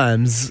hard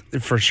times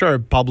for sure,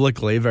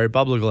 publicly, very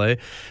publicly,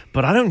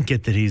 but I don't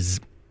get that he's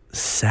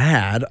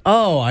sad.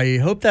 Oh, I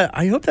hope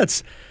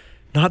that's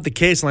not the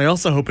case, and I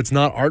also hope it's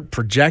not Art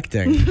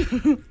projecting.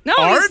 No,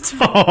 Art?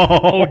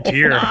 Oh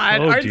dear.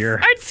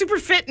 Art's super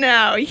fit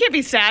now. You can't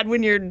be sad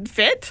when you're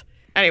fit.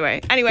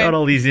 Anyway. Got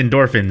all these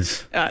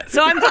endorphins.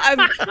 So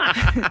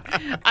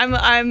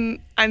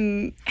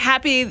I'm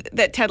happy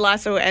that Ted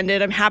Lasso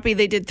ended. I'm happy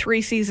they did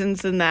 3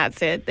 seasons and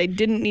that's it. They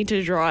didn't need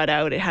to draw it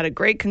out. It had a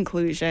great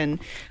conclusion,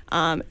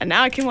 and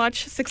now I can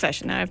watch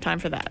Succession. Now I have time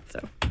for that.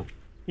 So.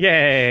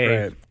 Yay.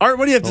 Right. Art,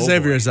 what do you have to say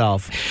for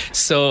yourself?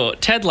 So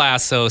Ted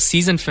Lasso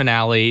season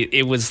finale,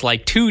 it was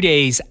like 2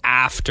 days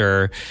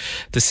after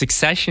the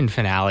Succession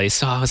finale.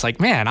 So I was like,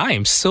 man, I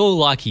am so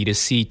lucky to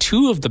see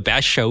 2 of the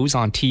best shows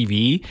on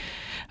TV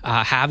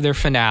have their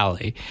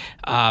finale.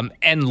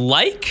 And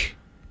like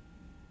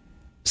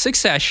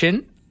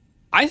Succession,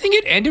 I think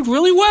it ended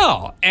really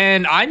well.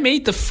 And I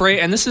made the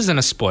phrase, and this isn't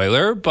a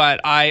spoiler, but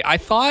I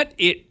thought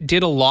it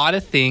did a lot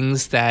of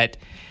things that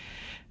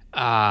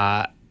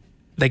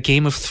the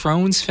Game of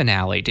Thrones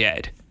finale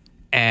did.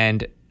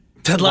 And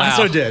Ted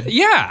Lasso did.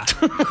 Yeah.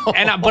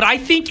 But I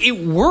think it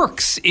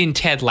works in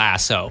Ted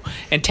Lasso.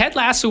 And Ted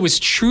Lasso was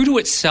true to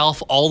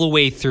itself all the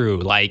way through.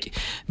 Like,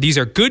 these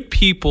are good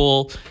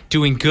people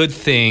doing good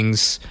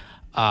things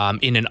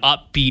in an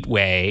upbeat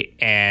way.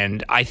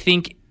 And I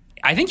think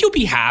you'll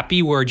be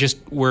happy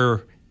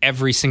where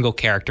every single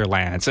character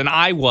lands. And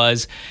I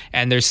was,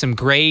 and there's some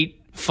great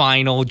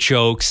final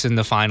jokes in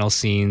the final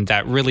scene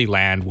that really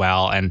land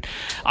well, and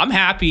I'm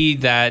happy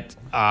that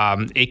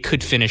it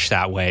could finish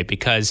that way,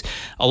 because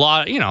a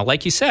lot,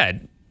 like you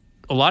said,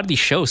 a lot of these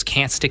shows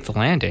can't stick the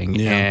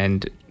landing,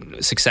 and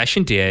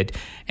Succession did,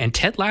 and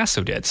Ted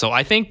Lasso did. So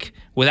I think,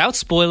 without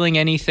spoiling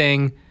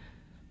anything,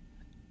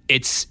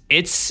 it's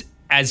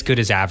as good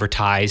as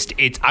advertised.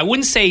 I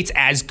wouldn't say it's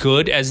as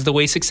good as the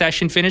way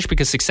Succession finished,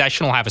 because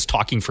Succession will have us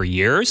talking for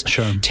years.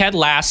 Sure. Ted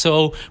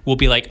Lasso will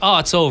be like, oh,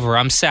 it's over.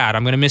 I'm sad.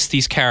 I'm going to miss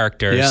these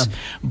characters. Yeah.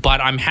 But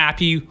I'm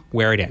happy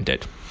where it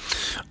ended.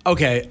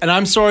 Okay, and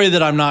I'm sorry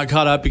that I'm not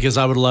caught up, because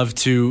I would love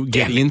to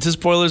get into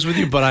spoilers with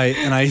you, but I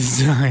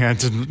had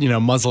to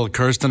muzzle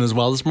Kirsten as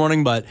well this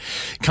morning. But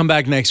come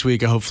back next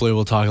week. Hopefully,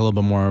 we'll talk a little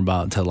bit more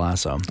about Ted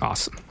Lasso.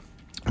 Awesome.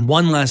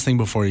 One last thing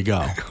before you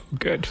go.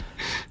 Good.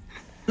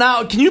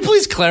 Now, can you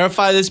please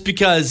clarify this?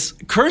 Because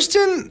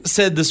Kirsten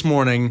said this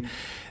morning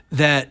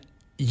that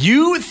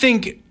you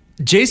think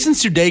Jason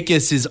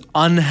Sudeikis is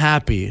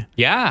unhappy.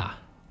 Yeah.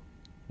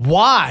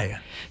 Why?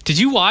 Did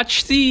you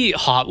watch the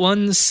Hot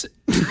Ones?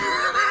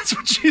 That's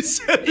what she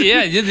said.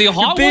 Yeah, the Hot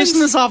You're Ones.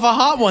 basing this off of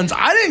Hot Ones.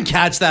 I didn't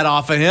catch that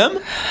off of him.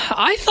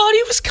 I thought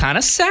he was kind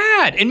of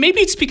sad, and maybe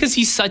it's because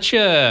he's such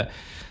a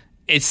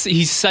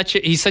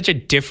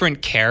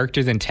different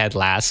character than Ted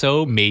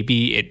Lasso.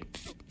 Maybe it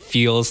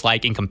feels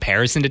like, in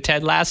comparison to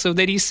Ted Lasso,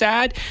 that he's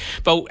sad.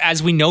 But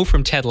as we know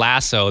from Ted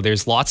Lasso,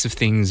 there's lots of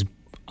things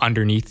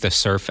underneath the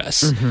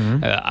surface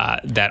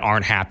that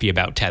aren't happy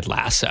about Ted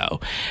Lasso.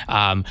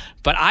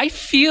 But I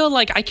feel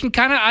like I can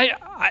kind of...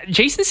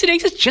 Jason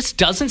Sudeikis just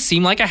doesn't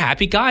seem like a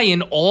happy guy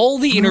in all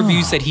the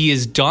interviews that he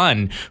has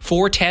done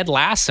for Ted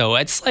Lasso.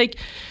 It's like...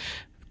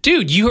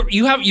 Dude,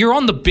 you're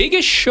on the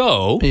biggest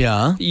show.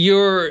 Yeah.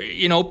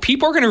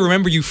 People are going to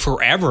remember you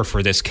forever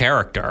for this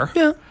character.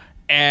 Yeah.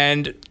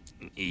 And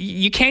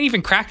you can't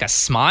even crack a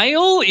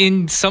smile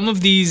in some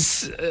of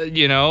these, when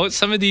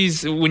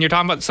you're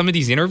talking about some of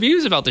these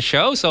interviews about the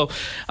show. So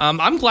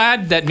I'm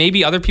glad that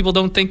maybe other people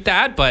don't think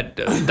that, but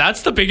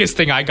that's the biggest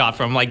thing I got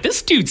from, like,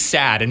 this dude's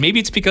sad. And maybe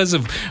it's because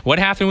of what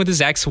happened with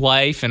his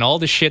ex-wife and all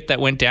the shit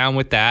that went down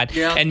with that.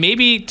 Yeah. And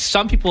maybe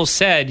some people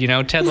said,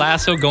 Ted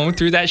Lasso going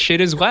through that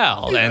shit as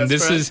well. Yeah, and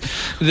this is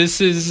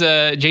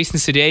Jason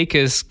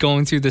Sudeikis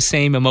going through the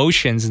same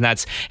emotions, and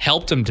that's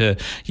helped him to,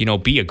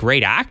 be a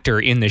great actor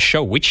in the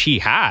show, which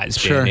he has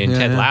been in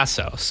Ted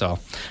Lasso. So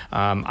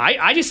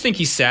I just think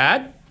he's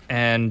sad,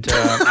 and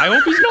I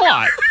hope he's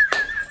not.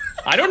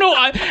 I don't know.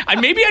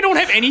 Maybe I don't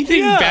have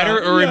anything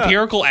better or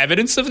empirical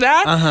evidence of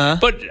that.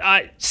 But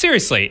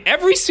seriously,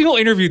 every single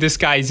interview this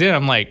guy's in,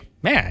 I'm like,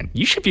 man,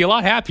 you should be a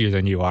lot happier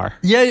than you are.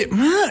 Yeah,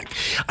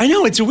 I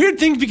know. It's a weird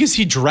thing because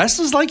he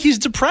dresses like he's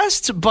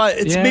depressed, but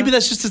maybe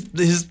that's just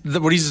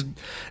what he's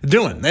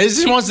doing. That's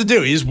what he wants to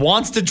do. He just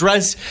wants to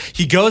dress.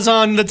 He goes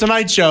on the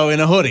Tonight Show in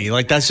a hoodie.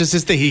 Like, that's just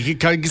his thing. He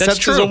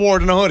accepts his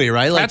award in a hoodie,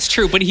 right? Like, that's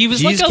true, but he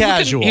was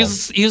casual. He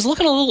was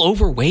looking a little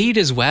overweight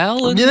as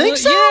well. And you think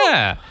so?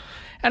 Yeah.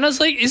 And I was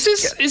like, is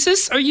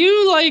this, are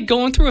you like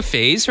going through a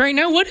phase right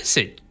now? What is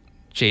it,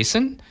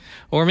 Jason?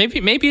 Or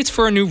maybe it's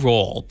for a new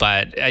role,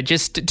 but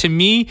to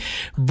me,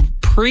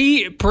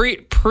 pre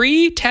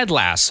Ted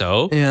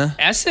Lasso,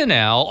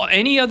 SNL,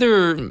 any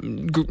other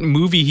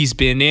movie he's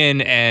been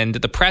in, and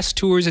the press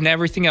tours and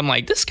everything, I'm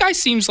like, this guy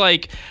seems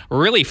like a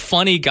really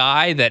funny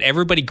guy that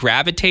everybody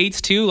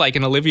gravitates to, like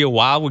an Olivia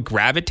Wilde would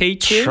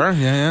gravitate to.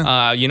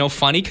 Sure,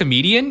 funny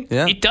comedian.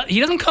 Yeah. He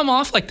doesn't come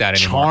off like that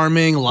anymore.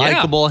 Charming,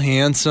 likable,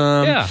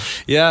 handsome.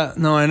 Yeah.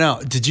 No, I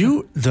know. Did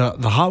you the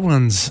Hot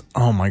Ones?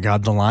 Oh my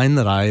God, the line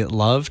that I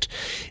loved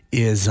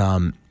is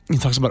he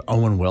talks about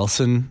Owen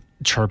Wilson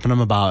chirping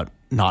him about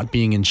not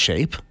being in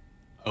shape.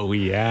 Oh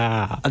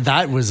yeah,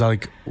 that was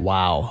like,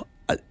 wow.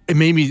 It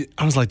made me.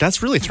 I was like,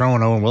 that's really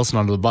throwing Owen Wilson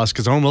under the bus,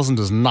 because Owen Wilson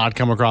does not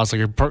come across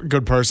like a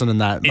good person in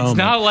that moment. It's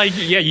not like,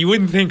 you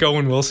wouldn't think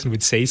Owen Wilson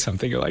would say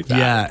something like that.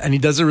 Yeah, and he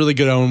does a really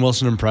good Owen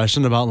Wilson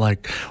impression about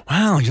like,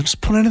 wow, you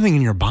just put anything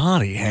in your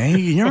body, hey?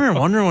 You ever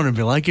wonder what it'd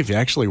be like if you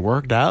actually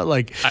worked out?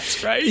 Like,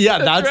 that's right. Yeah,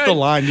 that's the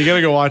line. You got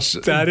to go watch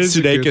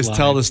Sudeikis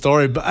tell the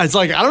story. But it's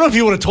like, I don't know if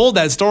he would have told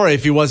that story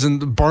if he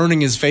wasn't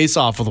burning his face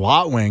off with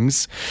hot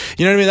wings.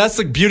 You know what I mean? That's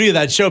the beauty of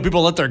that show.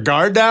 People let their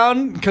guard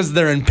down because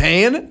they're in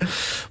pain.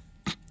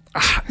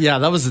 Yeah,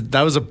 that was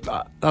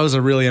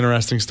a really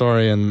interesting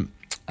story, and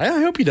I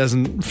hope he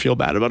doesn't feel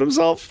bad about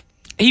himself.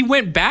 He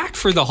went back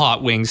for the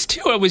hot wings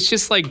too. I was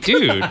just like,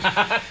 dude,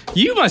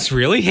 you must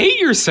really hate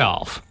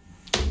yourself.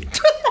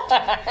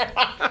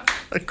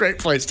 A great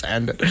place to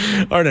end it.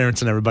 All right,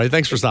 Aronson, everybody,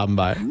 thanks for stopping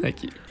by.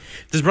 Thank you.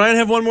 Does Brian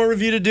have one more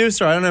review to do?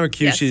 Sorry, I don't have a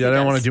cue sheet. I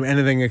don't want to do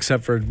anything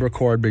except for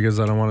record because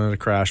I don't want it to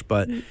crash.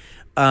 But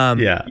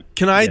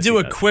can I do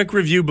a quick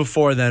review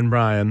before then,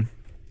 Brian?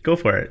 Go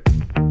for it.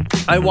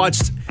 I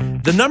watched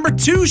the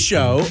 #2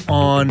 show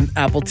on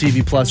Apple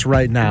TV Plus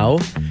right now,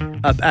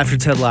 after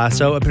Ted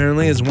Lasso,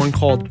 apparently, is one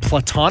called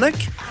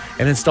Platonic,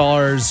 and it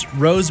stars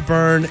Rose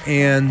Byrne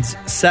and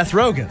Seth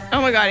Rogen.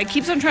 Oh my God, it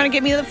keeps on trying to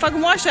get me to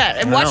fucking watch that.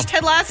 And watch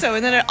Ted Lasso,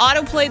 and then it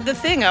auto-played the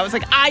thing. I was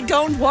like, I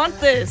don't want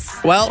this.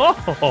 Well,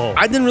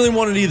 I didn't really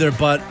want it either,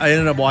 but I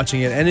ended up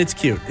watching it, and it's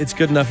cute. It's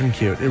good enough and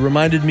cute. It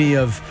reminded me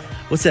of,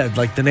 what's that,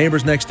 like the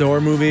Neighbors Next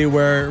Door movie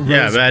where...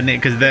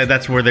 because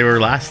that's where they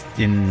were last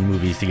in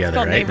movies together,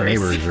 right? Neighbors. The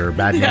Neighbors or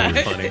Bad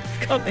Neighbors. Funny.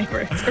 It's called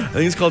Neighbors. I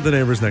think it's called The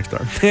Neighbors Next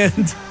Door.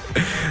 And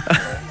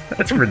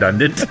that's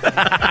redundant.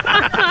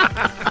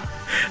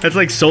 That's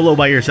like Solo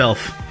by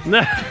yourself.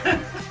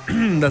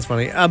 That's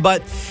funny.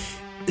 But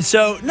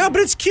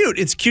it's cute.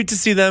 It's cute to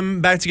see them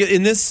back together.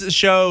 In this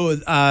show,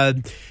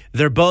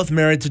 they're both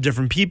married to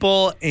different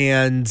people,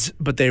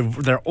 but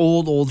they're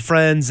old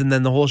friends, and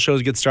then the whole show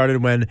gets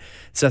started when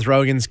Seth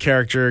Rogen's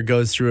character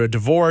goes through a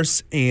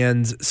divorce,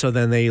 and so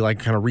then they like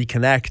kind of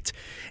reconnect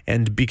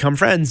and become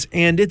friends,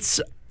 and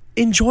it's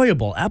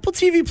enjoyable. Apple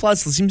TV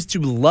Plus seems to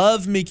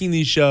love making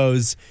these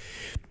shows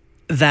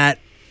that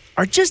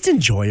are just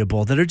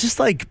enjoyable, that are just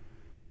like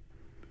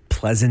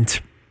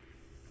pleasant.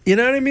 You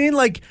know what I mean?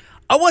 Like,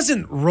 I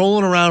wasn't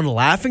rolling around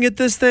laughing at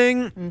this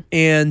thing,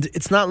 and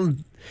it's not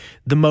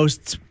the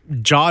most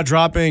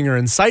jaw-dropping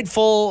or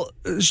insightful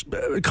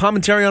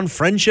commentary on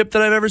friendship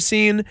that I've ever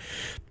seen,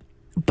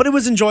 but it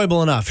was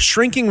enjoyable enough.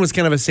 Shrinking was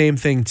kind of the same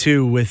thing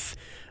too, with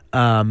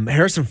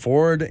Harrison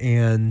Ford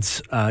and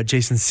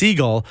Jason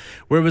Segel,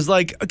 where it was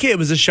like, okay, it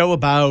was a show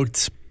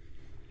about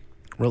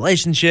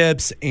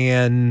relationships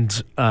and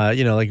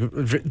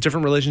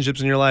different relationships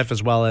in your life,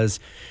 as well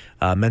as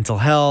mental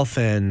health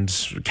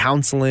and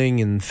counseling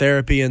and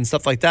therapy and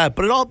stuff like that.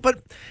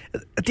 But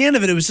at the end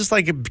of it, it was just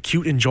like a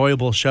cute,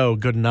 enjoyable show,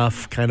 good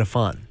enough, kind of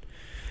fun.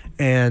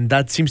 And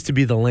that seems to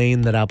be the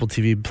lane that Apple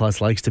TV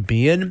Plus likes to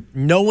be in.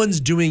 No one's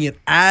doing it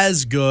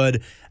as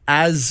good,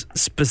 as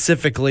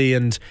specifically,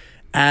 and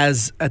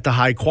as at the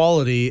high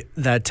quality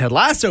that Ted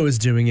Lasso is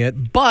doing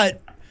it,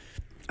 but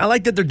I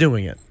like that they're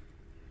doing it.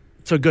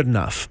 So good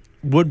enough.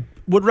 Would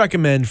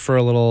recommend for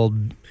a little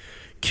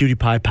cutie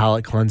pie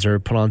palate cleanser.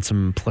 Put on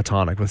some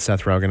Platonic with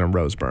Seth Rogen and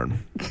Rose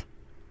Byrne.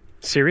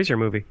 Series or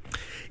movie?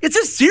 It's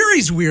a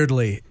series,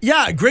 weirdly.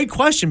 Yeah, great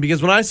question,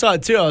 because when I saw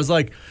it too, I was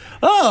like,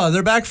 oh,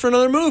 they're back for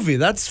another movie.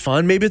 That's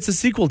fun. Maybe it's a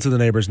sequel to The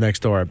Neighbors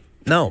Next Door.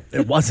 No,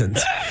 it wasn't.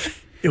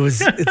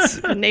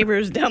 It's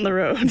Neighbors down the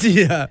road.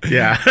 Yeah.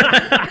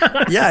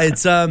 Yeah,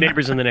 it's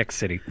Neighbors in the next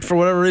city. For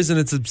whatever reason,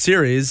 it's a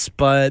series,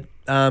 but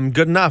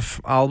good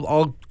enough.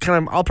 I'll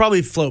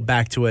probably float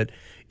back to it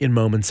in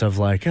moments of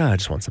like, I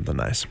just want something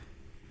nice.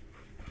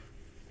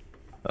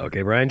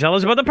 Okay, Brian, tell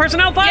us about the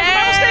Personnel Files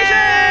Bible Station.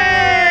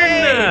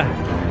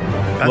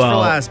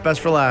 Best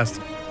for last.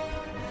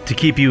 To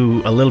keep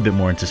you a little bit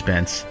more in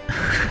suspense,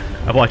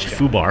 I've watched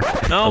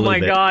FUBAR. Oh my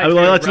God!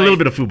 It's a little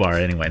bit of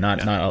FUBAR anyway,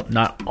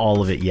 not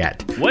all of it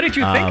yet. What did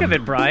you think of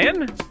it,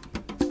 Brian?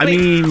 I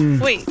mean,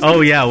 wait.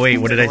 Oh yeah, wait.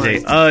 What did I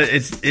say?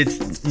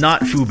 It's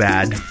not foo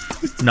bad,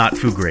 not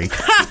foo great.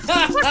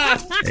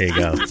 There you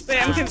go.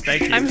 Wait, I'm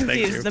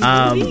confused.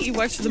 The movie? You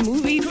watched the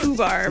movie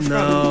Fubar from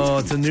No,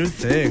 it's a new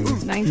thing.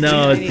 1990?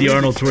 No, it's the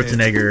Arnold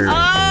Schwarzenegger. Oh,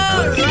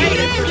 right.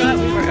 I forgot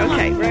we were.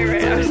 Okay,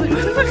 right. I was like,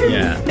 what the fuck are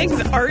Yeah. things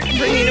Art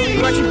bringing? Are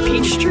we watching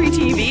Peachtree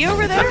TV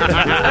over there? Okay,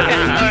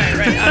 all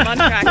right. I'm on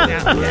track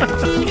now.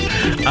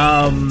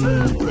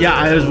 Okay. Yeah,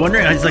 I was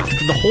wondering. I was like,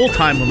 the whole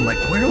time, I'm like,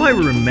 where do I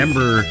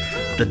remember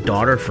the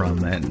daughter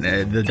from?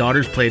 And the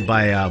daughter's played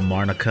by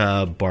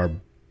Monica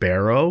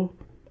Barbero,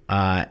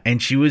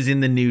 and she was in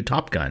the new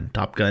Top Gun 2.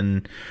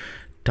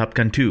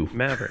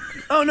 Maverick.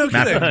 Oh, no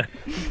kidding.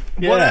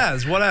 Yeah. What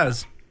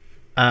as?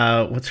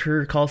 What's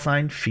her call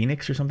sign?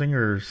 Phoenix or something?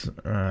 Or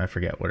I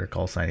forget what her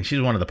call sign is.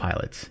 She's one of the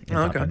pilots in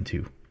Top Gun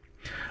 2.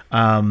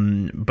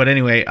 But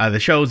anyway, the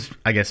show's,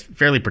 I guess,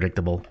 fairly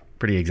predictable,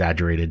 pretty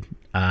exaggerated.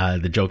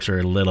 The jokes are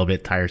a little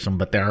bit tiresome,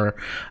 but there are,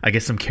 I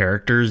guess, some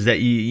characters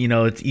that you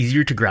know it's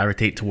easier to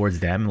gravitate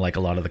towards them, like a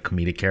lot of the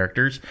comedic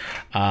characters.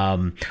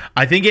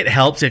 I think it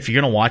helps if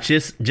you're gonna watch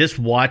this, just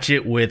watch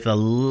it with a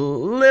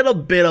little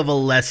bit of a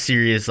less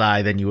serious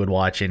eye than you would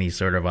watch any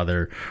sort of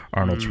other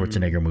Arnold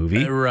Schwarzenegger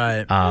movie.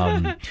 Right.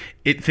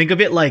 Think of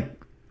it like,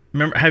 do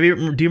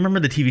you remember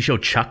the TV show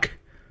Chuck?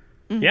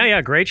 Yeah,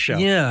 great show.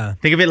 Yeah.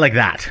 Think of it like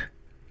that.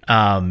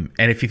 And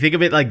if you think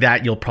of it like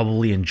that, you'll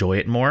probably enjoy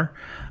it more.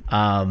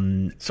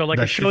 So like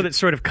a show that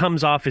sort of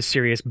comes off as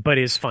serious but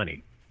is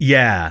funny.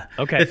 Yeah.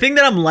 Okay. The thing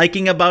that I'm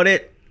liking about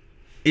it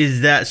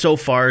is that so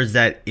far is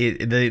that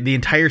the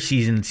entire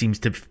season seems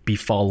to be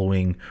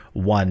following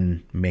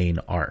one main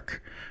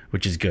arc,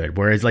 which is good.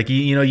 Whereas like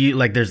you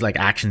like there's like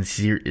action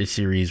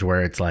series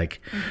where it's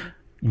like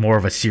more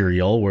of a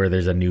serial where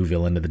there's a new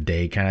villain of the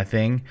day kind of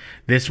thing.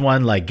 This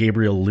one, like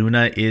Gabriel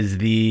Luna is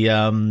the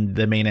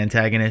main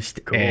antagonist,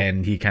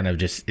 and he kind of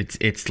just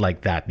it's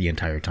like that the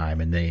entire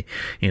time. And they,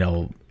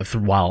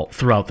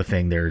 throughout the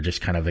thing, they're just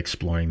kind of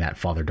exploring that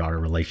father-daughter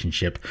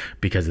relationship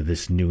because of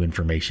this new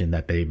information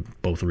that they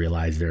both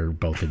realize they're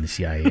both in the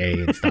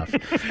CIA and stuff.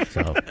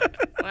 So,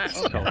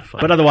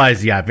 but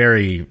otherwise, yeah,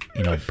 very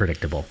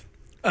predictable.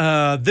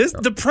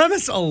 The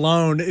premise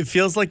alone, it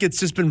feels like it's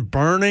just been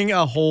burning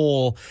a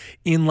hole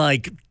in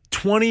like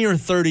 20 or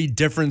 30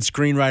 different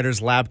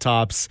screenwriters'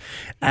 laptops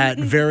at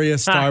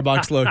various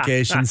Starbucks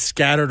locations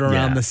scattered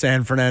around the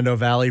San Fernando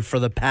Valley for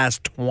the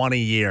past 20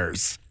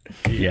 years.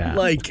 Yeah.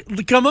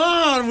 Like, come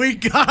on, we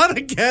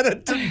gotta get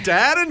it to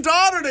dad and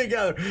daughter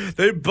together.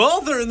 They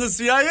both are in the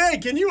CIA.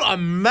 Can you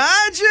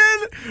imagine?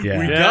 Yeah.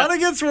 We gotta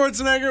get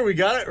Schwarzenegger. We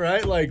got it,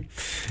 right? Like,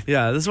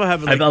 yeah, this is what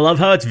happened. I love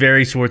how it's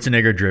very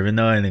Schwarzenegger driven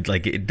though, and it's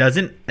like it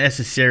doesn't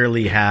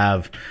necessarily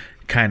have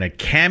kind of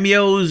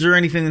cameos or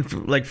anything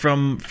like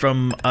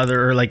from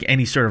other, or like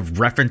any sort of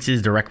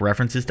direct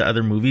references to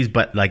other movies,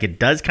 but like it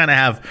does kind of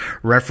have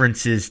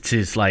references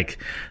to like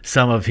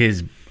some of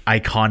his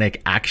iconic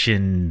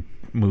action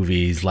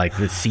movies, like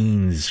the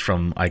scenes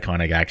from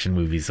iconic action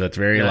movies. So it's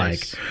very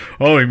like,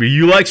 oh, I mean,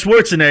 you like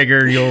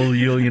Schwarzenegger,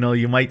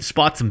 you might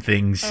spot some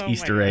things,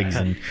 Easter eggs,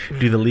 and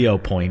do the Leo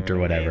point or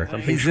whatever.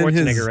 He's in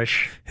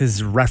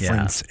his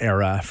reference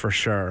era for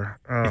sure.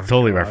 It's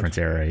totally reference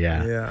era,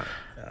 yeah. Yeah.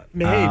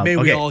 May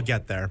we all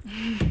get there.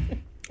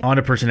 On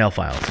to personnel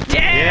files.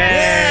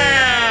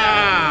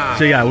 Yeah!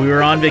 So yeah, we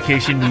were on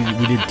vacation.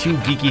 We did two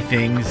geeky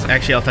things.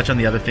 Actually, I'll touch on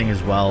the other thing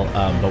as well.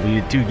 But we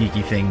did two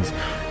geeky things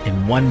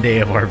in one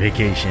day of our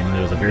vacation.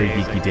 It was a very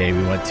geeky day.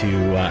 We went to,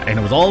 and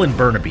it was all in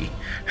Burnaby.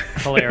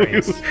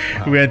 Hilarious.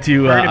 We went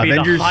to Burnaby,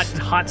 Avengers,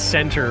 the hot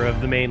center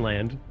of the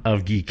mainland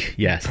of geek.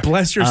 Yes.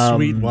 Bless your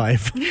sweet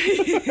wife.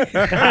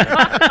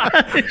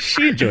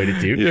 She enjoyed it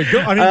too. Yeah,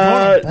 going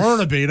to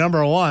Burnaby,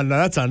 number one.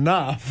 That's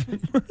enough.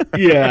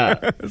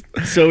 Yeah.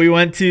 So we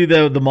went to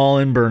the mall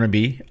in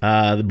Burnaby,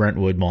 the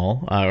Brentwood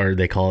Mall, or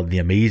they call it the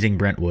Amazing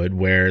Brentwood,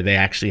 where they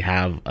actually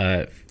have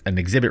an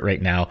exhibit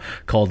right now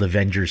called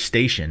Avengers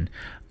Station.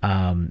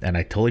 And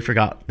I totally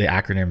forgot the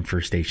acronym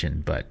for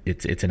station, but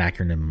it's an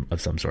acronym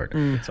of some sort.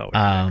 It's always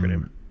an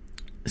acronym.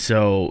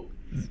 So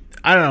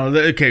I don't know.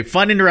 Okay,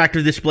 fun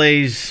interactive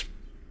displays.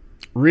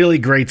 Really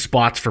great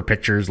spots for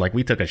pictures. Like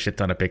we took a shit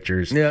ton of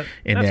pictures in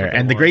there.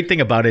 And the great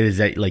thing about it is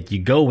that like you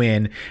go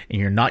in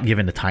and you're not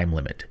given a time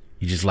limit.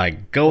 You just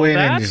like go in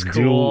and just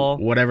do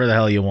whatever the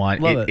hell you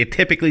want. It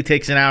typically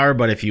takes an hour,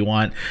 but if you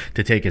want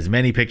to take as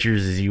many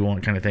pictures as you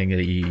want, kind of thing,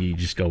 you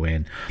just go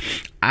in.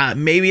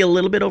 Maybe a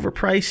little bit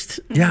overpriced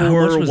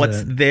for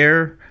what's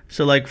there.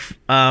 So like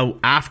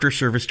after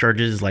service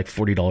charges is like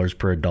 $40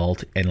 per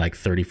adult and like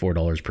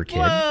 $34 per kid.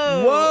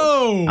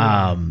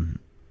 Whoa!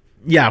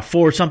 Yeah,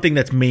 for something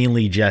that's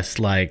mainly just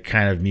like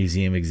kind of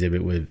museum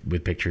exhibit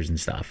with pictures and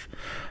stuff.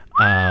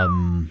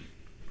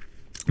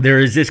 There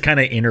is this kind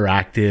of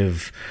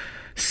interactive,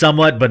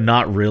 somewhat but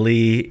not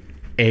really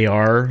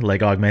AR,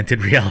 like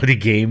augmented reality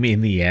game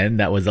in the end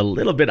that was a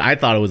little bit, I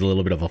thought it was a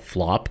little bit of a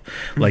flop.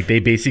 Like they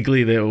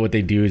basically, what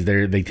they do is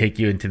they take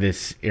you into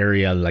this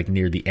area like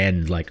near the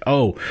end, like,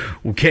 oh,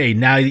 okay,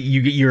 now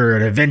you're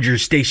an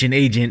Avengers Station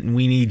agent and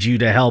we need you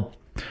to help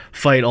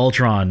fight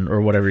Ultron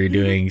or whatever you're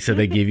doing. So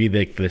they give you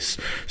this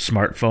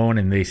smartphone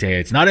and they say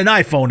it's not an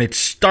iPhone, it's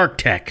Stark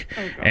Tech,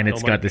 and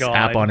it's got this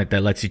app on it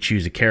that lets you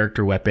choose a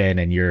character weapon,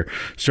 and you're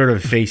sort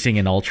of facing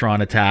an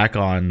Ultron attack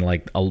on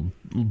like a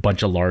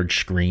bunch of large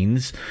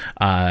screens,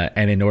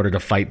 and in order to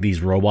fight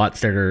these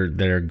robots that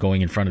are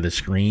going in front of the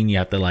screen, you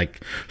have to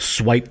like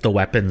swipe the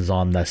weapons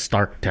on the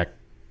Stark Tech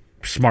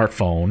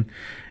smartphone,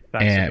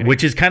 and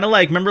which is kind of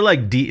like, remember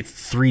like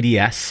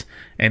 3DS,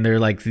 and they're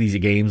like these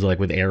games like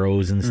with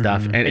arrows and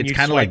stuff, and it's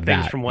kind of like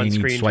that from one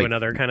screen to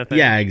another kind of thing.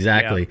 Yeah,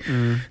 exactly.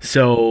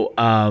 So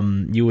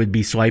you would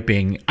be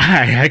swiping.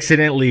 I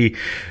accidentally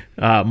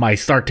my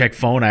StarTech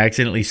phone, I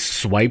accidentally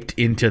swiped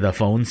into the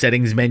phone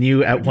settings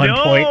menu at one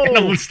point, and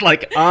I was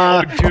like,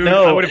 dude,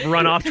 no. I would have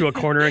run off to a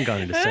corner and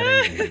gone into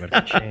settings.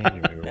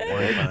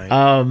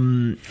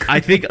 I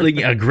think like,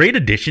 a great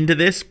addition to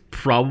this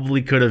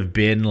probably could have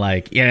been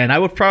like, and I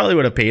would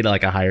have paid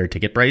like a higher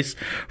ticket price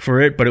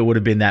for it, but it would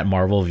have been that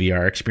Marvel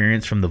VR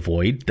experience from The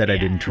Void that I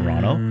did in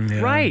Toronto.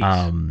 Right.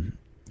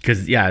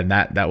 Because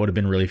that would have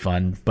been really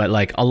fun. But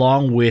like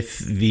along with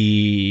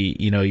the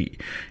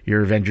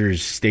your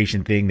Avengers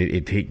Station thing,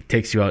 it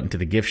takes you out into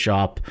the gift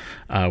shop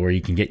where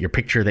you can get your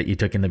picture that you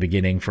took in the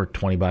beginning for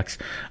 $20.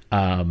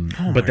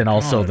 But then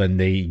also then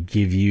they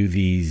give you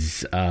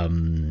these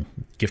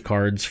gift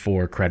cards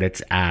for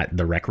credits at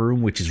the Rec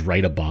Room, which is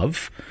right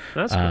above.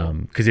 That's cool.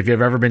 Because if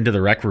you've ever been to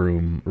the Rec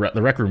Room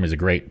is a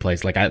great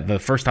place. Like the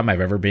first time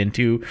I've ever been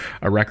to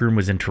a Rec Room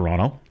was in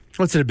Toronto.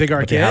 What's it, a big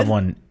arcade? But they have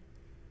one.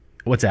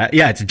 What's that?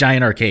 Yeah, it's a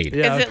giant arcade.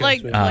 Is it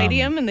like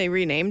Palladium and they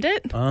renamed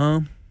it?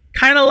 Kind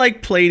of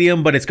like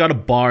Palladium, but it's got a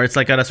bar. It's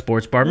like got a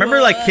sports bar.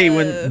 Remember, like, Kate,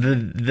 when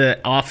the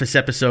Office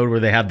episode where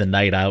they have the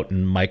night out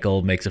and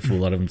Michael makes a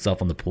fool out of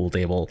himself on the pool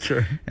table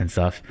and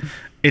stuff?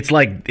 It's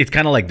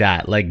kind of like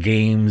that, like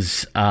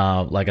games,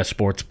 like a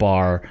sports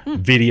bar,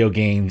 video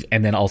games,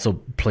 and then also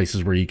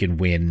places where you can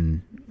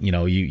win.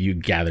 You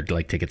gather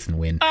like tickets and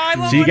win.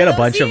 So you get a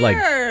bunch of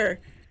like.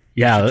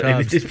 Yeah,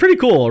 it's pretty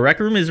cool. Rec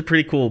Room is a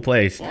pretty cool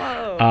place.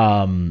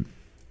 Whoa.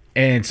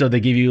 And so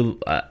they give you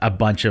a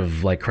bunch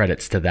of like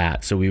credits to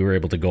that. So we were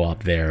able to go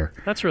up there.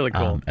 That's really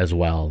cool. As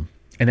well.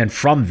 And then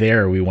from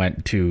there, we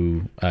went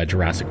to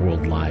Jurassic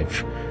World Live,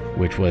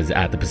 which was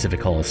at the Pacific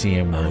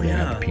Coliseum where we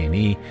had the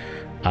P&E.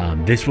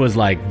 This was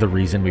like the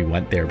reason we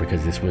went there,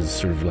 because this was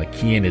sort of like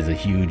Kian is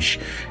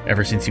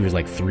ever since he was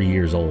like 3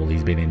 years old,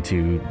 he's been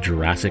into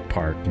Jurassic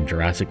Park and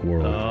Jurassic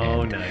World.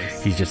 Oh, and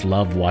nice. He's just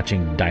loved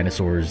watching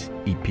dinosaurs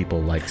eat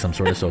people like some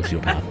sort of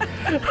sociopath.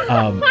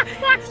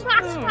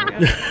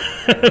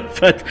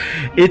 But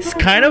it's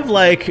kind of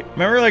like,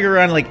 remember like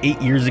around like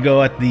 8 years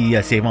ago at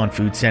the Save On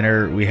Food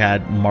Center, we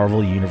had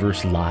Marvel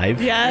Universe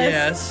Live?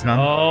 Yes.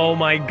 Oh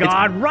my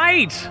God,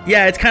 right.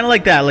 Yeah, it's kind of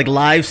like that, like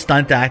live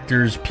stunt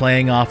actors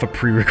playing off a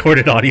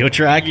pre-recorded audio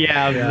track.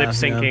 Yeah, lip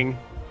syncing.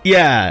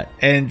 Yeah,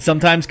 and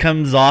sometimes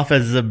comes off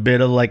as a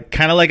bit of like,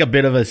 kind of like a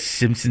bit of a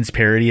Simpsons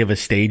parody of a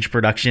stage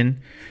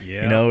production.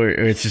 Yeah. Where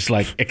it's just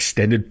like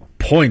extended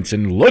points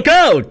and look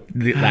out,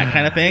 that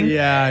kind of thing.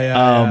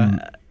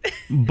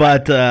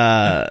 But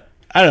I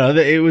don't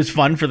know. It was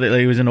fun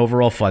it was an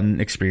overall fun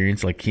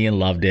experience. Like Kian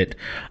loved it.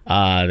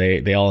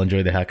 They all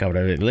enjoyed the heck out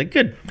of it. Like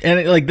good,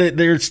 and like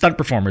they're stunt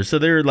performers, so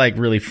they're like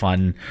really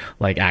fun,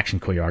 like action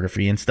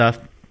choreography and stuff.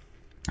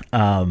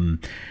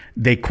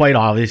 They quite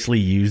obviously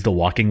use the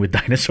walking with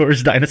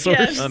dinosaurs. Yes.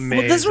 Amazing,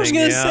 well, that's what I was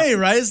gonna say,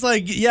 right? It's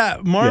like,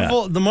 the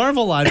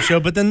Marvel live show,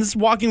 but then this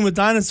walking with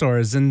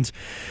dinosaurs, and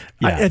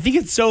I think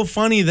it's so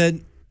funny that.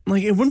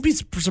 Like, it wouldn't be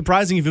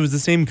surprising if it was the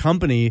same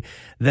company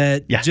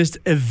that just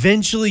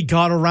eventually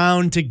got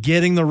around to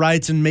getting the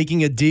rights and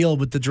making a deal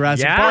with the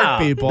Jurassic Park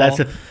people.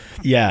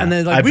 And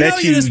then, like, I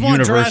bet you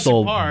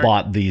Universal bought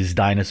bought these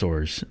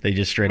dinosaurs. They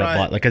just straight up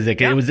bought, like, because it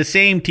was the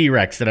same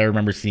T-Rex that I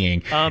remember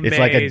seeing.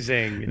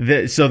 Amazing.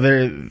 It's like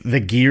the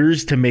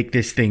gears to make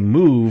this thing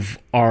move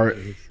are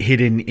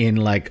hidden in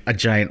like a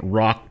giant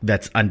rock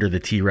that's under the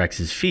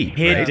T-Rex's feet.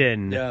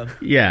 Hidden. Right?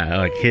 Yeah,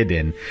 like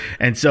hidden.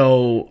 And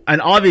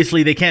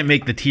obviously they can't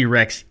make the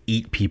T-Rex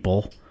eat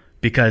people,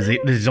 because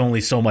there's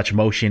only so much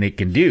motion it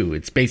can do.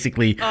 It's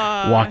basically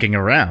walking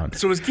around.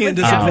 So was Kian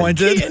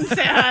disappointed?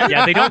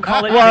 Yeah, they don't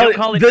call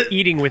it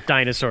eating with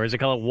dinosaurs. They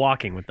call it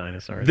walking with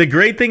dinosaurs. The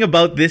great thing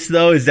about this,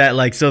 though, is that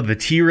like, so the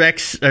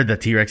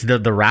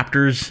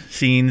raptors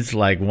scenes,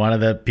 like one of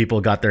the people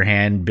got their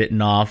hand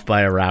bitten off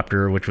by a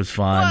raptor, which was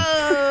fun.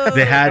 Whoa.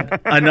 They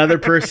had another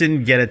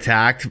person get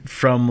attacked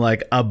from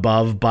like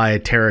above by a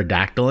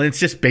pterodactyl, and it's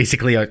just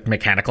basically a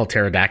mechanical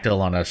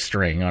pterodactyl on a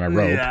string on a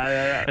rope.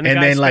 And the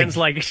guy spends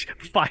like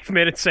 5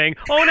 minutes saying,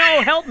 "Oh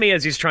no, help me!"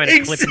 as he's trying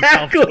to clip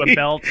himself to a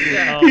belt.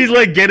 He's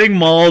like getting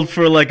mauled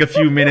for like a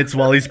few minutes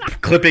while he's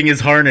clipping his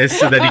harness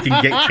so that he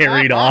can get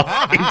carried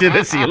off into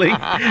the ceiling.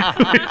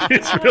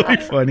 It's really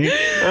funny.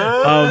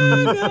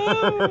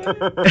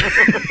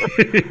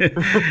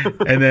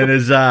 And then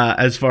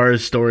as far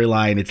as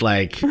storyline, it's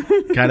like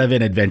kind of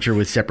an adventure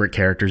with separate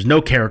characters.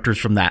 No characters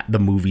from the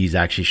movies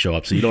actually show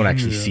up, so you don't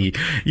actually see.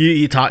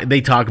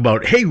 They talk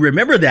about, hey,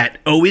 remember that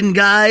Owen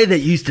guy that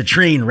used to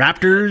train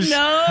raptors?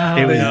 No,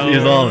 it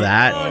was all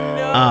that.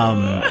 Oh,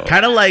 no.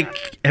 Kind of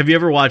like, have you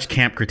ever watched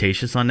Camp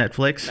Cretaceous on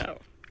Netflix? No.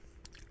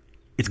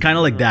 It's kind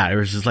of like that. It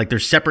was just like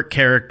there's separate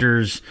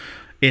characters.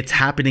 It's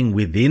happening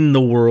within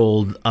the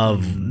world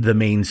of the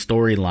main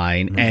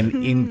storyline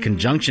and in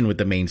conjunction with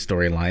the main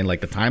storyline.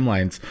 Like the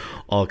timelines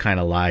all kind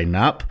of line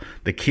up.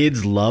 The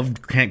kids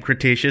loved Camp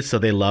Cretaceous, so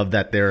they love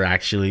that there are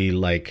actually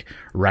like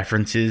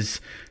references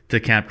to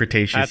Camp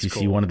Cretaceous. That's you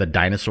cool. see one of the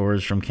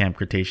dinosaurs from Camp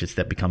Cretaceous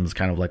that becomes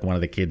kind of like one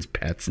of the kids'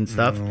 pets and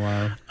stuff.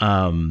 Wow.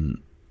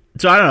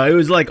 So I don't know. It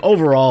was like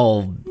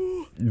overall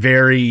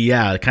very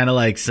kind of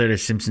like sort of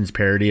Simpsons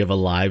parody of a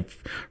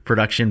live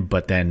production,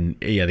 but then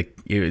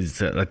it's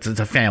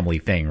a family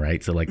thing,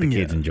 right? So like the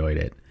kids enjoyed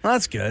it. Well,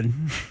 that's good.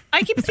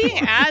 I keep seeing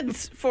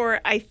ads for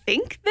I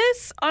think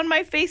this on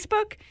my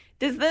Facebook.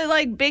 Does the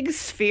like big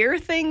sphere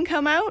thing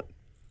come out?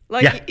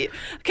 Like, Yeah.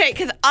 Okay,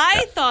 because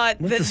I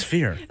thought What's that the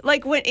sphere?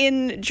 like when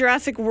in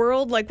Jurassic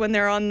World, like when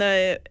they're on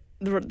the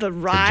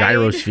ride,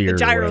 gyrosphere or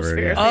the whatever,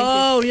 gyrosphere. yeah.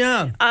 Thank you.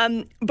 Oh,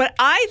 yeah. But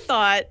I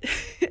thought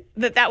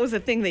that was a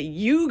thing that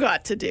you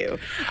got to do.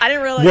 I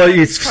didn't realize. Well, that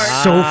was it's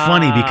part- so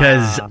funny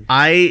because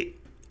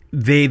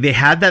they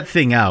had that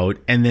thing out,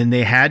 and then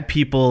they had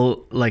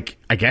people like,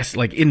 I guess,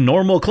 like in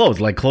normal clothes,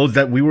 like clothes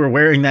that we were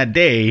wearing that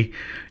day,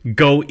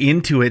 go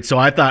into it. So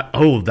I thought,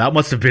 oh, that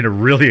must have been a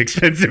really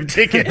expensive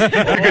ticket. I'm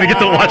gonna get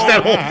to watch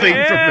that whole thing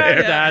from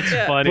there. That's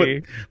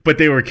funny. But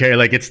they were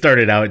like, it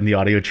started out and the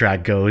audio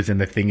track goes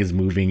and the thing is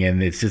moving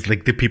and it's just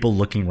like the people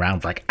looking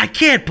around like, I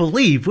can't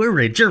believe we're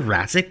in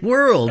Jurassic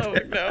World. Oh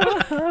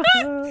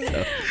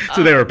no.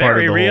 So they were part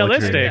Very of the whole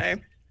realistic. experience.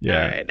 Okay.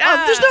 Yeah. All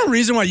right. There's no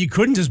reason why you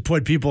couldn't just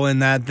put people in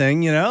that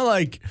thing, you know?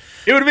 Like,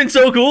 It would have been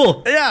so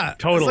cool. yeah.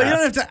 Totally. It's like, you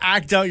don't have to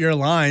act out your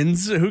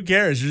lines. Who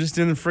cares? You're just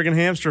in a friggin'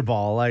 hamster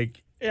ball.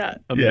 Like, Yeah.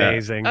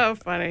 Amazing. Oh,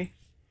 funny.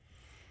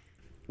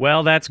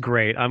 Well, that's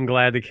great. I'm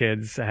glad the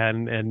kids had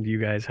and you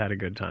guys had a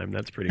good time.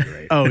 That's pretty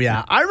great. oh,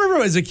 yeah. I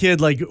remember as a kid,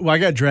 like, I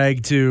got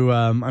dragged to,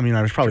 I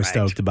was probably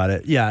stoked about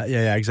it. Yeah,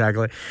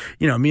 exactly.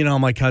 You know, me and all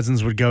my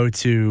cousins would go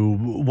to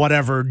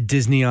whatever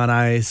Disney on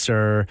Ice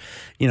or,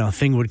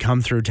 thing would come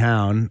through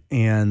town.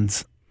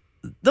 And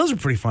those are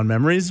pretty fun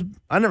memories.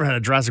 I never had a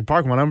Jurassic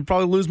Park one. I would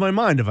probably lose my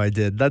mind if I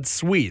did. That's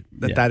sweet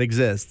that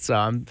exists.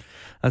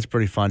 That's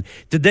pretty fun.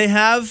 Did they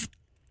have...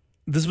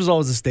 This was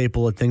always a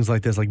staple at things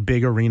like this, like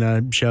big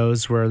arena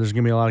shows where there's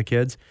going to be a lot of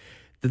kids.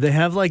 Did they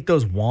have like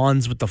those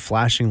wands with the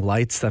flashing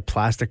lights, that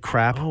plastic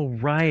crap? Oh,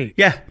 right.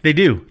 Yeah, they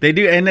do.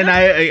 And then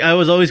I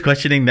was always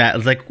questioning that. I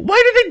was like,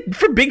 why do they,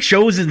 for big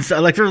shows and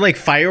stuff, like for like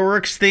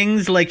fireworks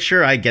things, like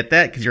sure, I get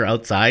that because you're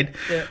outside.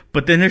 Yeah.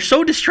 But then they're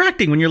so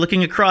distracting when you're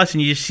looking across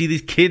and you just see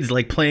these kids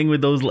like playing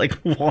with those like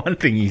wand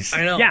thingies.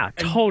 I know. Yeah,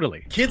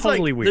 totally. Kids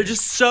totally like, weird. they're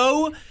just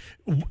so...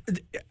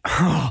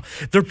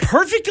 they're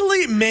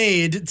perfectly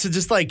made to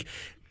just like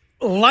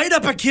light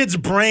up a kid's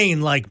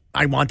brain. Like,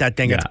 I want that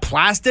thing. Yeah. It's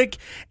plastic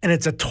and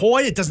it's a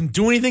toy. It doesn't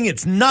do anything.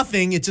 It's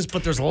nothing. It's just,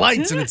 but there's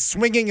lights and it's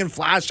swinging and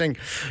flashing.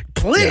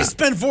 Please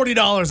spend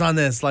 $40 on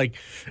this. Like,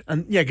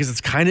 because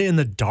it's kind of in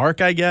the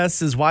dark, I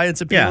guess, is why it's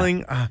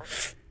appealing.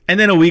 And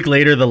then a week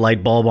later, the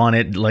light bulb on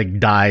it like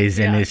dies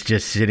and it's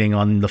just sitting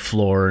on the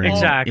floor. And,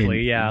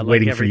 Exactly, and like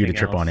waiting for you to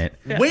everything trip on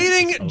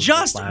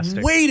else.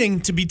 it.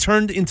 Waiting to be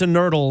turned into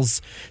nurdles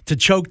to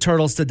choke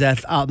turtles to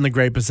death out in the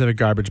Great Pacific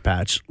Garbage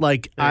Patch.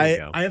 Like, you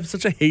go. I have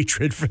such a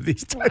hatred for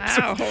these types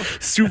Wow. of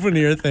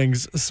souvenir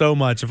things so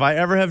much. If I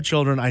ever have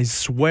children, I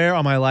swear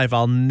on my life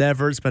I'll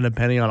never spend a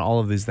penny on all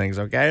of these things.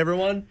 Okay,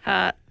 everyone?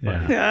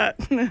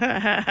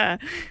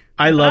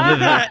 I love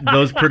that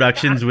those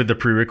productions with the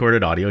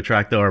pre-recorded audio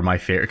track though are my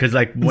favorite because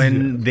like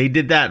when they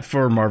did that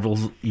for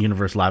Marvel's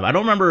Universe Live, I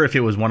don't remember if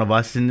it was one of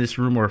us in this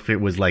room or if it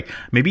was like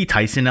maybe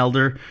Tyson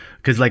Elder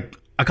because like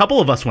a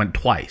couple of us went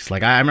twice.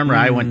 Like I remember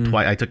I went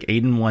twice. I took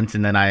Aiden once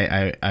and then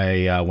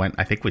I went.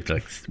 I think we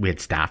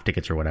had staff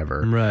tickets or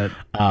whatever. Right.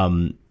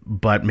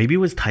 But maybe it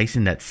was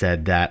Tyson that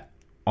said that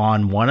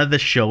on one of the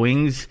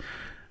showings,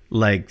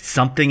 like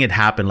something had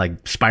happened.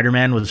 Like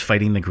Spider-Man was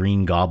fighting the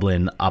Green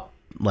Goblin up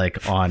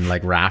like on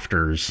like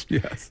rafters.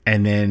 Yes.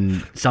 And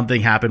then something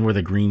happened where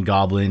the Green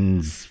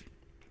Goblin's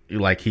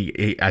like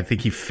I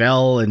think he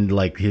fell and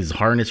like his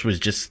harness was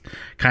just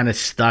kind of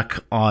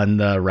stuck on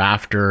the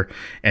rafter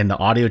and the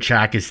audio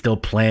track is still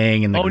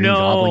playing and the Green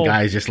Goblin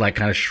guy is just like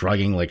kind of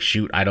shrugging like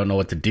shoot, I don't know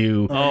what to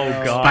do. Oh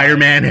god.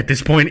 Spider-Man at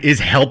this point is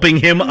helping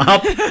him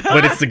up,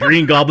 but it's the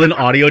Green Goblin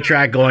audio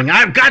track going,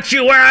 I've got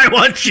you where I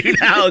want you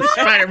now,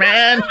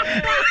 Spider-Man.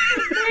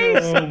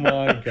 Oh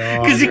my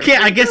god. Because you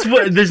can't, I guess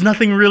there's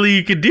nothing really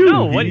you could do.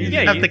 No, you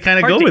have to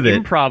kind of go with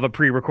it. Improv a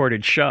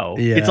pre-recorded show.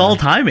 Yeah. It's all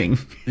timing.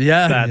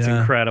 Yeah. That's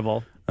yeah. incredible.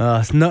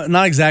 It's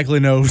not exactly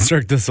no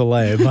Cirque du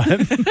Soleil, but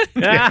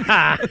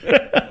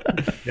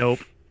Nope.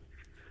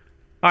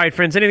 All right,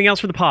 friends. Anything else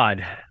for the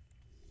pod?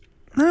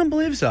 I don't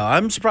believe so.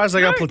 I'm surprised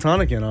I got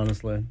Platonic in,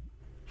 honestly.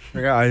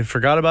 I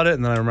forgot about it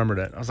and then I remembered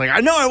it. I was like, I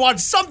know I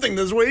watched something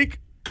this week.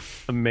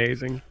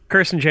 Amazing.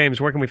 Kirsten James,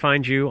 where can we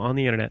find you on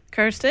the internet?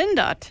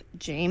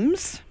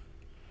 Kirsten.James.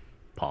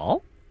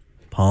 Paul?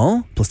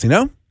 Paul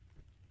Plastino.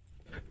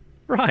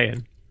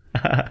 Ryan?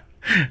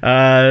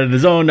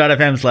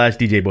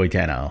 thezone.fm/DJ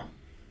Boitano.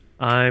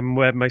 I'm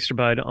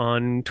Webmeisterbud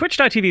on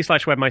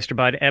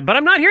twitch.tv/Webmeisterbud, but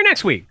I'm not here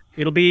next week.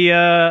 It'll be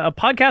a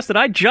podcast that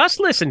I just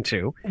listened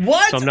to.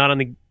 What? So I'm not on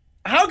the...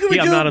 How can we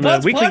I'm do not on the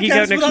Bud's Weekly Geek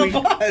Out podcast next week.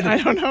 without Bud? I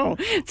don't know.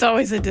 It's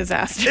always a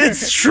disaster. It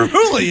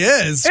truly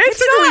is. Can we It's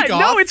take a not. week off?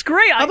 No, it's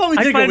great. How about we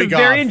I take a find week it a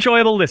very off?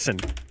 enjoyable listen.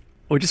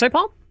 What'd you say,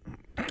 Paul?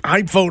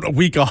 I vote a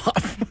week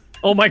off.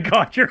 Oh my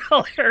God, you're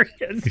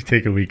hilarious. You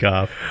take a week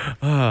off.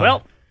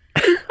 Well,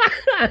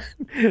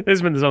 this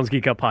has been the Zone's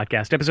Geek Out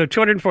Podcast, episode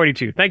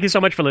 242. Thank you so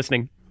much for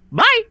listening.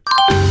 Bye.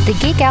 The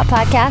Geek Out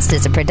Podcast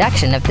is a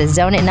production of The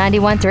Zone at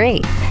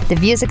 91.3. The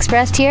views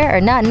expressed here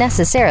are not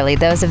necessarily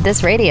those of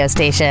this radio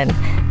station.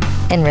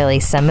 And really,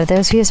 some of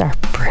those views are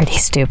pretty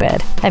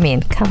stupid. I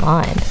mean, come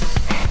on.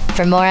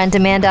 For more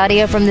on-demand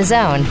audio from The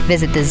Zone,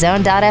 visit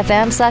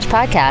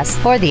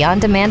thezone.fm/podcast or the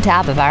on-demand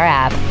tab of our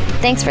app.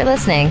 Thanks for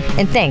listening,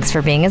 and thanks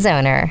for being a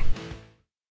Zoner.